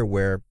that here,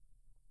 where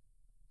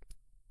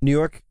New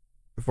York,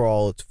 for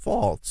all its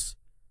faults,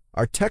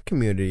 our tech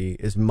community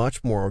is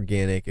much more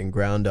organic and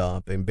ground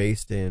up and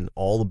based in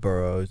all the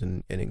boroughs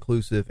and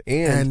inclusive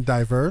and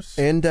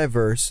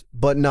diverse,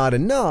 but not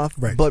enough,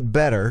 but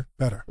better,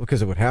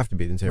 because it would have to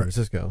be in San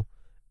Francisco,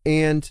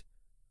 and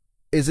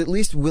is at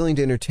least willing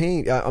to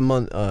entertain. I'm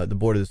on the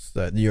board of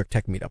the New York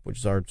Tech Meetup, which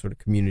is our sort of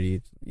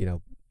community.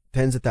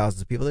 Tens of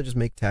thousands of people that just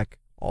make tech,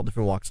 all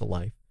different walks of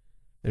life,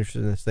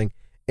 interested in this thing,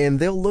 and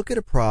they'll look at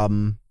a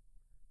problem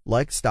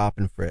like stop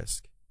and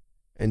frisk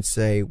and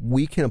say,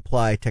 we can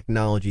apply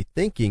technology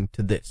thinking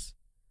to this,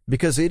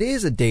 because it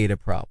is a data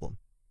problem,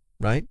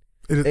 right?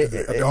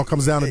 It all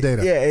comes down to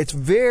data. Yeah,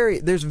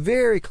 there's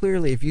very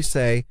clearly, if you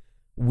say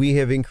we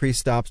have increased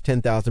stops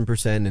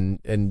 10,000%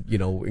 and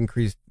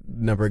increased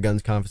number of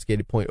guns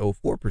confiscated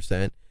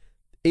 0.04%,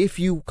 if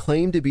you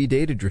claim to be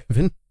data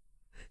driven,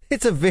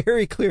 it's a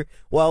very clear,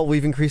 well,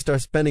 we've increased our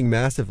spending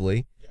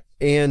massively,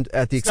 and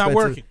at the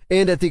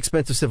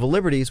expense of civil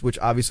liberties, which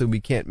obviously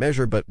we can't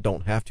measure, but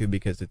don't have to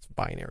because it's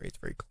binary. It's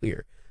very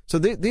clear. So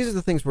these are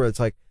the things where it's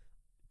like,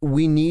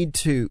 we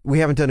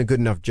haven't done a good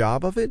enough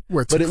job of it.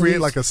 Where to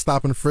create like a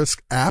stop and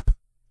frisk app?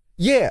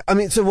 Yeah. I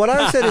mean, so what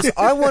I said is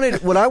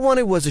what I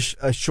wanted was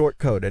a short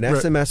code, an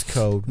SMS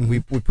code.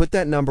 Mm-hmm. We put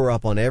that number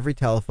up on every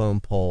telephone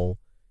pole,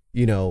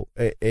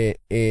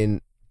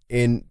 in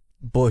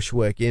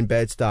Bushwick, in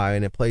Bed-Stuy,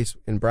 in a place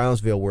in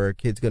Brownsville where a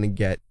kid's going to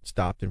get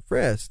stopped and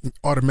frisked.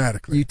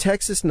 Automatically. You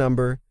text this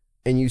number,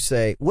 and you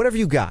say whatever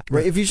you got,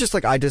 right? If you just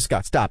like, I just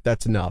got stopped,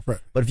 that's enough. Right.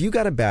 But if you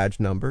got a badge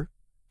number,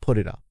 put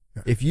it up.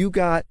 Yeah. If you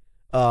got,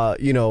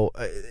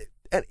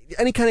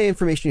 any kind of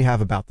information you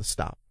have about the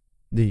stop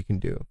that you can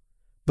do,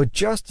 but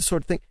just the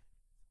sort of thing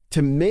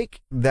to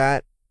make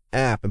that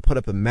app and put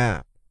up a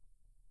map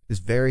is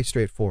very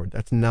straightforward.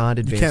 That's not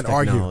advanced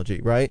technology,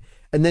 right?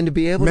 And then to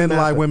be able Men to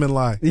lie, women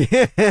lie.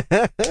 Yeah.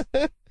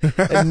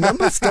 And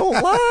numbers don't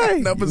lie.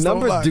 Numbers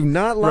do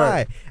not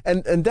lie.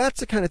 Right. And that's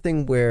the kind of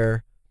thing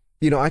where,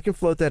 I can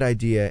float that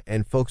idea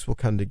and folks will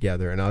come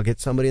together and I'll get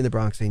somebody in the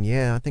Bronx saying,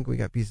 yeah, I think we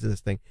got pieces of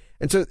this thing.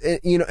 And so,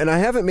 and I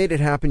haven't made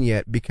it happen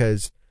yet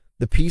because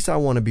the piece I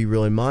want to be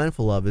really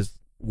mindful of is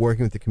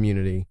working with the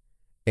community.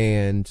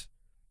 And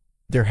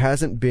there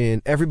hasn't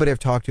been, everybody I've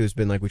talked to has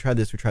been like, we tried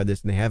this,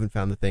 and they haven't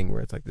found the thing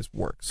where it's like, this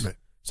works. Right.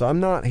 So I'm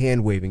not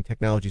hand waving.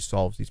 Technology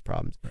solves these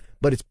problems,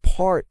 but it's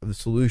part of the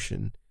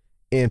solution.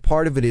 And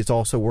part of it is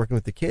also working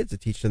with the kids to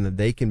teach them that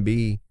they can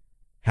be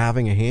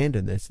having a hand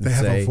in this. And they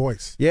have a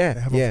voice. Yeah.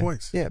 They have a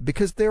voice. Yeah.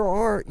 Because there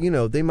are,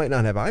 they might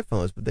not have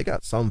iPhones, but they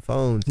got some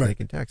phones and they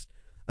can text.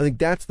 I think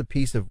that's the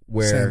piece of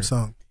where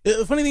Samsung.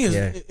 The funny thing is,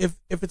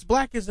 if it's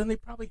black kids, then they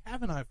probably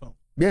have an iPhone.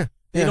 Yeah.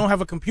 They don't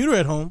have a computer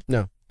at home.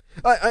 No.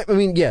 I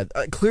mean,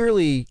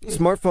 clearly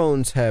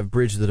smartphones have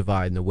bridged the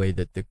divide in the way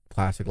that the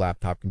classic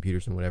laptop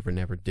computers and whatever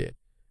never did.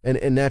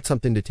 And that's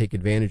something to take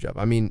advantage of.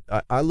 I mean,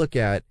 I look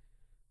at,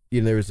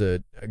 there was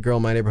a girl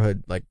in my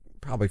neighborhood, like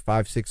probably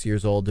 5-6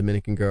 years old,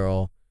 Dominican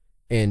girl,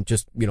 and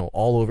just,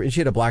 all over, and she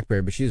had a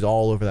BlackBerry, but she's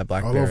all over that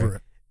BlackBerry. All over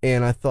it.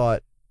 And I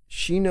thought,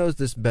 she knows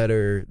this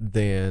better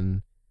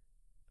than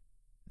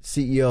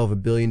CEO of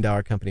 $1 billion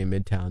company in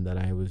Midtown that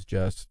I was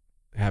just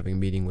having a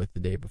meeting with the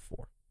day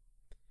before.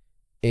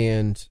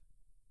 And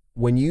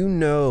when you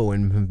know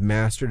and have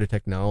mastered a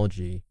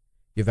technology,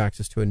 you have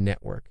access to a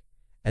network.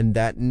 And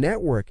that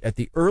network, at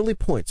the early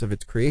points of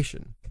its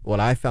creation, what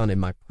I found in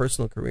my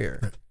personal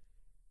career,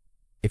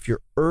 if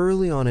you're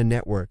early on a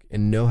network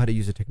and know how to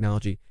use a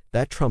technology,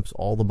 that trumps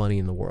all the money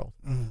in the world.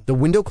 Mm. The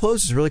window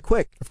closes really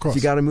quick. Of course. So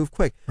you got to move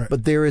quick. Right.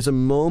 But there is a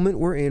moment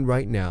we're in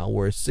right now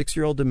where a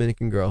 6-year-old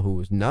Dominican girl who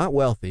is not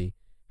wealthy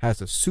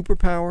has a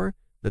superpower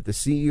that the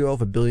CEO of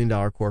 $1 billion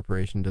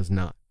corporation does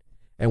not.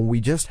 And we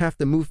just have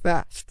to move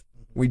fast.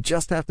 We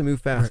just have to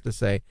move fast to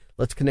say,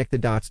 let's connect the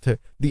dots to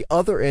the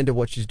other end of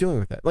what she's doing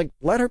with that. Like,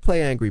 let her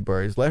play Angry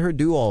Birds, let her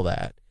do all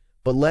that,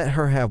 but let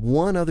her have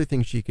one other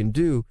thing she can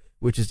do,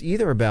 which is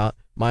either about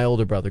my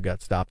older brother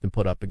got stopped and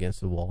put up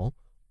against the wall,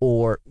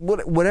 or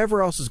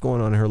whatever else is going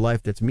on in her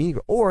life that's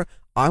meaningful, or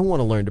I want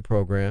to learn to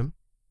program,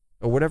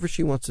 or whatever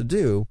she wants to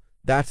do.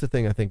 That's the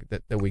thing I think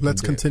that we can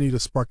Let's do. continue to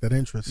spark that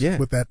interest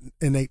with that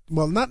innate,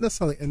 well, not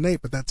necessarily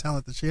innate, but that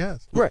talent that she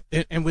has. Right.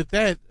 And with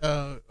that,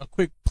 a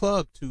quick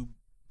plug to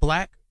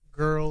Black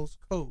Girls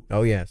Code.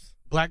 Oh, yes.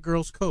 Black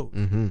Girls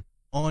Code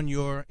on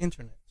your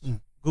internet.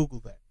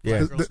 Google that.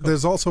 Yeah.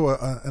 There's also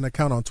an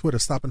account on Twitter,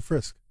 Stop and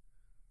Frisk.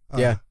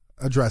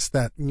 Address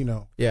that,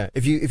 Yeah.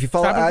 If you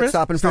follow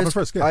Stop and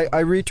Frisk, yeah.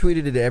 I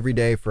retweeted it every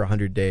day for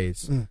 100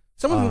 days.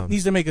 Someone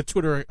needs to make a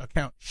Twitter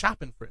account,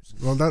 Shop and Frisk.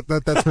 Well,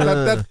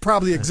 that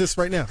probably exists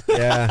right now.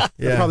 Yeah.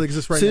 That probably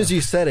exists right now. As soon as you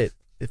said it,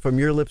 from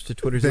your lips to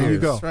Twitter's ears. There you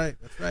go.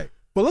 That's right.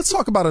 Well, let's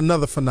talk about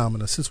another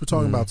phenomena since we're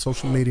talking about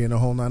social media and the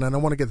whole nine. And I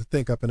want to get to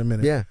think up in a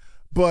minute. Yeah.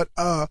 But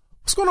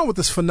what's going on with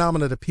this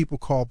phenomena that people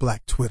call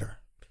Black Twitter?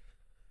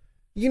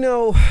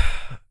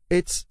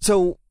 It's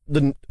so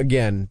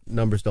again,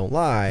 numbers don't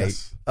lie.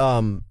 Yes.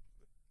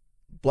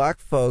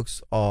 Black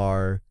folks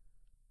are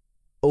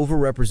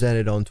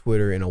overrepresented on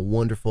Twitter in a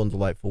wonderful and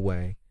delightful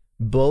way,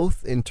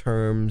 both in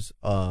terms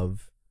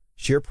of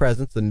sheer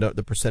presence.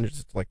 The percentage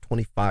is like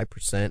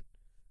 25%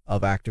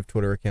 of active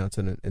Twitter accounts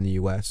in the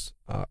U.S.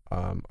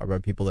 Are by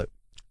people that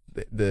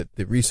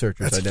the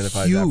researchers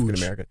identify as African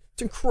American.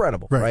 It's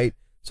incredible, right?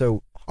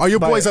 So, are your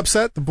boys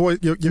upset? The boys?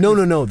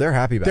 No. They're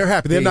happy about it. They're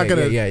happy. They're not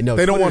gonna. No,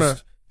 they don't want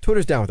to.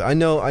 Twitter's down with it. I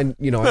know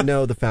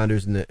the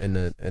founders and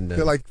the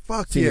they're like,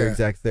 fuck senior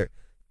execs. They're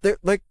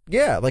like,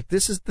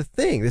 this is the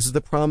thing. This is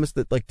the promise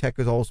that like tech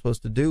is all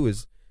supposed to do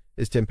is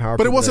to empower.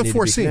 But people it wasn't that need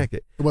foreseen. To be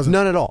connected. It wasn't.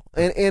 None at all.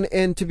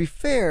 And to be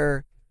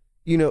fair,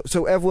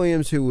 so Ev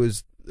Williams, who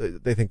was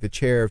they think the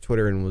chair of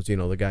Twitter and was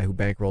the guy who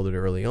bankrolled it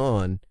early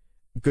on,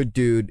 good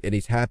dude, and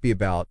he's happy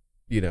about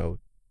the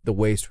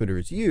ways Twitter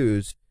is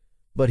used.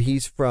 But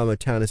he's from a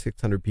town of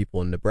 600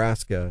 people in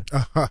Nebraska,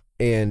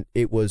 and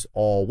it was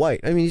all white.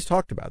 I mean, he's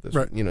talked about this.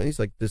 Right. He's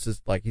like,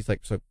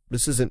 so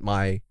this isn't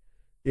my,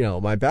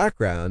 my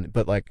background,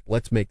 but like,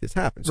 let's make this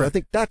happen. So I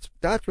think that's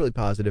really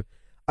positive.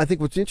 I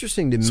think what's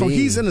interesting to me. So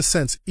he's in a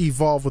sense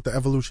evolved with the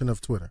evolution of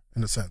Twitter,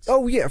 in a sense.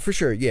 Oh yeah, for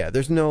sure. Yeah,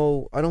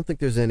 I don't think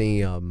there's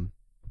any.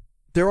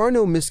 There are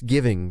no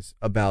misgivings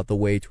about the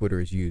way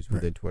Twitter is used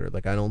within Twitter.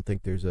 Like, I don't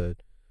think there's a.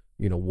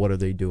 What are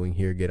they doing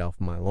here? Get off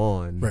my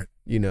lawn. Right.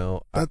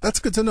 That's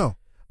good to know.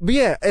 But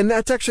yeah, and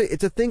that's actually,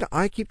 it's a thing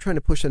I keep trying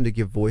to push them to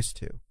give voice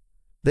to.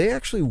 They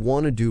actually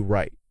want to do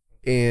right.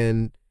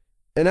 And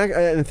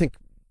I think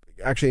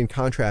actually in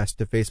contrast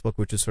to Facebook,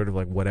 which is sort of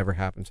like whatever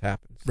happens,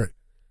 happens. Right.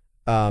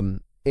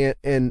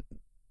 And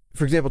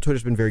for example,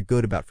 Twitter's been very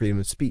good about freedom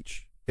of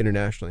speech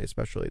internationally,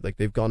 especially. Like,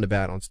 they've gone to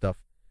bat on stuff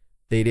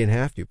they didn't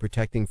have to,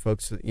 protecting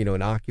folks, you know,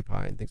 in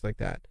Occupy and things like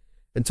that.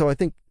 And so I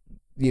think,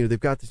 you know, they've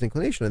got this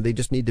inclination, and they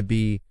just need to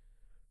be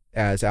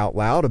as out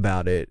loud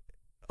about it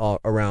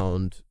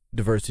around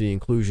diversity,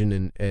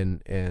 inclusion,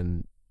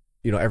 and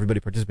you know, everybody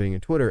participating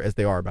in Twitter as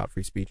they are about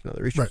free speech and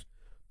other issues. Right.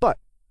 But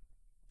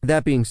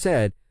that being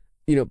said,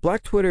 you know,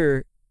 Black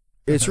Twitter,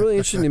 it's really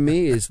interesting to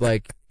me is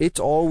like, it's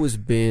always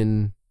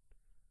been,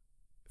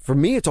 for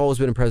me, it's always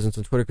been a presence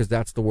on Twitter because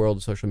that's the world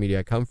of social media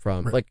I come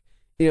from. Right. Like,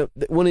 you know,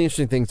 one of the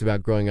interesting things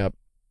about growing up,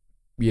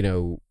 you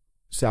know,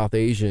 South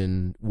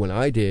Asian, when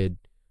I did,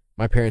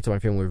 my parents and my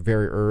family were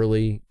very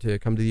early to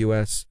come to the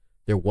U.S.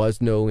 There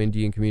was no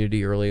Indian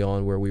community early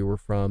on where we were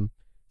from.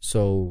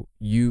 So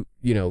you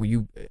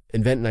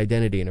invent an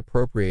identity and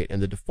appropriate,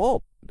 and the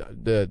default,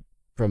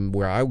 from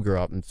where I grew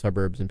up in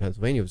suburbs in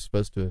Pennsylvania, was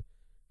supposed to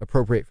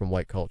appropriate from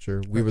white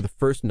culture. We were the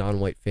first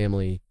non-white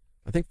family,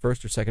 I think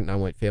first or second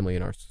non-white family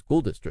in our school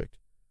district.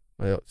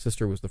 My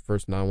sister was the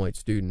first non-white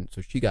student,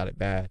 so she got it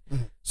bad.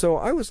 Mm-hmm. So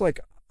I was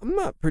like, I'm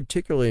not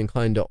particularly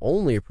inclined to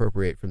only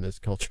appropriate from this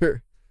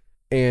culture,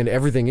 and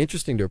everything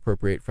interesting to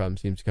appropriate from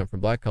seems to come from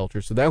black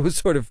culture. So that was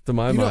sort of, to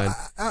my mind.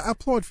 I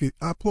applaud you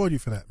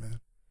for that, man.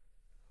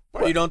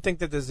 Well, you don't think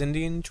that there's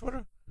Indian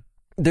Twitter?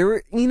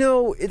 There, you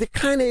know, it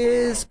kind of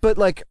is, but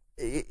like,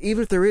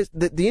 even if there is,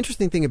 the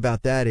interesting thing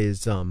about that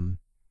is,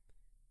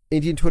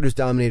 Indian Twitter is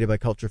dominated by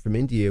culture from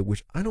India,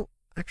 which I don't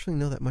actually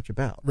know that much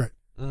about. Right.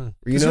 You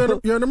know,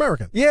 you're an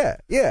American. Yeah,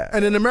 yeah.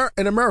 And in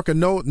America,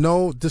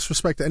 no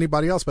disrespect to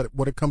anybody else, but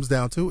what it comes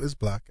down to is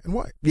black and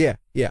white. Yeah,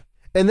 yeah.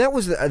 And that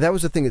was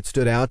the thing that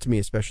stood out to me,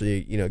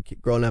 especially, you know,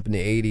 growing up in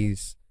the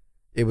 80s.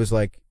 It was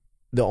like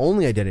the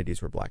only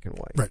identities were black and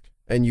white. Right.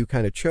 And you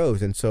kind of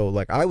chose. And so,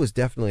 like, I was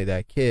definitely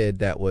that kid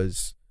that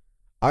was,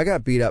 I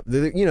got beat up.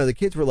 You know, the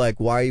kids were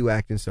like, "Why are you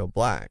acting so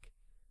black?"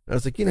 And I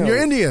was like, you know, and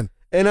you're Indian.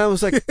 And I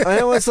was like, you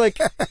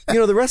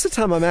know, the rest of the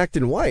time I'm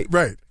acting white.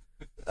 Right.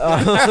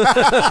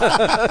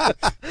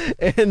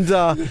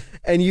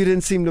 And you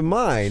didn't seem to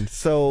mind.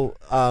 So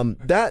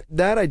that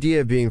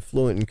idea of being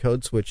fluent in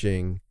code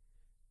switching,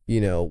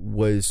 you know,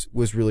 was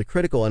really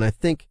critical. And I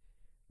think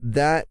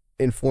that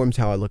informs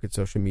how I look at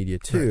social media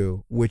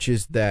too, right. Which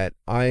is that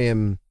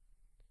I'm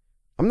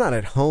not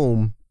at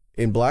home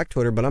in black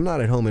Twitter, but I'm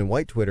not at home in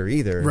white Twitter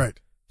either. Right.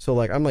 So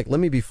like, I'm like, let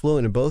me be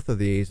fluent in both of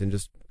these and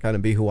just kind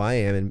of be who I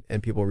am,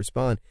 and people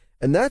respond.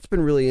 And that's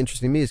been really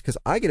interesting to me, is because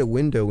I get a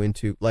window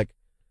into, like,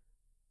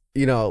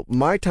 you know,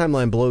 my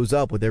timeline blows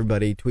up with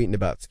everybody tweeting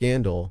about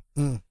Scandal.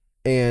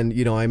 And,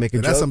 you know, I make a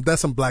joke.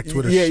 That's some black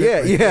Twitter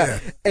shit. Yeah,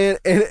 yeah.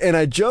 And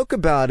I joke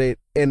about it,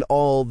 and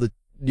all the,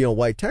 you know,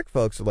 white tech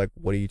folks are like,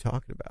 what are you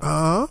talking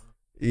about?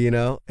 You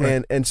know?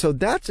 Right. And so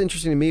that's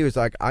interesting to me. It was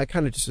like, I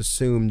kind of just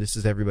assume this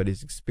is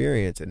everybody's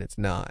experience, and it's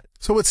not.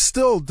 So it's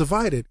still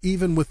divided,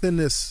 even within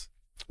this.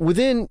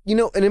 Within, you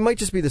know, and it might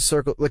just be the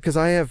circle, like, because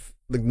I have,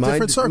 like,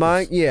 different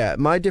circles.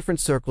 my different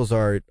circles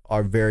are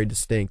very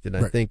distinct, and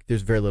I think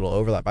there's very little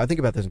overlap. I think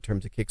about this in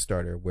terms of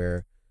Kickstarter,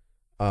 where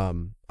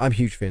I'm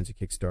huge fans of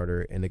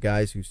Kickstarter, and the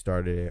guys who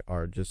started it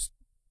are just,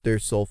 they're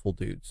soulful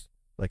dudes.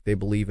 Like, they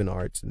believe in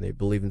arts, and they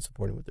believe in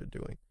supporting what they're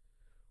doing.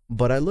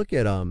 But I look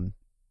at,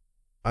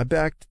 I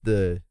backed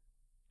the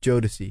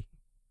Jodeci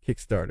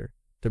Kickstarter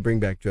to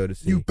bring back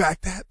Jodeci. You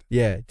backed that?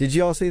 Yeah. Did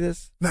you all see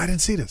this? No, I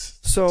didn't see this.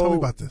 So tell me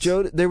about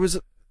this. There was,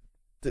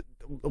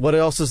 what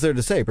else is there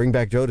to say? Bring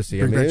back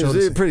Jodeci. It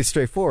was pretty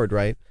straightforward,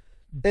 right?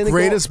 And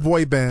greatest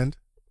boy band.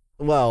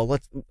 Well,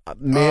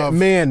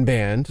 man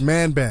band.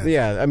 Man band.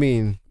 Yeah, I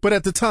mean. But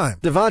at the time.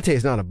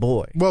 Devontae's not a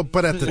boy. Well,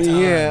 but at the time.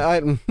 Yeah,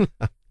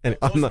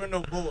 I'm not.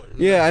 No boy.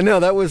 Yeah, I know,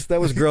 that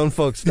was grown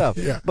folk stuff.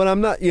 Yeah. But I'm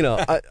not, you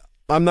know,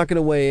 I'm not going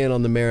to weigh in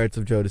on the merits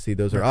of Jodeci.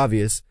 Those are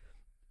obvious.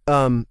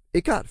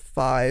 It got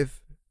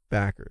 5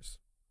 backers.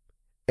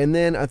 And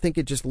then I think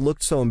it just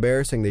looked so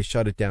embarrassing they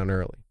shut it down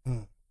early.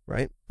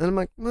 Right? And I'm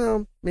like,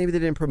 well, maybe they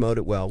didn't promote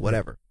it well,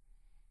 whatever.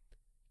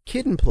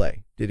 Kid and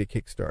Play did a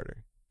Kickstarter.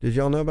 Did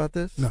y'all know about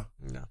this? No.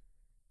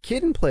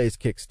 Kid and Play's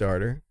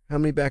Kickstarter, how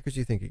many backers do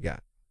you think it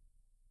got?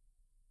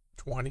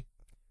 20.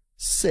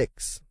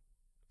 6.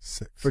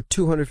 For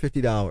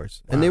 $250. Wow.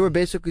 And they were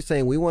basically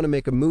saying, we want to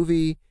make a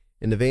movie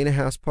in the vein of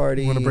House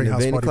Party, in the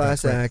vein of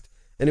Class Act.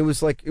 And it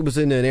was like, it was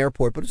in an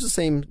airport, but it was the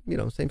same, you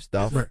know, same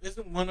stuff.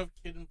 Isn't one of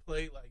Kid and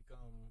Play like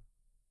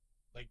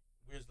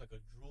where's like a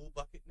drool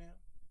bucket now?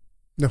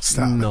 No,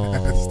 stop. No.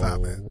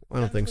 Stop it.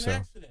 I don't think so.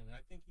 Accident. I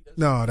think he does.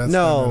 No,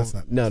 that's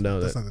not.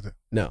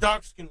 No.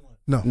 Dark skin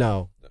one.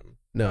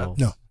 No.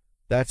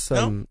 That's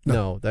some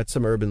that's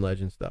some urban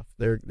legend stuff.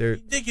 They're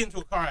He did get into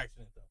a car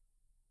accident though.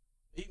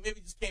 He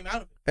maybe just came out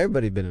of it.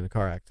 Everybody's been in a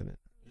car accident.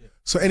 Yeah.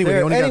 So anyway,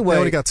 they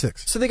only got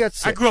 6. So they got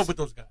 6. I grew up with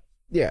those guys.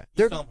 Yeah.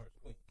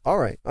 All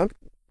right.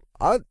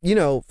 You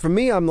know, for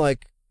me, I'm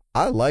like,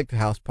 I liked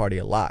House Party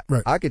a lot.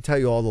 Right. I could tell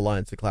you all the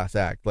lines to Class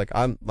Act.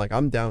 I'm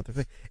down with the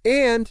thing.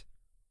 And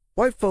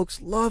white folks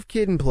love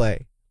Kid and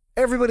Play.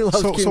 Everybody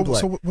loves Kid and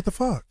Play. So what the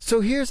fuck? So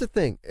here's the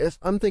thing.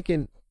 I'm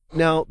thinking,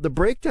 now the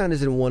breakdown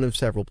is in one of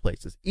several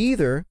places.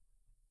 Either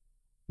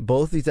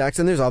both these acts,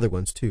 and there's other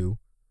ones too,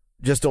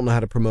 just don't know how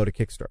to promote a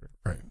Kickstarter.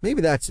 Right.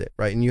 Maybe that's it,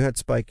 right? And you had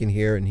Spike in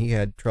here, and he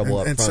had trouble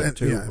up front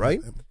too,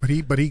 right?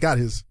 But he got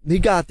his. He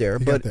got there,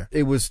 He but got there.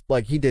 it was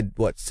like he did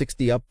what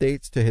 60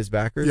 updates to his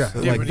backers. Yeah.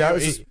 So, Yeah, like but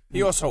that he, was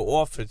he also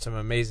offered some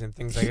amazing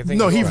things. Like I think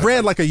No, he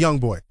ran like a young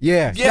boy.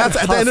 yeah. Yeah,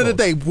 That's at the end of the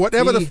day,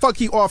 whatever the He- fuck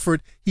he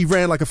offered, he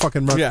ran like a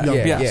fucking young Yeah, boy.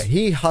 Yeah, Yes.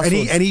 He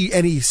hustled. And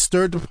he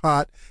stirred the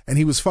pot, and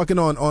he was fucking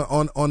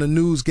on the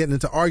news, getting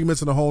into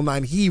arguments and the whole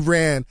nine. He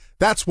ran.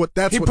 That's what.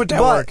 he put that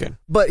but, work in.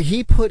 But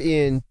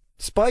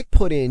Spike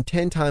put in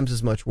 10 times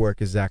as much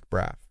work as Zach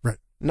Braff. Right.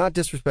 Not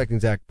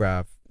disrespecting Zach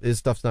Braff. His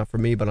stuff's not for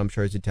me, but I'm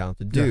sure he's a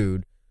talented Yeah.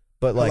 dude.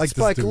 But I like like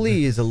this Spike dude, Lee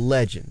man. is a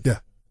legend. Yeah.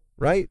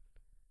 Right?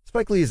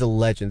 Spike Lee is a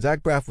legend.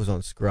 Zach Braff was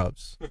on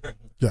Scrubs.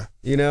 Yeah.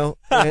 You know?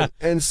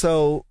 And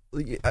so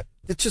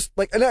it's just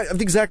like, and I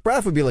think Zach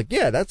Braff would be like,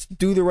 yeah, that's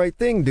do the right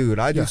thing, dude.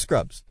 I do Yeah.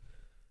 Scrubs.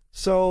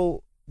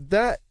 So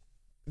that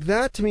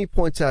to me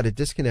points out a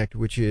disconnect,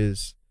 which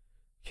is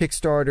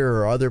Kickstarter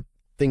or other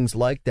things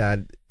like that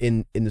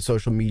in the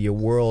social media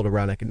world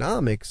around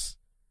economics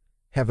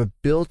have a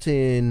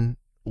built-in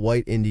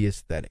white indie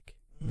aesthetic.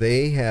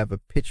 They have a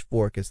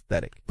pitchfork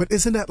aesthetic. But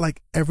isn't that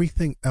like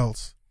everything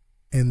else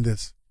in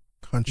this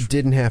country?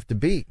 Didn't have to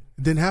be.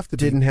 It didn't have to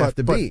be. Didn't have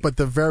to but, be. But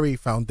the very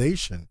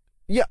foundation.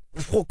 Yeah,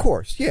 well, of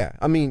course. Yeah.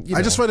 I mean,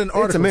 I just read an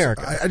article. It's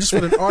America. I just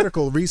read an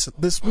article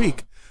this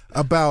week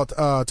about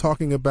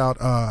talking about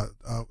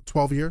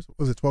 12 years.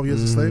 Was it 12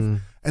 years a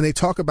slave? And they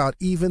talk about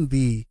even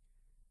the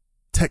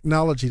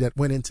technology that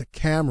went into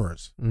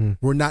cameras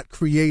were not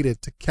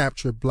created to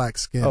capture black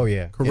skin Oh,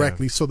 yeah,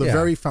 correctly. yeah. So the Yeah.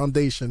 very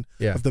foundation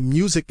Yeah. of the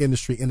music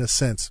industry, in a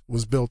sense,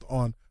 was built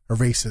on a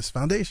racist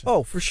foundation.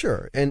 Oh, for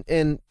sure.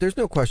 And there's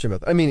no question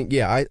about that. I mean,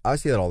 yeah, I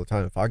see that all the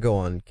time. If I go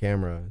on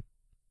camera,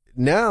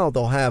 now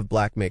they'll have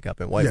black makeup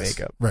and white Yes,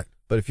 makeup. right.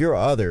 But if you're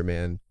other,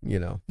 man, you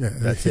know, Yeah.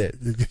 that's it.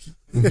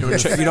 You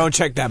don't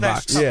check that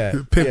box. Yeah.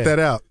 Pimp yeah. that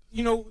out.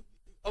 You know,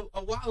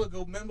 a while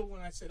ago, remember when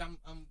I said I'm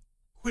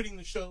quitting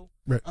the show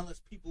Right. unless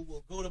people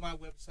will go to my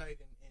website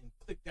and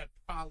click that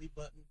trolley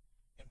button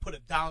and put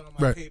 $1 on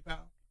my Right. PayPal,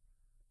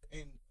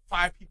 and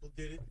 5 people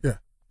did it. Yeah.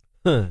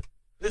 Huh.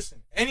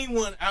 Listen,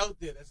 anyone out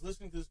there that's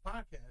listening to this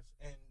podcast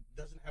and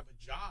doesn't have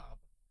a job,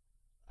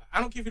 I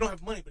don't care if you don't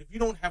have money, but if you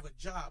don't have a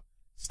job,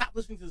 stop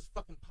listening to this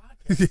fucking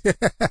podcast.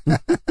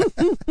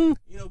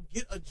 You know,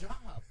 get a job.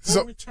 Go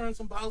So- return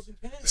some bottles and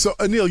cans. So,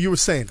 Anil, you were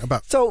saying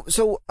about.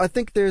 So I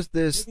think there's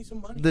this Give me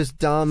some money. this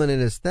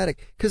dominant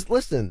aesthetic. Because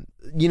listen,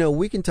 you know,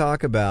 we can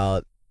talk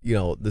about, you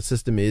know, the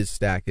system is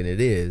stacked and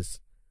it is,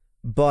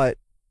 but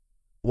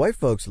white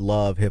folks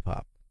love hip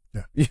hop.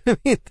 Yeah. You know what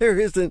I mean? There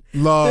isn't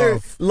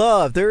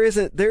Love. There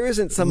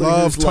isn't somebody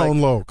Love who's Tone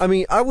like. Loc. I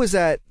mean, I went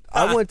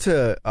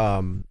to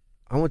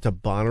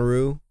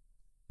Bonnaroo,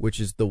 which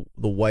is the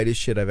whitest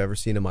shit I've ever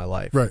seen in my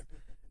life. Right.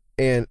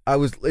 And it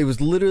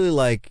was literally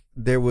like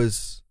there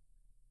was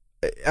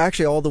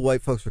actually all the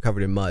white folks were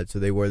covered in mud, so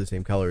they wore the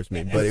same color as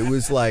me. But it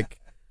was like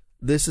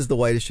this is the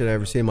whitest shit I've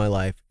ever seen in my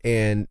life,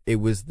 and it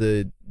was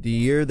the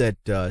year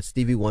that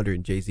Stevie Wonder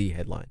and Jay-Z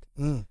headlined,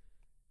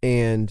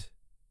 and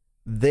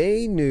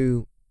they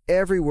knew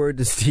every word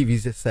to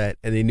Stevie's set,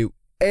 and they knew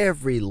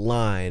every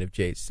line of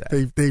Jay's set.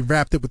 They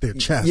wrapped it with their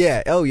chest.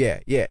 Yeah. Oh,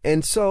 yeah. Yeah.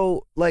 And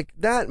so, like,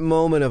 that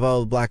moment of,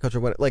 oh, black culture,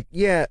 like,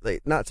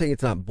 not saying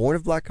it's not born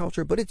of black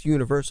culture, but it's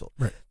universal.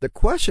 Right. The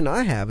question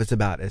I have is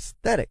about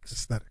aesthetics.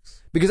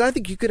 Aesthetics. Because I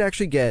think you could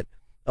actually get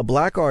a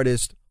black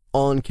artist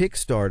on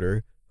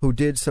Kickstarter who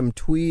did some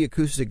twee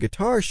acoustic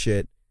guitar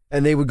shit,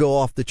 and they would go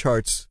off the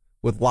charts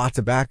with lots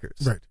of backers.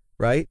 Right.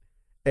 Right?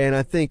 And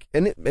I think,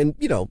 and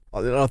you know,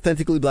 an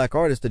authentically black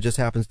artist that just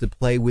happens to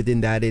play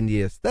within that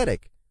indie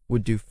aesthetic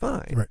would do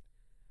fine. Right.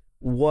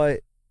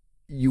 What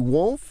you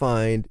won't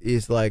find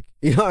is like,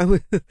 you know,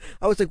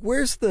 I was like,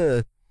 where's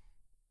the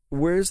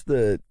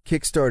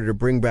Kickstarter to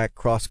bring back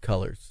cross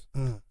colors?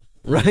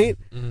 Right?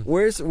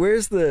 Where's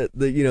the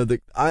you know,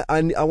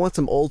 I want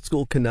some old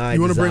school Kanai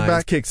You want to bring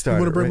designs back Kickstarter. You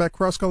want to bring right? back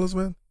cross colors,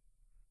 man?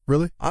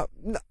 Really?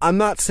 I'm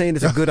not saying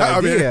it's a good I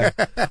mean- idea.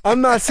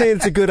 I'm not saying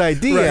it's a good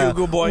idea.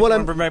 Bugle Boy. What You I'm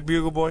wanna bring back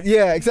Bugle Boy?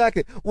 Yeah,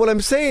 exactly. What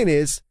I'm saying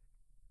is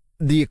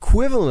the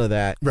equivalent of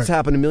that has Right.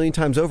 happened a million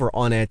times over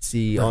on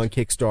Etsy, Right. on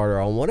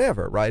Kickstarter, on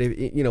whatever, right?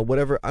 You know,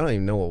 whatever. I don't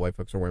even know what white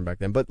folks were wearing back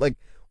then, but like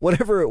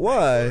whatever it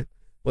was.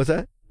 What's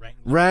that?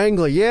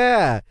 Wrangler,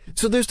 yeah.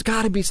 So there's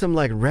got to be some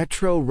like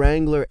retro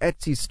Wrangler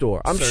Etsy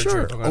store. I'm Search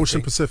sure. it.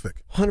 Ocean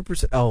Pacific.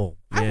 100%. Oh,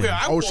 I man.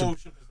 wore Ocean.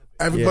 Ocean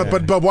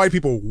Pacific. But white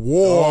people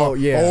wore Oh,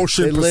 yeah.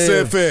 Ocean They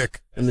live.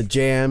 Pacific. And the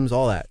jams,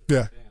 all that.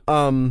 Yeah.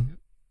 And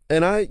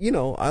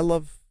I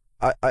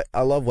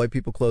love white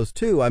people clothes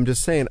too. I'm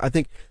just saying, I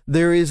think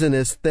there is an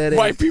aesthetic.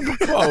 White people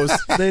clothes.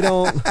 They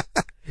don't.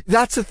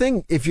 That's the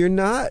thing. If you're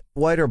not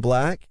white or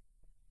black,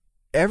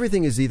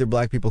 everything is either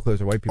black people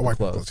clothes or white people White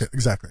clothes. people. Yeah,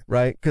 exactly.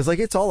 Right? Because like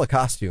it's all a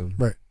costume.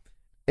 Right.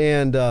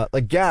 And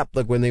like Gap,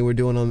 like when they were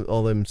doing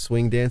all them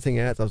swing dancing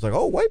ads, I was like,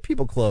 oh, white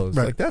people clothes.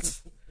 Right. Like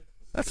that's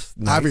nice.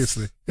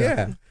 Obviously.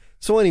 Yeah.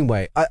 So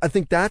anyway, I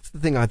think that's the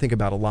thing I think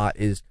about a lot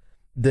is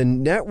the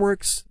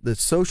networks, the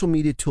social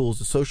media tools,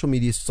 the social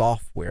media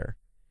software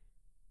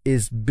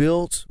is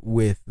built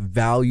with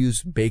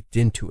values baked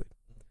into it.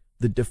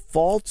 The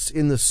defaults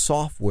in the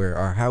software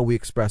are how we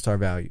express our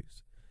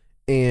values.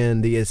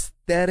 And the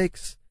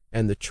aesthetics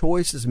and the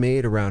choices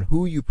made around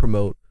who you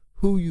promote,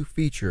 who you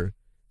feature,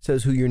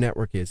 says who your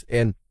network is.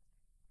 And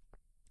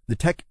the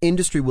tech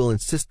industry will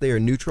insist they are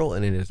neutral,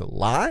 and it is a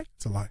lie.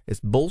 It's a lie. It's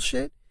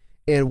bullshit.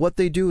 And what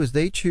they do is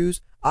they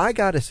choose. I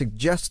got a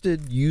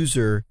suggested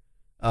user.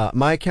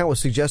 My account was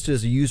suggested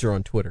as a user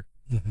on Twitter.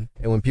 Mm-hmm.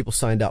 And when people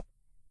signed up,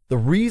 the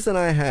reason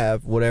I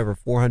have whatever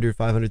 400,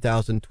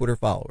 500,000 Twitter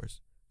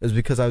followers is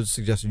because I was a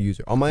suggested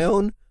user. On my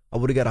own, I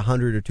would have got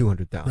 100 or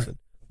 200,000. Right.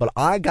 But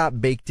I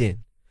got baked in.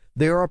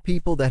 There are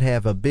people that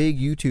have a big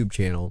YouTube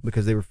channel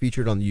because they were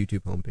featured on the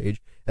YouTube homepage,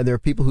 and there are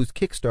people whose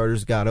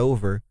Kickstarters got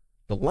over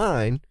the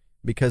line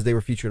because they were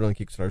featured on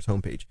Kickstarter's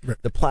homepage. Right.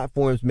 The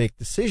platforms make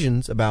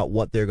decisions about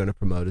what they're going to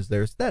promote as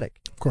their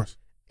aesthetic. Of course.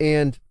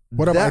 And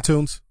what about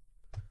iTunes?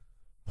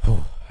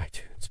 Oh,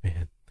 iTunes,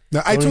 man. Now,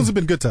 iTunes have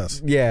been good to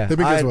us. Yeah. They've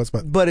been good to us,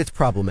 but it's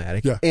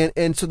problematic. Yeah.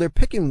 And so they're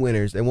picking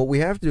winners, and what we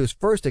have to do is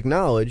first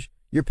acknowledge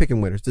you're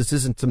picking winners. This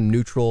isn't some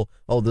neutral,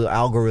 the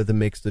algorithm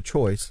makes the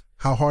choice.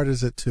 How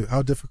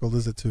difficult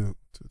is it to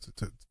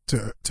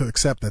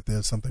accept that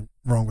there's something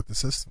wrong with the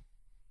system?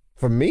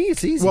 For me,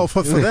 it's easy. Well,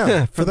 for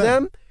them. for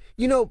them,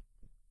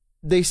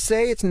 they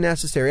say it's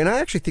necessary, and I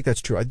actually think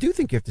that's true. I do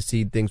think you have to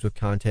seed things with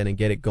content and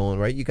get it going,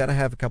 right? You got to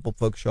have a couple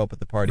folks show up at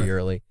the party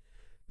early.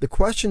 The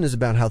question is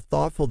about how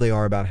thoughtful they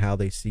are about how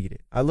they seed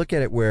it. I look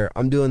at it where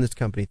I'm doing this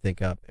company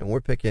Think Up, and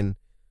we're picking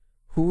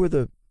who are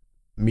the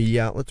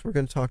media outlets we're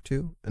going to talk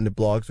to and the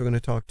blogs we're going to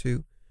talk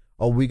to.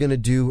 Are we going to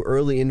do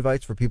early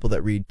invites for people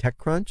that read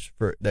TechCrunch,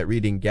 that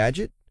read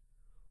Engadget?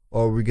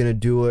 Or are we going to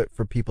do it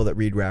for people that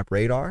read Rap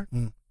Radar?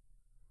 Mm.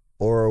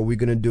 Or are we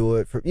going to do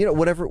it for,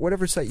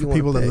 whatever site you want to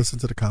people that listen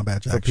to the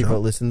Combat Jack show. For people that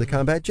listen to the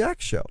Combat Jack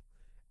show.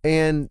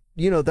 And,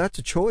 that's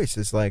a choice.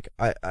 It's like,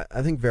 I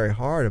think very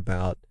hard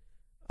about,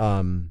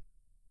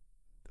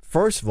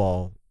 first of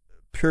all,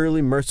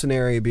 purely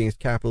mercenary, being as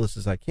capitalist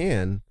as I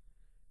can.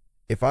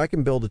 If I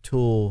can build a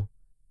tool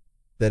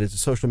that is a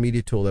social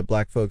media tool that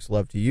black folks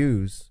love to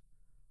use,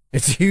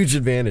 it's a huge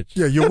advantage.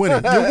 Yeah, you're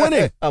winning. You're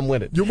winning. I'm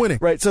winning. You're winning.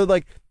 Right. So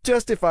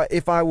just if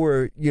I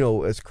were,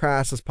 as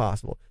crass as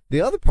possible.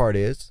 The other part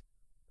is,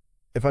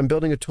 if I'm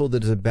building a tool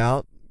that is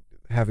about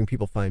having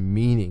people find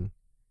meaning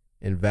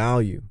and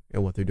value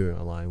in what they're doing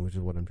online, which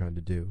is what I'm trying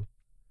to do,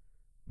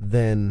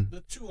 then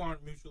the two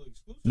aren't mutually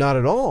exclusive. Not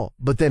at all.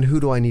 But then who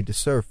do I need to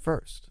serve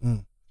first?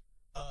 Mm.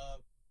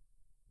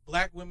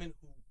 Black women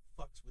who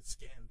fucks with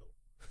scandal.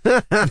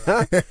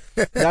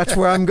 That's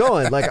where I'm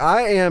going. Like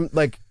I am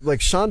like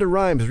Shonda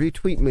Rhimes,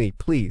 retweet me,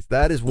 please.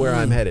 That is where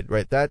I'm headed,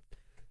 right?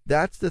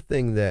 That's the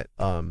thing that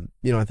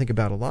I think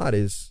about a lot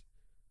is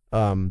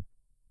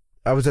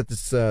I was at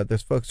this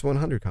Focus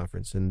 100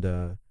 conference, and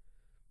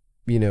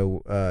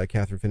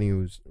Catherine Finney, who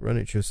was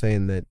running it, she was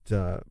saying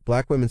that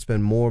black women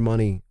spend more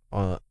money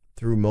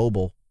through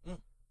mobile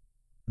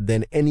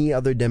than any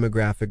other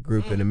demographic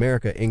group in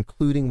America,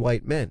 including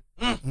white men.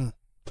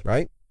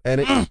 Right?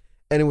 And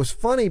it was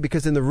funny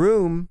because in the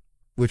room,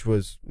 which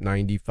was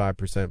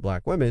 95%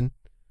 black women,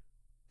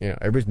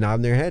 everybody's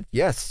nodding their head.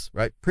 Yes,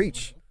 right?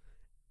 Preach.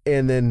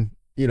 And then,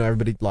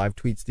 everybody live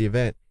tweets the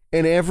event.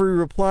 And every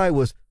reply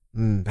was,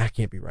 that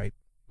can't be right.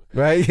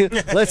 Right?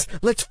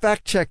 let's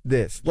fact check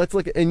this. Let's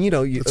look at, and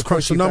let's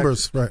crunch the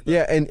numbers. Right.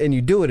 Yeah. And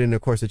you do it, and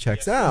of course it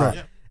checks out.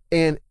 Right.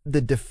 And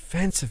the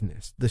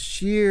defensiveness, the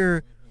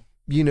sheer,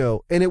 and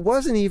it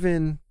wasn't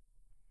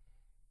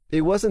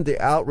the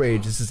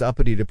outrage. This is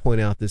uppity to point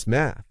out this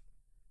math.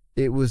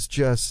 It was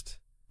just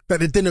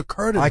that it didn't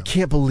occur to them. I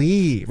can't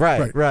believe.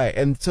 Right.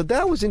 And so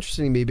that was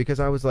interesting to me because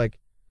I was like,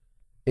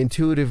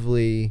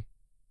 intuitively,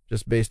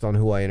 just based on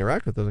who I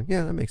interact with, I was like,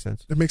 yeah, that makes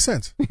sense. It makes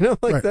sense.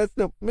 Right. That's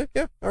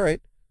yeah, all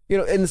right.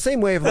 In the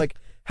same way of like,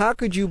 how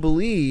could you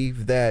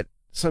believe that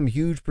some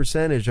huge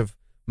percentage of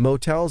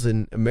motels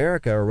in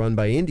America are run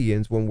by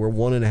Indians when we're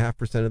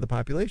 1.5% of the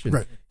population?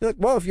 Right. You're like,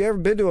 well, if you ever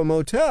been to a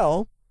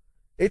motel,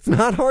 it's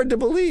not hard to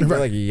believe. Right. You're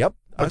like, yep.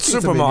 But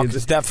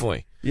supermarkets,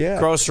 definitely. Yeah.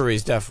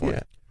 Groceries, definitely.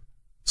 Yeah.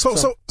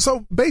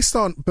 So based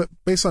on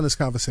this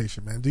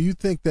conversation, man, do you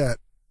think that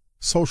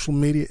social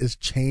media is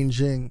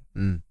changing?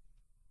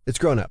 It's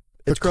grown up.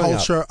 It's the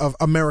culture of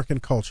American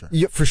culture.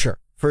 Yeah, for sure.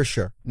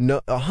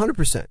 No,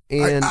 100%.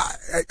 And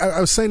I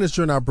was saying this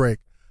during our break.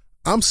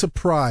 I'm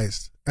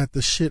surprised at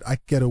the shit I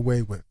get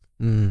away with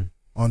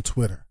on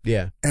Twitter.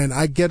 Yeah. And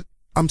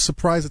I'm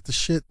surprised at the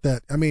shit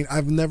that,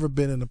 I've never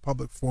been in a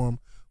public forum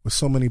with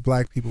so many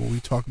black people where we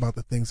talk about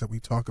the things that we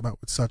talk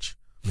about with such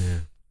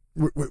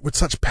with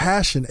such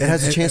passion. It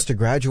has a chance to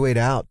graduate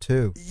out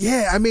too.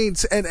 Yeah, I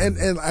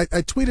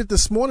tweeted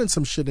this morning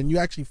some shit, and you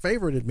actually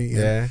favorited me.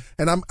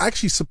 And I'm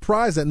actually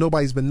surprised that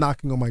nobody's been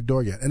knocking on my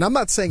door yet. And I'm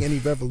not saying any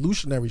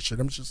revolutionary shit.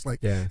 I'm just like,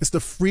 it's the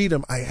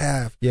freedom I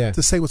have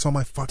to say what's on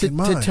my fucking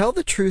mind. To tell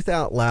the truth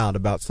out loud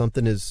about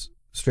something as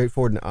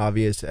straightforward and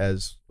obvious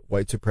as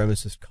white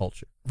supremacist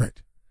culture.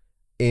 Right.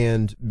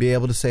 And be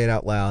able to say it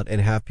out loud and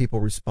have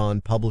people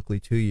respond publicly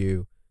to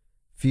you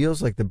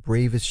feels like the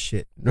bravest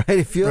shit, right?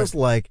 It feels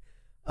like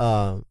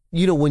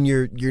when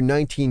you're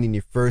 19 and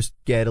you first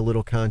get a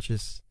little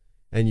conscious,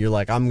 and you're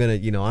like, I'm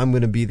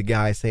gonna be the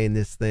guy saying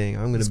this thing.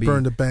 I'm gonna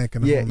burn the bank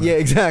and yeah,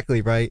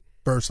 exactly, right.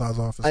 Bursar's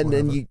office, and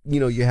whatever. then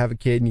you have a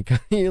kid, and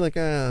you're like,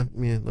 let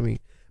me.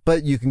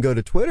 But you can go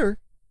to Twitter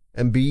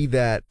and be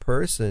that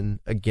person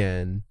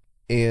again,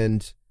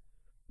 and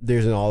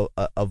there's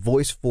a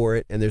voice for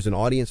it, and there's an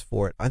audience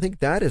for it. I think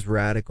that is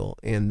radical,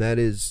 and that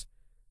is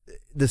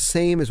the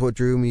same as what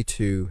drew me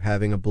to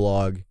having a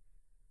blog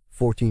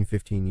 14,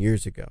 15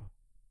 years ago.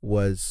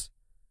 Was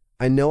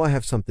I know I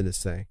have something to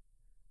say.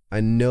 I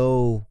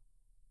know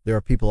there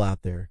are people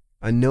out there.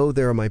 I know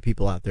there are my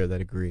people out there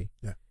that agree.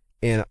 Yeah.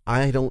 And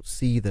I don't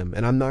see them.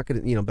 And I'm not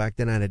going to, back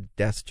then I had a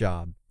desk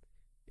job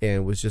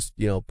and was just,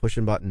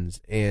 pushing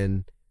buttons.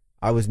 And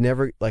I was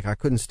never, I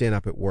couldn't stand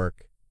up at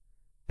work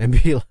and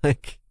be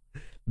like,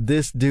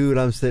 this dude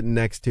I'm sitting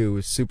next to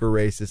is super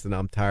racist and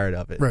I'm tired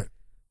of it. Right.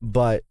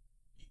 But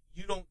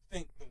you don't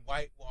think the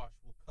whitewash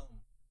will come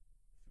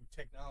through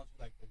technology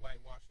like the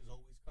whitewash has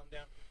always come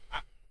down?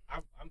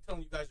 I'm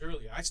telling you guys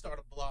earlier, I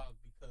started a blog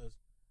because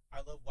I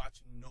love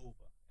watching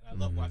Nova and I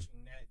love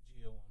watching Nat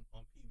Geo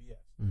on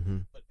PBS. Mm-hmm.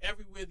 But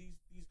everywhere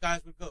these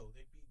guys would go,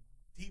 they'd be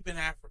deep in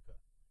Africa,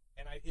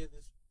 and I'd hear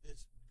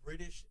this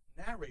British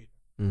narrator.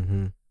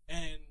 Mm-hmm.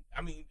 And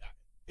I mean,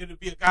 it'd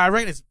be a guy,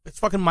 right? It's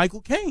fucking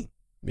Michael Caine.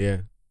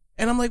 Yeah.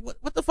 And I'm like,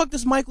 what the fuck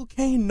does Michael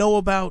Caine know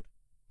about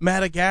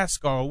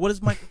Madagascar? Or what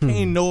does Michael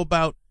Caine know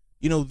about,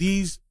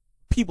 these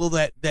people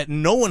that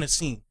no one has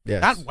seen?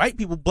 Yes. Not white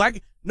people,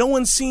 black. No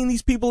one's seen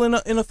these people in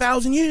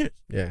 1,000 years.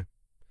 Yeah.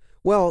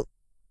 Well,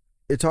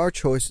 it's our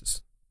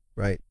choices,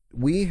 right?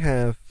 We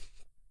have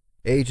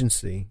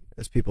agency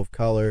as people of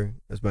color,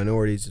 as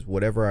minorities, as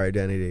whatever our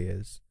identity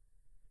is,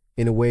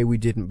 in a way we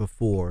didn't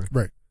before.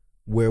 Right.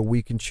 Where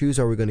we can choose,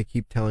 are we going to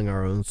keep telling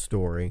our own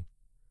story,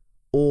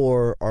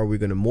 or are we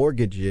going to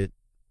mortgage it,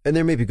 and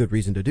there may be good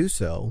reason to do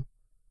so,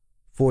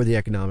 for the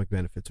economic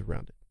benefits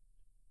around it,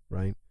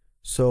 right?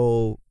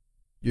 So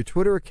your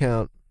Twitter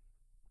account,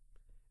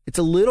 it's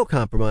a little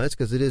compromised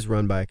because it is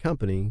run by a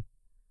company,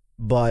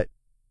 but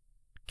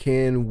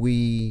can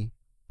we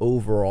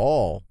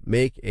overall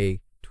make a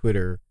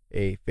Twitter,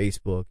 a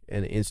Facebook,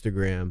 and an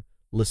Instagram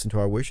listen to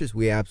our wishes?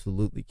 We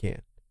absolutely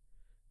can.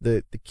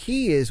 The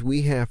key is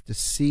we have to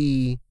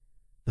see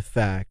the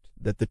fact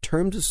that the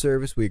terms of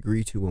service we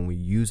agree to when we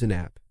use an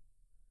app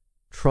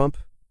trump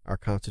our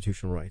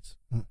constitutional rights.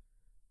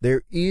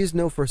 There is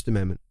no First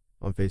Amendment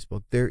on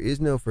Facebook. There is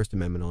no First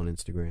Amendment on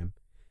Instagram.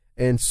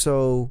 And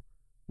so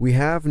we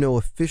have no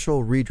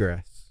official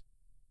redress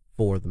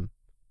for them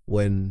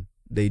when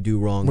they do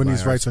wrong when by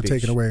these our rights speech. are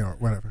taken away or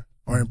whatever.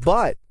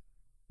 But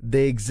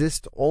they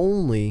exist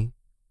only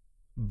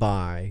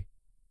by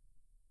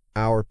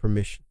our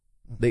permission.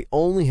 They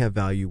only have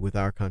value with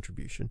our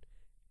contribution.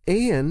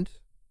 And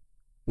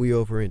we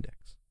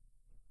over-index.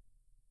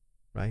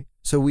 Right?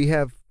 So we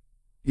have,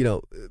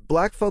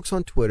 black folks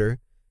on Twitter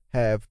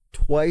have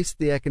twice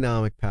the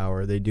economic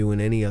power they do in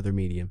any other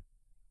medium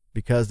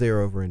because they are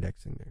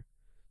over-indexing there.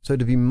 So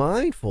to be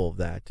mindful of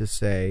that, to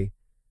say,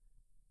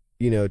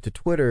 to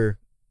Twitter,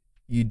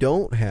 you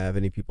don't have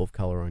any people of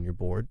color on your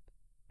board.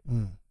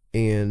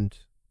 And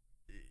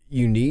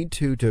you need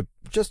to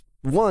just,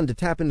 one, to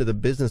tap into the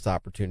business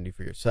opportunity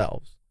for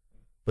yourselves,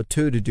 but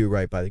two, to do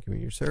right by the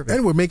community service.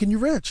 And we're making you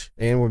rich.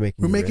 We're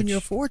making you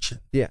a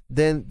fortune. Yeah.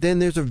 Then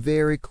there's a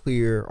very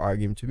clear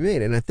argument to be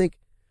made. And I think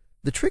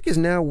the trick is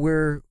now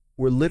we're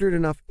literate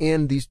enough,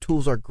 and these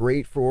tools are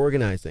great for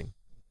organizing.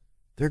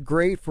 They're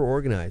great for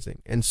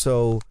organizing. And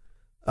so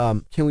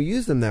can we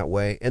use them that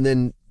way? And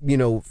then,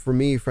 for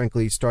me,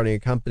 frankly, starting a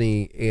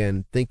company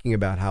and thinking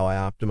about how I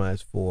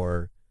optimize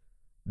for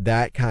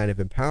that kind of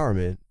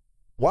empowerment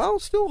while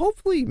still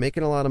hopefully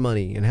making a lot of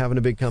money and having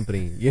a big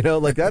company,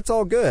 that's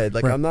all good.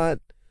 Like, right. I'm not,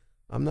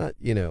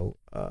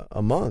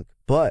 a monk,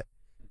 but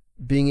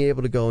being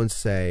able to go and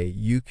say,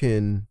 you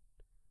can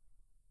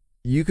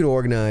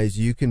organize,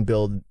 you can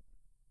build,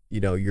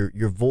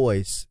 your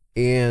voice,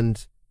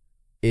 and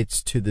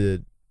it's to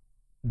the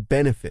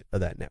benefit of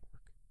that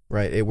network,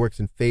 right? It works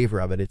in favor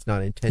of it. It's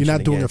not intentionally. You're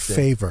not doing a against it.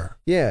 favor.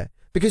 Yeah.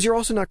 Because you're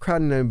also not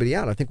crowding anybody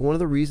out. I think one of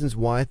the reasons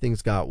why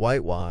things got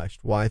whitewashed,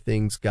 why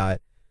things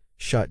got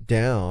shut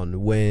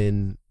down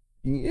when,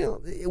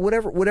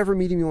 whatever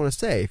medium you want to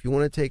say. If you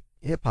want to take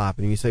hip hop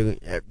and you say,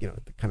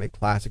 the kind of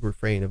classic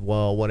refrain of,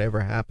 well, whatever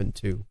happened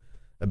to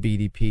a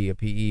BDP, a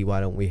PE, why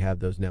don't we have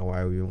those now?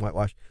 Why are we being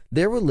whitewashed?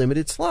 There were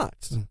limited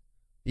slots.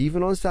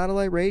 Even on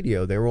satellite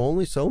radio, there were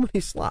only so many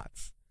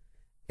slots.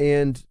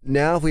 And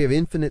now if we have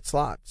infinite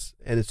slots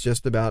and it's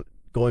just about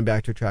going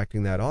back to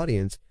attracting that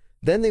audience,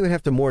 then they would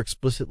have to more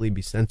explicitly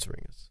be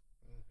censoring us.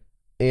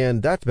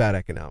 And that's bad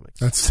economics.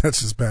 That's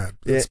just bad.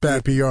 It's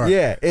bad PR.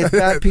 Yeah, it's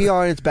bad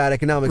PR and it's bad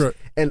economics.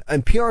 Right.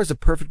 And PR is a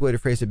perfect way to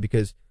phrase it,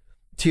 because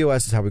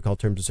TOS is how we call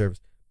terms of service.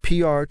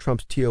 PR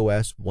trumps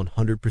TOS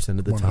 100%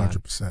 of the time.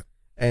 100%.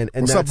 And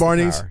what's up,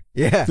 Barney's?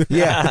 Yeah.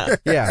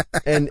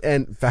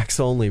 And facts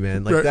only,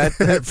 man. Like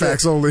that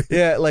facts only.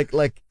 Yeah,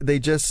 like they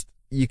just,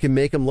 you can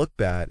make them look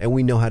bad, and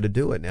we know how to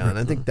do it now. And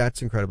I think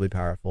that's incredibly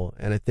powerful.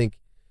 And I think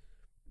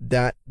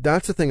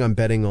that's the thing I'm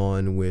betting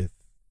on with,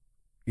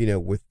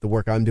 with the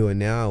work I'm doing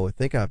now with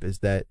Think Up, is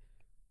that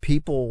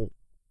people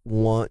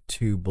want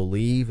to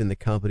believe in the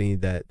company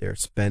that they're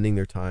spending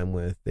their time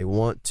with. They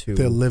want to.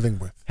 They're living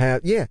with.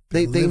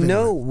 They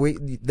know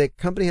the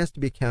company has to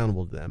be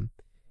accountable to them.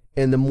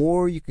 And the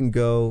more you can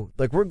go,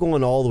 like we're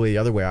going all the way the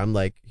other way. I'm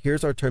like,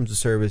 here's our terms of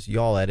service.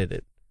 Y'all edit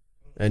it.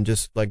 And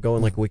just like go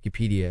in like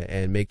Wikipedia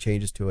and make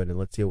changes to it, and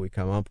let's see what we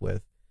come up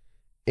with.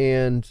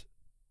 And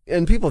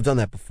people have done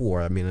that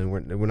before. I mean, and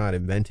we're not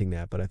inventing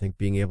that, but I think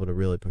being able to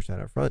really push that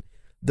out front,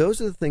 those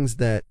are the things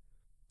that,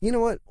 you know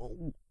what,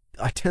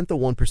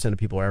 1/10 of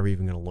people are ever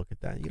even going to look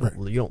at that.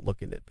 You don't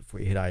look at it before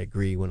you hit I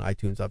agree when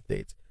iTunes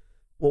updates.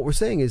 What we're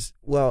saying is,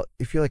 well,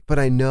 if you're like, but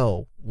I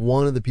know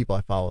one of the people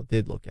I follow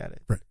did look at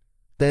it. Right.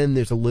 Then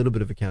there's a little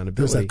bit of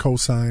accountability. There's that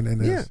cosign,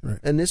 and right.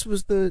 And this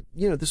was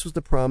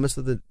the promise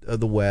of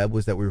the web,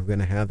 was that we were going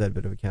to have that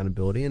bit of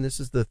accountability, and this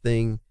is the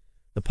thing,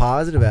 the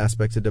positive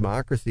aspects of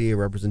democracy or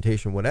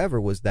representation, whatever,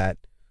 was that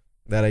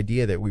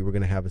idea that we were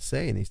going to have a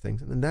say in these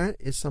things, and that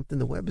is something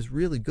the web is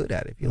really good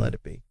at if you let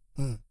it be.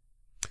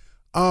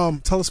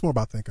 Tell us more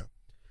about Think Up.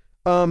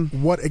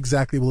 What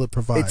exactly will it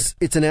provide?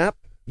 It's an app.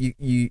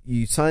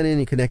 You sign in,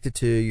 you connect it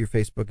to your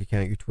Facebook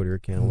account, your Twitter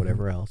account,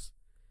 whatever else,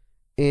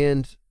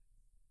 and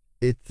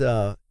it's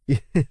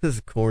this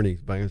is corny,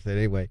 but I'm gonna say it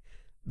anyway.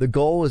 The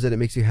goal is that it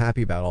makes you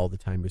happy about all the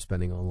time you're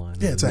spending online.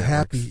 Yeah, it's a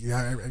happy.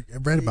 I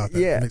read about that.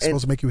 Yeah, it's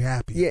supposed to make you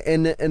happy. Yeah,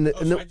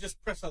 so I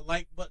just press a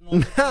like button all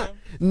the time?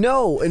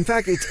 No, in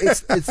fact,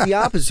 it's the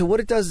opposite. So what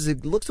it does is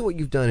it looks at what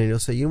you've done and it'll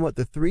say, you know what,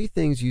 the 3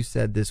 things you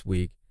said this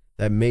week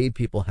that made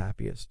people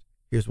happiest.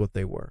 Here's what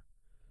they were.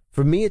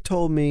 For me, it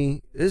told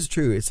me, this is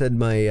true. It said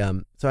my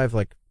so I have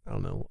like, I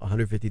don't know,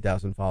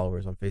 150,000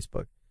 followers on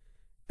Facebook,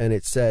 and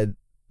it said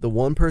the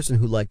one person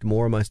who liked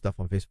more of my stuff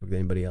on Facebook than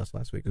anybody else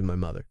last week was my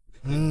mother.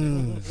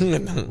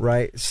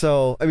 Right?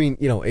 So, I mean,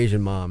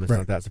 Asian mom, it's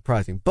not that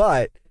surprising.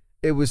 But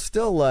it was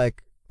still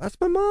like, that's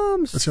my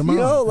mom's. That's your mom.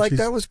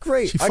 That was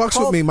great. She fucks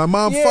with me. My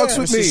mom fucks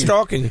with me. She's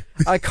stalking you.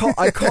 I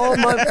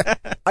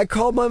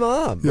called my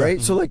mom,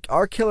 right? So like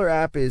our killer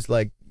app is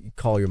like, you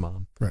call your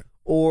mom. Right.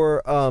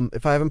 Or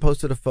if I haven't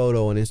posted a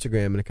photo on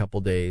Instagram in a couple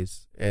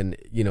days, and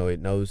it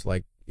knows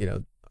like,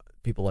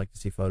 people like to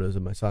see photos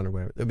of my son or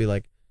whatever, they'll be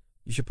like,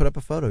 you should put up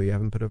a photo. You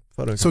haven't put a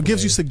photo. So it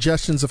gives you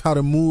suggestions of how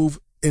to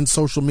move in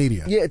social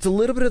media. Yeah, it's a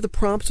little bit of the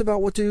prompts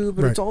about what to do,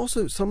 but it's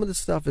also, some of the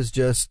stuff is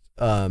just,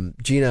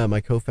 Gina,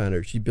 my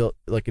co-founder, she built,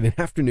 like in an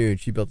afternoon,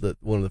 she built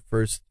one of the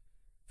first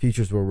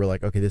features where we're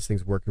like, okay, this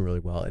thing's working really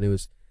well. And it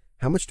was,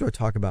 how much do I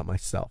talk about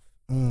myself?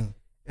 And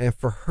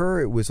for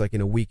her, it was like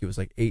in a week, it was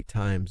like 8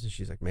 times. And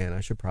she's like, man,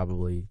 I should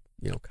probably,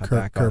 cut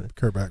back on it.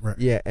 Curb back, right.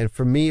 Yeah, and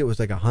for me, it was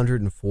like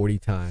 140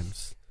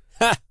 times.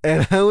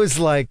 And I was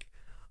like,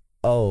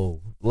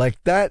 oh,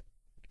 like that,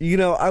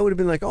 I would have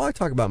been like, oh, I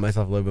talk about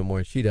myself a little bit more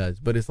than she does.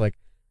 But it's like,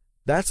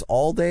 that's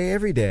all day,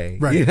 every day,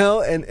 right.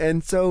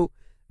 And so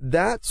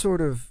that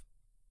sort of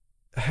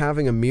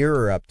having a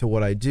mirror up to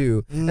what I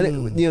do. And,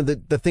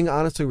 the thing,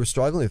 honestly, we're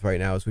struggling with right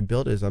now as we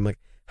build it is I'm like,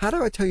 how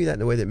do I tell you that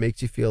in a way that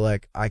makes you feel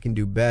like I can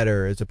do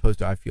better as opposed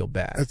to I feel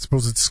bad? As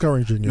opposed to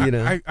discouraging you.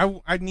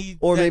 I need,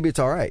 or maybe it's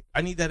all right.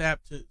 I need that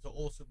app to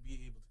also be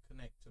able to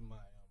connect to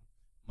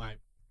my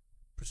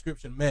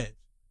prescription meds.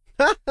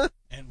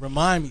 And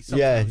remind me sometimes.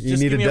 Yeah, you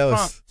just need give me a dose.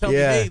 Prompt. Tell me,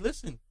 hey,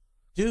 listen,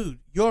 dude,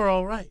 you're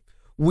all right.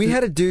 We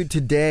had a dude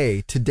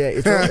today. It's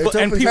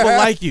and people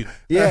like you.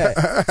 Yeah.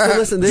 So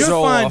listen, you're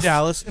fine,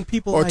 Dallas, and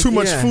people or like too you.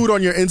 much food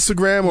on your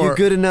Instagram, or you're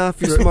good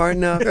enough, you're smart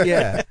enough.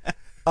 Yeah.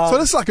 So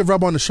this is like a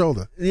rub on the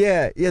shoulder.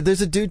 Yeah.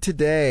 There's a dude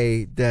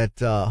today that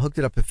hooked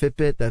it up to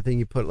Fitbit, that thing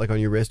you put like on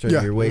your wrist or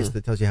on your waist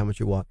that tells you how much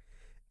you walk,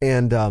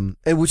 and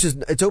which is,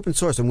 it's open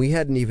source, and we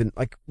hadn't even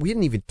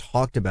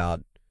talked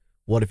about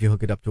what if you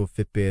hook it up to a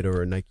Fitbit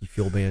or a Nike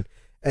Fuel Band.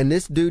 And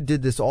this dude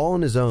did this all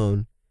on his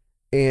own,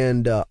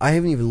 and I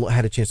haven't even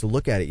had a chance to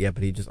look at it yet.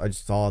 But I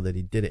just saw that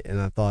he did it, and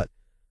I thought,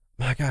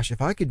 my gosh,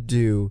 if I could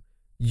do.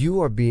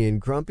 You are being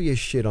grumpy as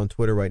shit on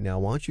Twitter right now.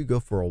 Why don't you go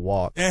for a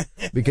walk?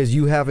 Because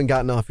you haven't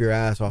gotten off your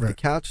ass off the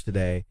couch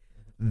today.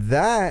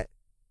 That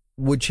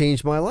would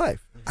change my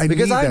life.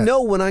 Because I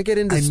know when I get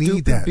into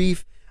stupid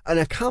beef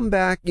and I come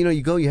back,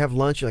 you go, you have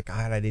lunch, you're like,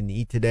 God, I didn't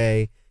eat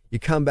today. You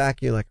come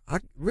back, you're like, I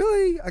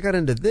got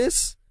into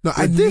this. No,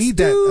 I need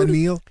that,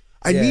 Anil.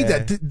 I need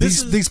that.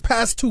 These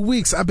past 2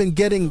 weeks, I've been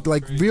getting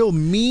like real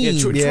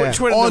mean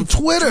on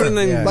Twitter.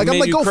 Like I'm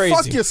like, go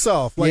fuck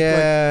yourself. Like,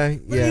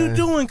 what are you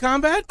doing,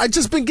 Combat? I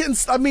just been getting.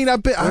 I mean, I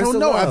don't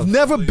know. I've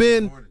never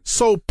been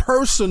so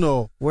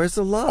personal. Where's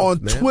the love on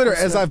Twitter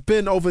as I've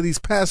been over these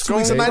past 2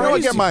 weeks? And I know I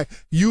get my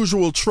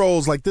usual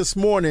trolls. Like this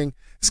morning,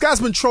 this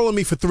guy's been trolling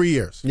me for 3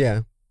 years.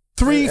 Yeah,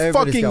 3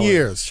 fucking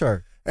years.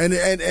 Sure. And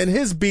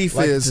his beef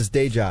is his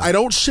day job. I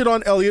don't shit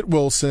on Elliott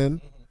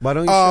Wilson. Why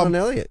don't you shit on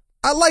Elliott?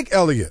 I like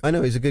Elliott. I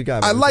know he's a good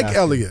guy. I like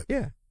Elliott.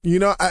 Yeah.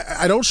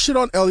 I don't shit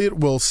on Elliott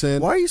Wilson.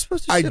 Why are you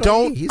supposed to shit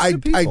on me? He's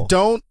good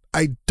people.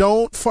 I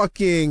don't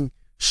fucking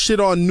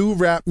shit on new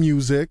rap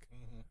music.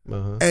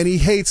 and he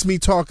hates me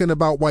talking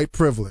about white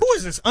privilege. Who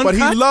is this? But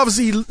Uncut? he loves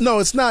no,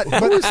 it's not.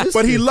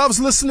 But he loves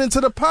listening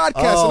to the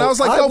podcast, and I was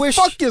like, "Yo,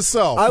 fuck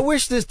yourself." I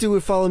wish this dude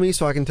would follow me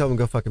so I can tell him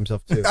to go fuck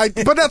himself too.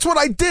 But that's what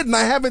I did, and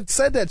I haven't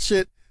said that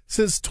shit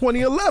since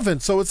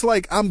 2011. So it's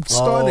like I'm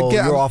starting to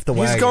get. You're off the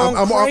wagon. He's going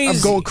crazy.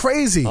 I'm going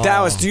crazy.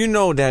 Dallas, do you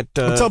know that?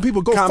 I'm telling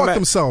people go fuck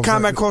themselves.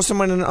 Combat called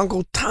someone an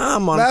Uncle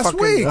Tom on last fucking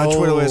week.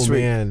 Twitter last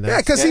week. Man, yeah,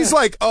 because he's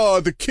like,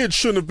 the kid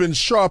shouldn't have been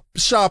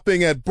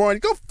shopping at Barney.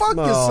 Go fuck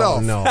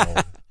yourself. No.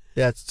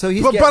 Yeah, so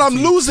he's but I'm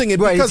losing it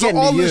because of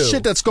all this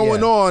shit that's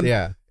going on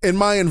Yeah. in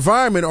my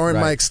environment or in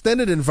my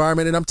extended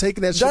environment, and I'm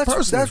taking that shit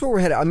personally. That's where we're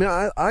headed. I mean,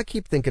 I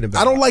keep thinking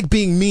about. I don't like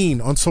being mean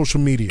on social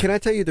media. Can I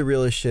tell you the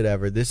realest shit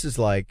ever? This was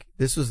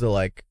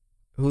the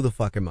who the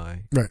fuck am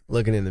I? Right.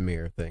 Looking in the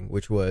mirror thing,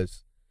 which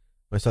was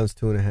my son's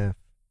 2.5.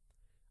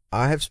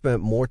 I have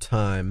spent more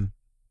time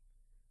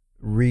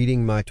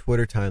reading my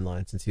Twitter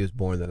timeline since he was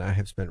born than I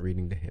have spent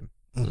reading to him.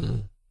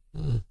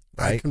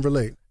 I can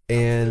relate.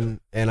 And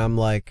I'm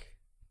like,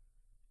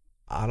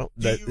 I don't.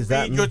 Do you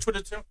read your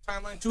Twitter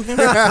timeline to him?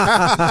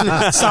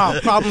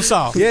 Problem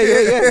solved.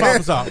 Yeah.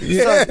 Problem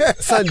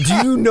solved. Son, do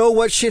you know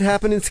what shit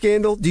happened in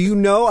Scandal? Do you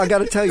know? I got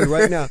to tell you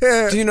right now.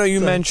 Do you know you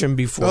mentioned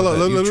before?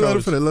 Let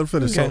him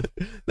finish. Okay.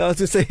 No, I was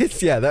just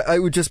saying, I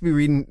would just be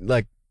reading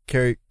like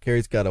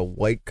Carrie's got a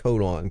white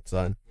coat on,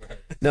 son.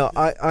 No,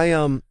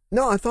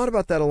 I thought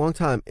about that a long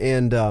time,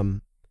 and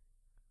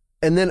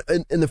then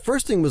the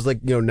first thing was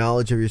like,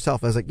 knowledge of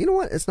yourself. I was like, you know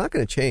what? It's not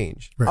going to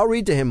change. Right. I'll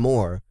read to him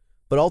more,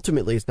 but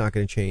ultimately it's not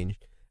going to change.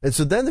 And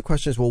so then the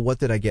question is, well, what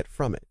did I get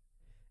from it?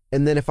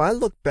 And then if I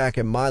look back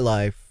at my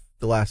life,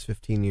 the last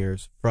 15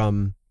 years,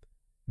 from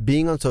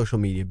being on social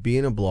media,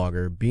 being a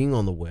blogger, being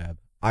on the web,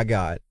 I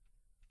got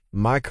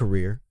my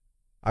career,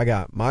 I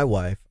got my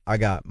wife, I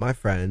got my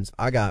friends,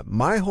 I got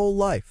my whole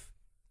life.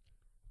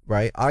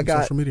 Right? I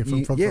got social media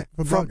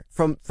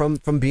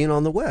from being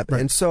on the web.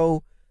 Right. And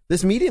so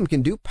this medium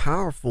can do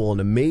powerful and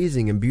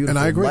amazing and beautiful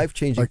and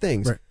life-changing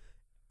things. Right.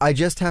 I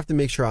just have to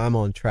make sure I'm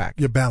on track.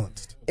 You're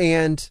balanced.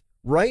 And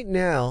right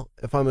now,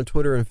 if I'm on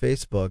Twitter and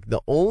Facebook, the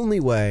only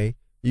way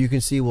you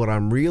can see what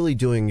I'm really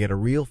doing, get a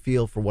real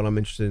feel for what I'm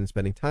interested in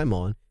spending time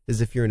on,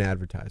 is if you're an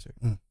advertiser.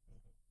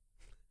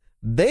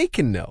 They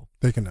can know.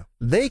 They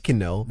can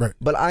know, right.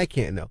 But I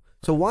can't know.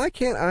 So why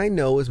can't I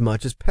know as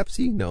much as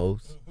Pepsi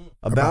knows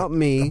about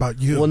me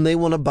you when they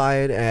want to buy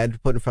an ad to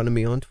put in front of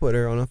me on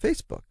Twitter or on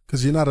Facebook?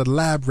 Because you're not a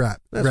lab rat,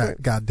 right.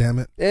 God damn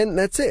it. And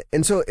that's it.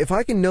 And so if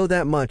I can know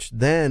that much,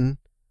 then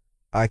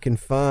I can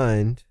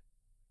find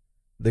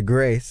the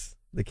grace,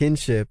 the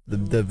kinship,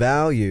 the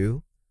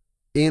value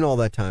in all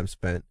that time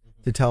spent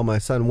to tell my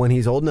son when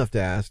he's old enough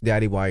to ask,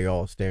 Daddy, why are you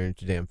all staring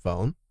at your damn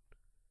phone?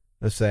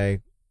 I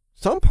say,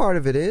 some part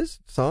of it is,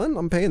 son,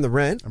 I'm paying the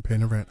rent. I'm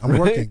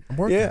working.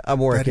 Yeah, I'm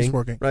working. Daddy's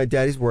working. Right,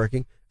 Daddy's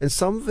working. And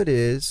some of it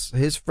is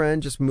his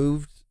friend just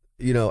moved,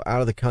 out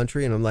of the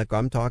country, and I'm like,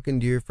 I'm talking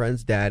to your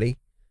friend's daddy,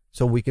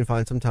 so we can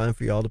find some time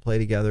for y'all to play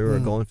together or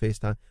go on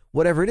FaceTime,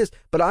 whatever it is.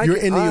 But you're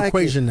in the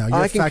equation now.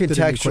 I can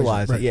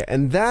contextualize it, yeah.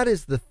 And that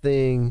is the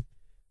thing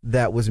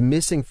that was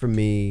missing for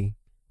me.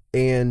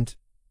 And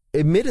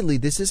admittedly,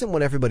 this isn't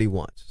what everybody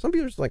wants. Some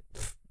people are just like,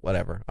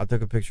 whatever. I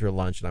took a picture of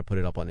lunch and I put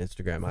it up on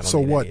Instagram. I don't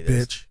so need what, any of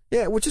this. bitch?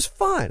 Yeah, which is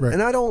fine. Right.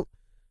 And I don't.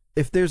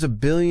 If there's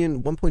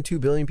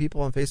 1.2 billion people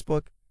on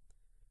Facebook,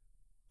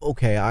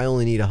 okay, I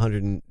only need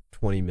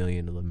 120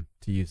 million of them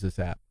to use this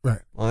app.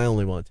 Right. I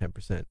only want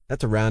 10%.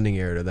 That's a rounding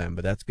error to them,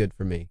 but that's good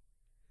for me.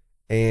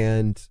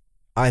 And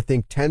I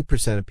think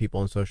 10% of people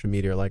on social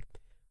media are like,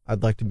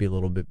 I'd like to be a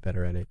little bit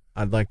better at it.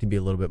 I'd like to be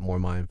a little bit more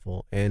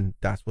mindful. And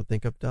that's what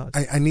ThinkUp does.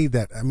 I need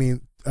that. I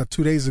mean,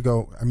 2 days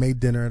ago, I made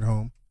dinner at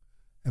home,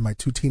 and my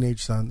 2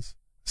 teenage sons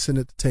sitting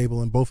at the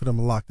table, and both of them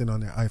are locked in on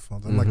their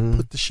iPhones. I'm like,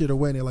 put the shit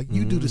away. And they're like,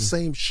 you do the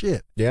same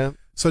shit. Yeah.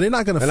 So they're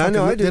not gonna.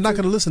 They're not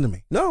gonna listen to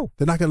me. No,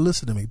 they're not gonna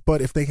listen to me.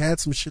 But if they had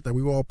some shit that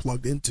we were all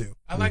plugged into,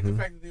 I like the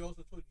fact that they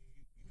also told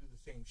you do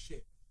the same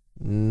shit.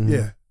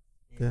 Yeah.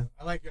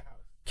 I like your house.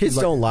 Kids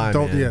don't lie.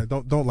 Don't man.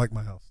 Yeah. Don't like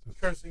my house.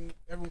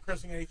 Everyone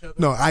cursing at each other.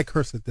 No, I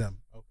curse at them.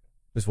 Okay.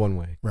 There's one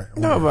way. Right.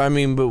 No, but I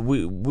mean, but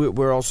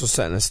we're also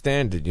setting a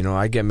standard.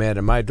 I get mad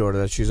at my daughter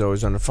that she's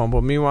always on the phone,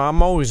 but meanwhile,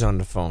 I'm always on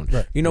the phone.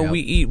 Right.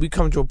 We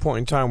come to a point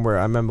in time where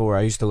I remember where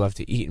I used to love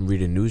to eat and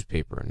read a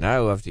newspaper. Now I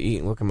love to eat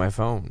and look at my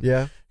phone.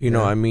 Yeah.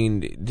 I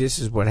mean, this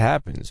is what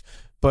happens.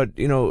 But,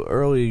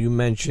 earlier you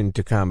mentioned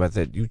to Combat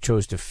that you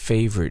chose to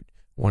favorite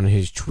one of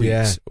his tweets.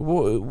 Yeah.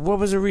 What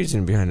was the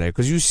reason behind that?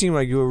 Because you seem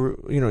like you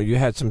were, you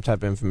had some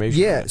type of information.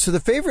 Yeah. So the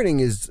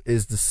favoriting is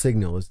the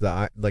signal, is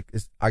I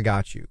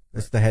got you.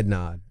 It's the head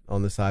nod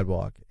on the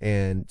sidewalk,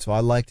 and so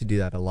I like to do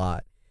that a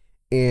lot.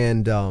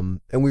 And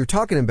we were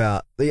talking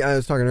about. I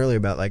was talking earlier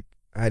about like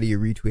how do you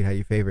retweet, how do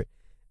you favorite.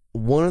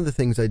 One of the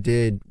things I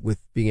did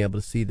with being able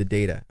to see the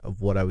data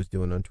of what I was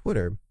doing on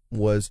Twitter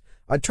was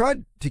I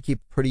tried to keep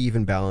a pretty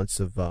even balance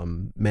of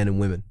men and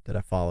women that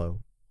I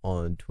follow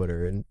on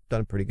Twitter, and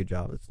done a pretty good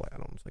job. It's like, I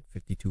don't know, it's like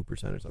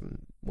 52% or something,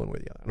 one way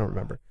or the other. I don't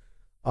remember.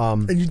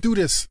 And you do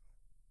this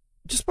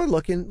just by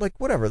looking, like,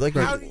 whatever. Like,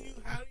 how do you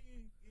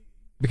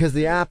because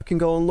the app can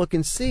go and look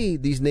and see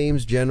these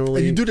names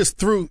generally. And you do this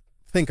through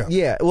ThinkUp.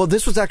 Yeah. Well,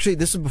 this was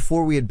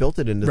before we had built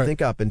it into Right.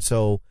 ThinkUp, and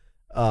so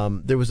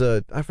there was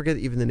I forget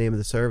even the name of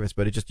the service,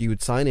 but you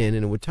would sign in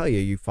and it would tell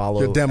you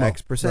follow Your demo.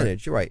 X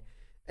percentage. You're right.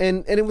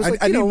 And it was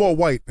I need more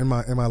white in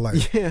my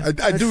life. Yeah.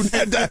 I do.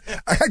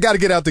 I got to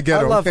get out the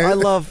ghetto.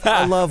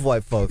 I love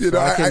white folks. You know,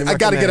 I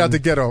got to get out the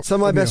ghetto.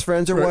 Some of my best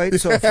friends are white,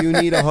 so if you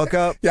need a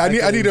hookup, Yeah,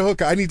 I need a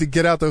hookup. I need to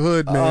get out the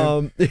hood,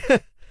 man.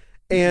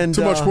 And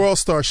Too much World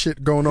Star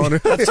shit going on.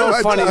 That's so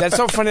funny. That's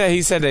so funny that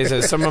he said that. He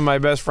said some of my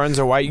best friends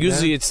are white.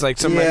 Usually it's like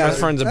some of my best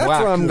friends are that's black.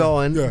 That's where I'm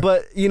going. Yeah.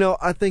 But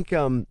I think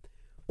what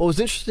was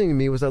interesting to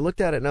me was I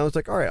looked at it and I was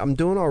like, all right, I'm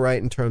doing all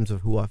right in terms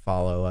of who I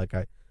follow. Like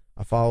I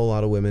follow a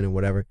lot of women and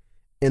whatever.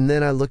 And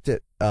then I looked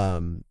at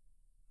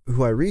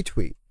who I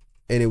retweet,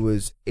 and it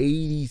was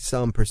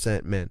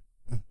 80-some% men.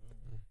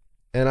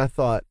 And I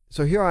thought,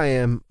 so here I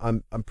am.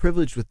 I'm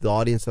privileged with the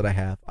audience that I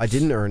have. I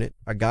didn't earn it.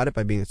 I got it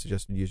by being a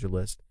suggested user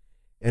list.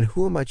 And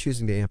who am I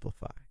choosing to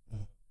amplify?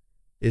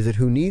 Is it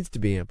who needs to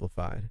be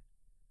amplified,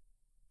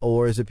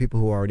 or is it people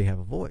who already have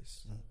a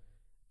voice?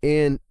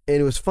 And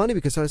it was funny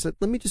because I said,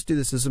 let me just do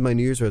this. This is my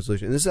New Year's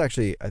resolution. And this is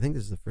actually, I think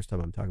this is the first time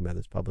I'm talking about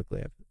this publicly.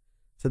 I've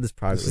said this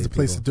privately. This is the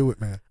place to do it,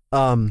 man.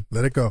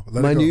 Let it go.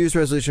 My New Year's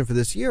resolution for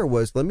this year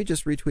was, let me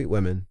just retweet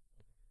women,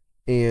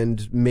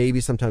 and maybe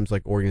sometimes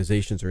like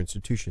organizations or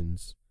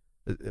institutions,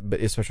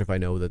 but especially if I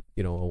know that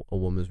a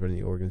woman is running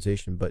the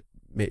organization, but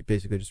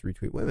basically just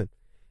retweet women.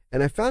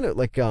 And I found it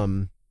like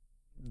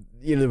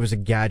there was a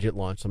gadget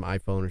launch, some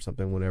iPhone or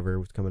something, whenever it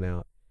was coming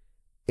out,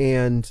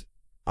 and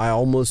I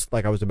almost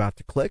I was about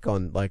to click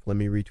on let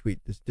me retweet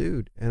this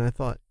dude, and I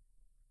thought,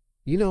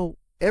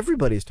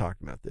 everybody's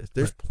talking about this.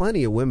 There's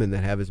plenty of women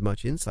that have as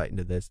much insight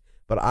into this,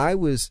 but I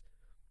was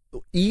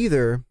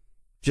either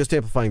just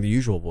amplifying the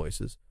usual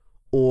voices,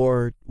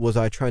 or was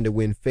I trying to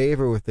win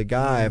favor with the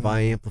guy if I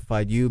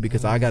amplified you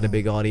because I got a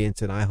big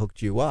audience and I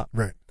hooked you up.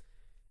 Right.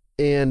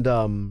 And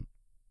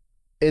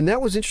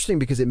that was interesting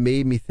because it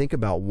made me think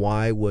about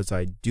why was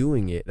I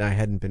doing it, and I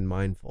hadn't been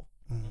mindful.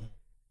 Mm-hmm.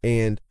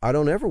 And I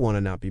don't ever want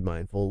to not be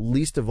mindful,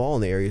 least of all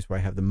in the areas where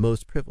I have the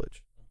most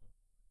privilege.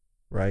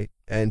 Right?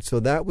 And so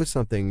that was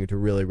something to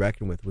really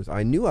reckon with, was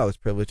I knew I was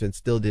privileged and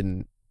still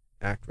didn't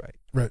act right.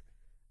 Right.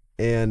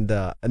 And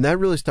that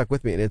really stuck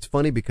with me. And it's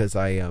funny because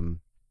I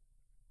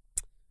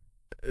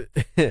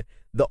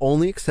the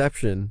only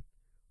exception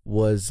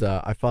was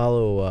I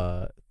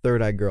follow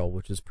Third Eye Girl,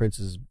 which is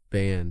Prince's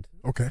band.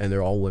 Okay. And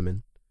they're all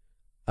women.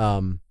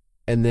 And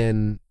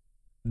then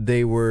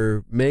they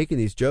were making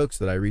these jokes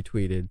that I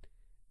retweeted,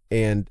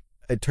 and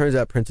it turns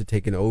out Prince had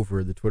taken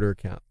over the Twitter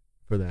account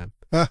for them.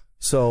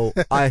 So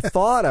I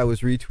thought I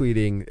was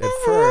retweeting at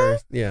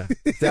first. Yeah,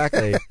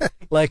 exactly.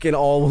 Like an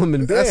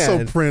all-woman band. That's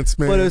so Prince,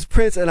 man. But it was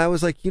Prince, and I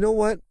was like, you know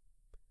what?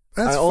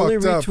 That's I only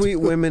fucked retweet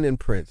up. women and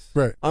Prince.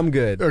 Right. I'm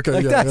good. Okay.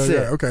 Like, yeah, that's yeah,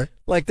 it. yeah, okay.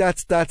 Like,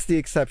 that's the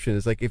exception.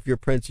 It's like, if you're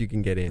Prince, you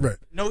can get in. Right.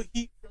 No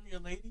heat from your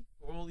lady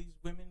for all these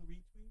women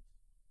retweets?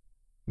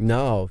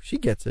 No, she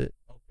gets it.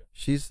 Okay.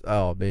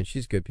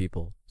 She's good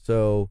people.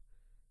 So,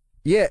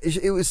 yeah,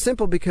 it was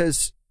simple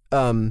because,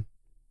 what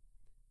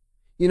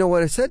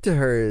I said to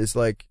her is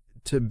like,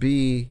 to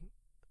be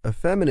a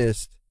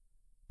feminist,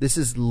 this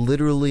is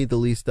literally the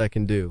least I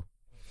can do.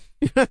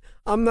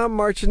 I'm not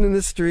marching in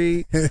the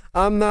street.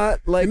 I'm not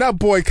like, You're not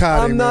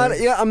boycotting.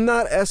 I'm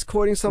not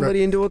escorting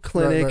somebody into a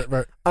clinic.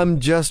 Right. I'm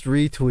just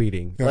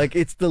retweeting. Yeah. Like,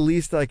 it's the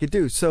least I could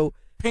do. So,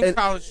 Pink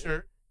collar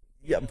shirt.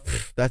 yeah,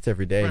 that's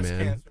every day, Breast man.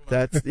 cancer month.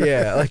 That's,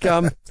 yeah, like,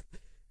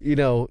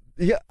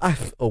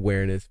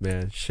 awareness,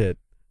 man. Shit.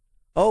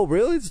 Oh,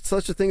 really? Is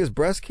such a thing as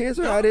breast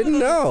cancer? I didn't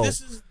know.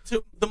 This is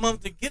the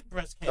month to get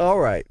breast cancer. All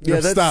right. Yeah,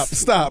 Stop.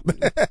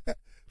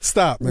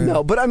 Stop, man.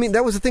 No, but I mean,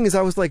 that was the thing, is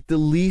I was like, the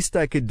least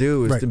I could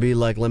do is Right. to be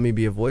like, let me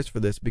be a voice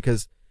for this,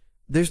 because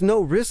there's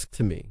no risk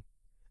to me.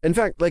 In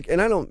fact, like, and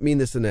I don't mean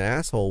this in an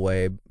asshole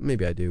way,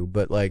 maybe I do,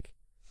 but like,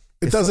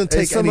 It doesn't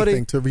take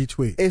anything to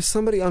retweet. if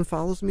somebody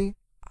unfollows me,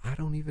 I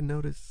don't even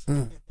notice.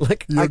 Mm.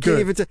 Like, You're I can't good.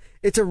 even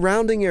it's a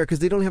rounding error because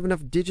they don't have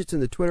enough digits in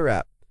the Twitter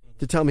app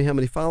to tell me how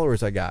many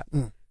followers I got.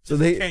 Mm. So Just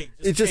they, K,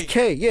 just it's just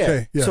K. K, yeah.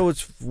 K, yeah. So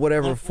it's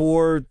whatever,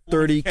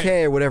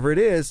 430K or whatever it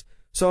is.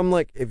 So I'm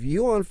like, if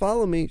you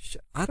unfollow me,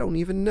 I don't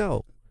even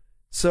know.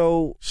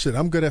 So, Shit,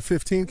 I'm good at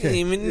 15K. Didn't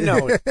even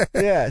know it.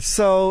 yeah,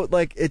 so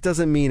like, it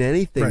doesn't mean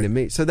anything to Right.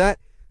 me. So that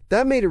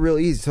made it real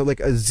easy. So like,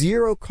 a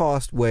zero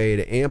cost way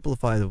to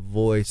amplify the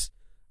voice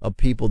of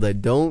people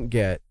that don't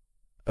get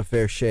a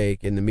fair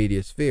shake in the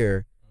media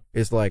sphere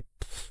is like,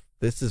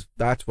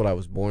 that's what I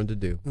was born to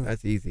do. Mm.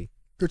 That's easy.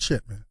 Good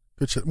shit, man.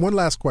 Good shit. One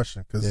last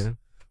question, because Yeah.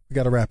 we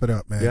got to wrap it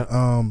up, man.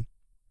 Yeah.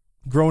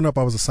 Growing up,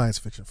 I was a science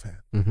fiction fan.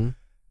 Mm-hmm.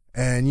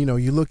 And,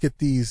 you look at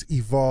these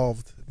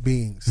evolved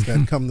beings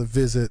that come to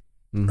visit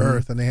Mm-hmm.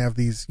 Earth, and they have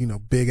these,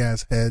 big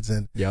ass heads,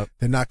 and Yep.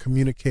 they're not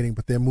communicating,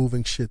 but they're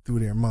moving shit through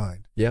their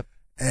mind. Yep.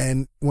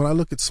 And when I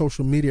look at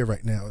social media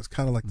right now, it's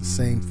kind of like the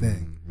same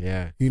thing.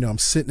 Yeah. I'm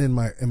sitting in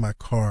my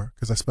car,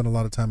 because I spend a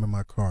lot of time in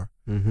my car,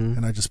 Mm-hmm.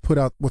 and I just put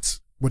out what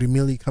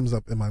immediately comes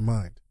up in my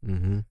mind.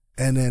 Mm-hmm.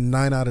 And then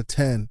 9 out of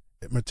 10,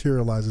 it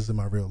materializes in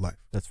my real life,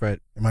 That's right.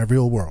 in my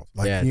real world.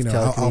 Like, Yeah, you it's know,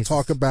 I'll telekinesis.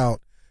 talk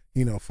about,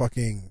 you know,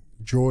 fucking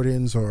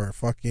Jordans or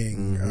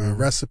fucking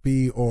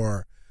recipe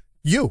or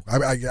you. I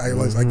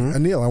was like,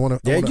 Anil, I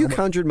want to. Yeah, you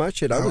conjured my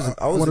shit. I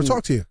want to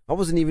talk to you. I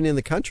wasn't even in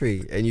the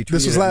country, and you.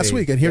 This was tweeted at last me.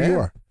 week, and here you Yeah,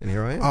 are. and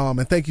here I am.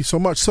 And thank you so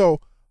much. So,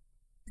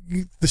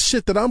 the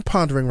shit that I'm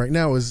pondering right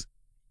now is,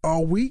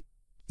 are we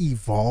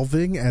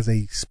evolving as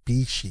a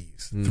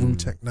species through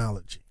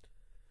technology?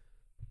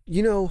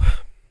 You know,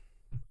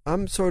 I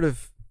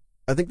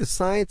think the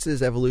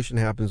science's evolution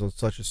happens on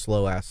such a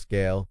slow ass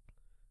scale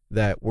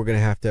that we're going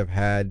to have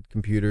had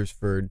computers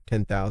for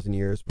 10,000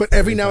 years. But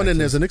every now and then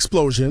there's an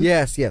explosion.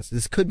 Yes.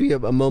 This could be a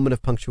moment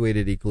of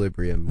punctuated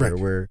equilibrium where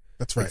Right. we're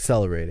That's right.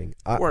 accelerating.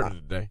 Word of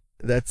the day.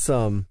 That's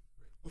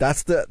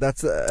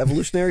the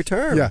evolutionary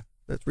term. Yeah.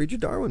 That's read your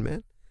Darwin,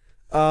 man.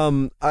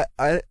 I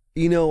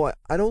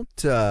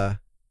don't.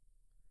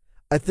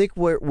 I think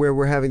where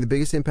we're having the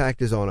biggest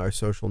impact is on our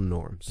social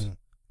norms.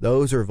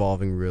 Those are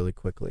evolving really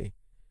quickly,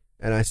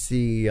 and I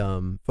see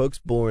folks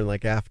born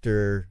like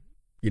after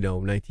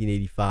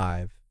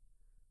 1985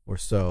 or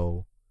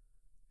so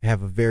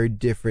have a very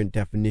different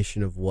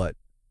definition of what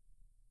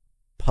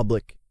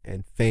public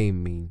and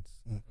fame means.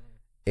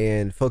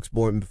 And folks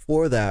born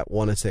before that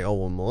want to say, oh,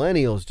 well,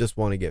 millennials just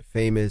want to get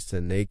famous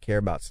and they care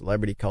about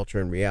celebrity culture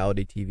and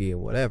reality TV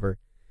and whatever.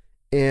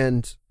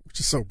 And Which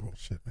is so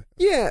bullshit, man.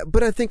 yeah,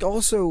 but I think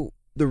also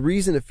the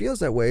reason it feels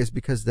that way is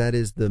because that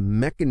is the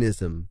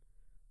mechanism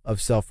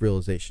of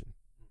self-realization.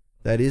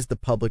 That is the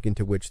public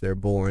into which they're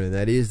born, and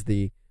that is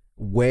the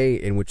way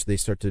in which they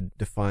start to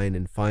define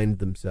and find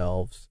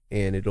themselves.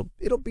 And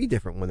it'll be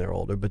different when they're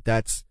older, but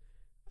that's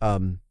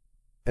an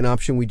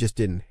option we just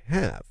didn't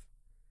have.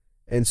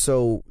 And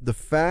so the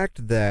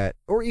fact that,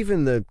 or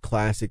even the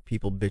classic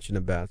people bitching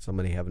about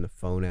somebody having a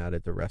phone out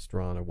at the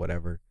restaurant or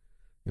whatever,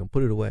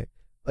 put it away.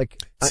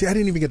 Like, See, I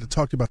didn't even get to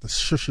talk to you about the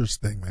shushers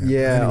thing, man.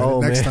 Yeah.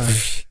 Anyway, next man.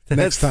 time.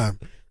 Next time.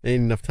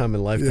 Ain't enough time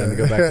in lifetime to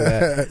go back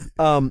to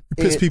that.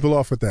 Piss people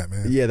off with that,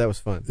 man. Yeah, that was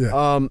fun.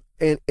 Yeah.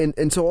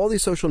 And so all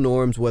these social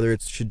norms, whether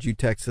it's should you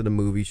text at a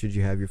movie, should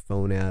you have your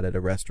phone out at a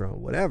restaurant,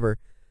 whatever,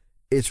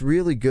 it's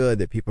really good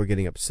that people are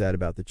getting upset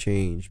about the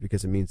change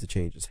because it means the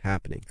change is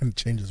happening. And the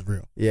change is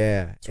real.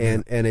 Yeah.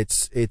 real. And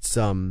it's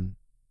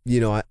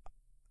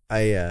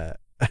I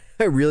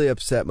really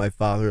upset my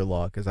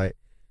father-in-law because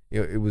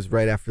it was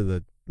right after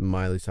the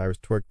Miley Cyrus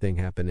twerk thing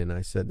happened, and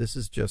I said, this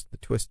is just the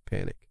twist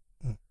panic.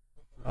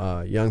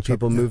 Young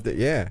people move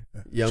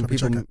young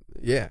people,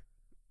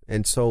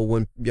 and so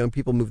when young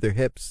people move their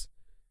hips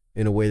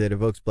in a way that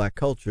evokes black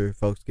culture,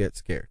 folks get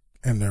scared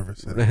And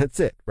nervous. That's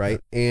it,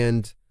 right? Yeah.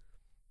 And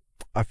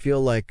I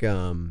feel like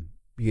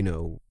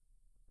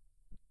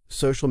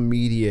social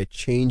media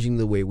changing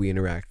the way we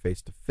interact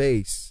face to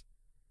face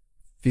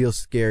feels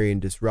scary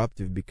and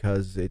disruptive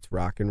because it's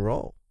rock and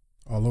roll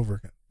all over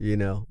again.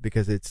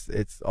 Because it's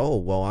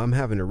I'm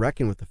having to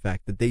reckon with the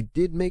fact that they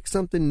did make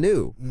something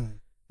new.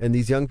 And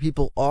these young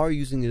people are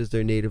using it as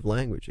their native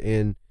language.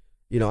 And,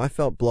 I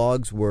felt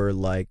blogs were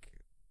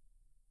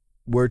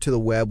to the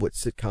web what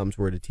sitcoms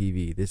were to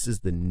TV. This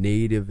is the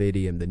native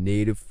idiom, the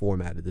native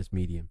format of this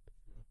medium.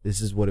 This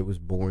is what it was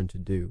born to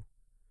do.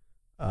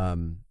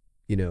 And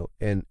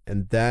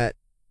that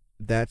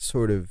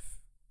sort of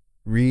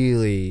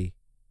really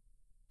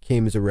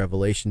came as a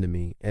revelation to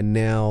me. And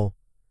now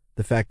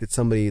the fact that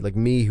somebody like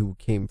me who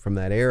came from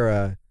that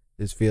era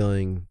is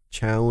feeling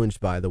challenged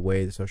by the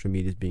way the social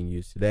media is being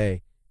used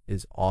today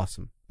is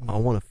awesome. I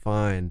want to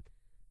find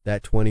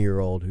that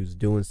 20-year-old who's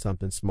doing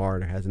something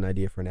smart or has an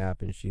idea for an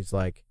app, and she's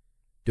like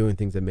doing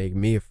things that make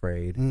me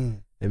afraid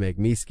and make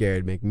me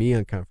scared, make me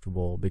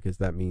uncomfortable, because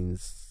that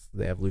means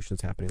the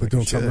evolution's happening. But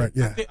doing something right,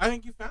 yeah. I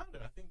think you found her.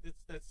 I think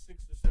it's that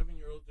 6 or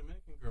 7-year-old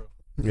Dominican girl.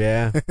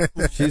 Yeah,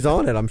 she's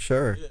on it, I'm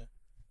sure.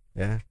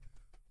 Yeah.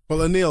 Well,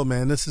 Anil,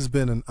 man, this has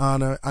been an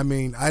honor. I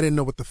mean, I didn't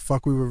know what the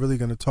fuck we were really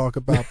going to talk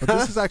about, but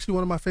this is actually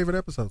one of my favorite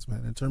episodes,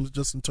 man, in terms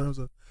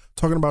of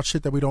talking about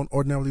shit that we don't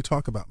ordinarily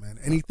talk about, man.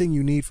 Anything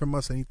you need from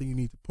us, anything you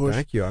need to push.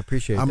 Thank you. I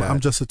appreciate that. I'm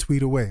just a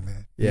tweet away,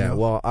 man. Yeah,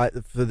 well,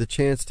 for the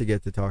chance to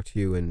get to talk to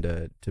you and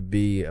to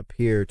be a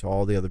peer to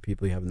all the other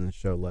people you have in the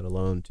show, let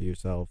alone to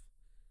yourself,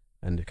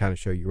 and to kind of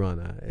show you run,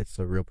 it's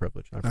a real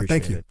privilege. I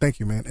appreciate it. Thank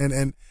you, man.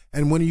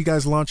 And when are you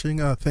guys launching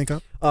Think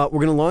Up? We're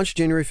going to launch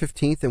January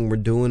 15th, and we're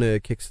doing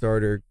a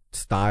Kickstarter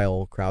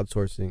style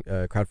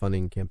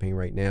crowdfunding campaign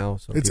right now.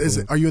 So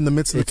are you in the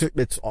midst of it?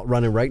 It's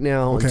running right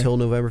now until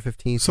November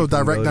 15th. So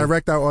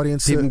direct our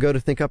audience. So you can go to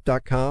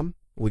thinkup.com.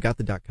 We got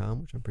the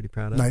 .com, which I'm pretty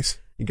proud of. Nice.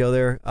 You go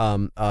there.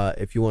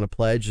 If you want to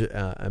pledge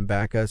and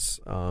back us,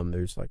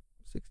 there's like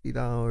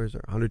 $60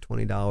 or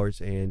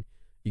 $120, and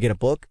you get a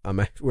book.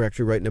 We're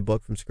actually writing a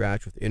book from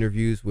scratch with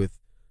interviews with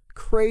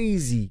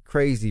crazy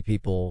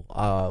people.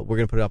 We're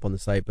gonna put it up on the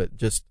site, but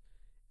just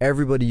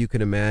everybody you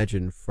can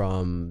imagine,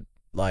 from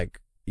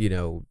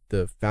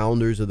the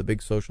founders of the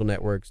big social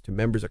networks to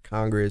members of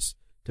Congress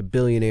to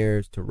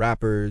billionaires to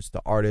rappers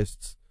to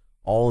artists,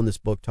 all in this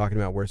book talking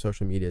about where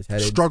social media is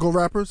headed. Struggle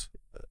rappers?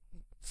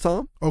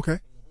 Some. Okay.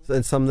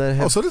 and some that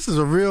have. Oh, so this is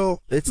a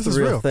real. It's this the is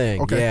real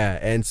thing, Okay. yeah.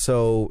 And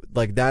so,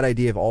 like that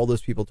idea of all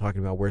those people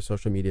talking about where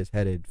social media is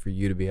headed, for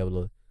you to be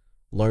able to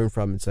learn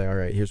from and say, all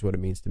right, here's what it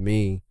means to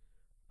me.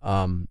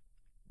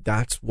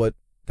 That's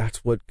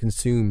what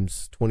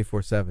consumes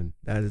 24/7.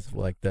 That is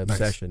like the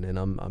obsession, and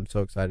I'm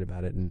so excited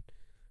about it, and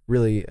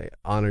really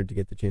honored to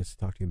get the chance to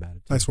talk to you about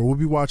it. Nice. Well, we'll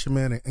be watching,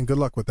 man, and good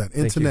luck with that.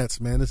 Internets,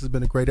 man. This has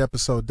been a great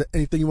episode.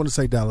 Anything you want to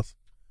say, Dallas?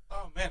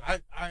 Oh man,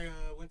 I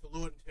went to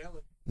Lord and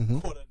Taylor,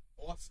 bought an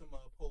awesome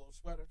polo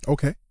sweater.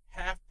 Okay.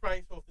 Half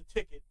price off the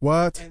ticket.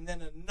 What? And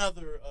then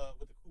another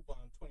with a coupon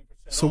 20%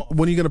 So off.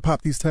 when are you gonna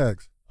pop these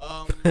tags?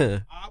 I'll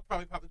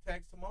probably pop the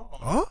tags tomorrow.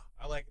 Huh?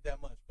 I like it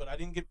that much, but I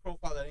didn't get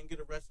profiled. I didn't get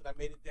arrested. I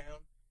made it down.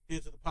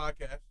 Here's to the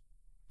podcast.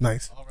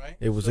 Nice. All right.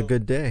 It was a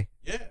good day.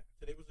 Yeah,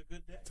 today was a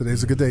good day.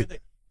 Today's a good day.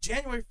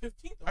 January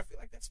 15th. I feel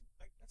like that's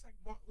like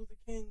Martin Luther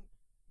King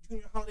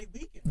Jr. holiday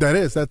weekend. That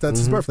is that's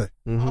his birthday.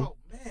 Mm-hmm. Oh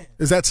man.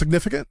 Is that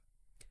significant?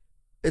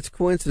 It's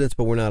coincidence,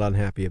 but we're not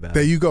unhappy about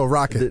There it. you go.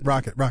 Rock it.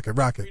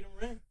 Freedom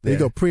ring. There you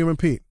go. Preem and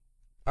Pete.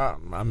 I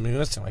mean,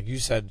 listen, like you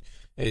said,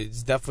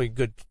 it's definitely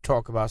good to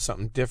talk about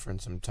something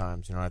different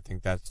sometimes. You know, I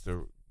think that's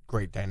the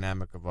great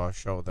dynamic of our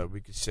show, that we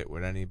could sit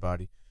with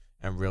anybody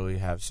and really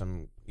have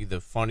some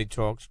either funny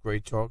talks,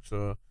 great talks,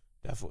 or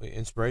definitely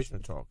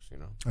inspirational talks. You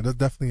know, That's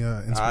definitely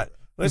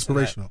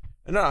inspirational.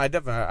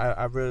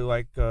 I really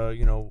like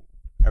you know,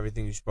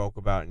 everything you spoke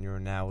about in your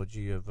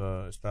analogy of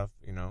stuff.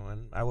 You know,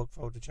 and I look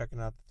forward to checking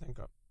out the Think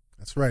Up.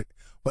 That's right.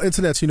 Well,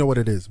 internets, you know what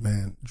it is,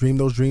 man. Dream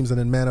those dreams and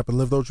then man up and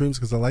live those dreams,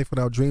 because a life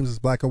without dreams is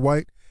black or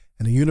white,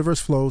 and the universe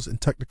flows in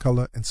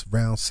technicolor and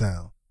surround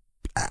sound.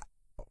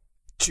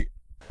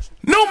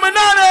 Numinati!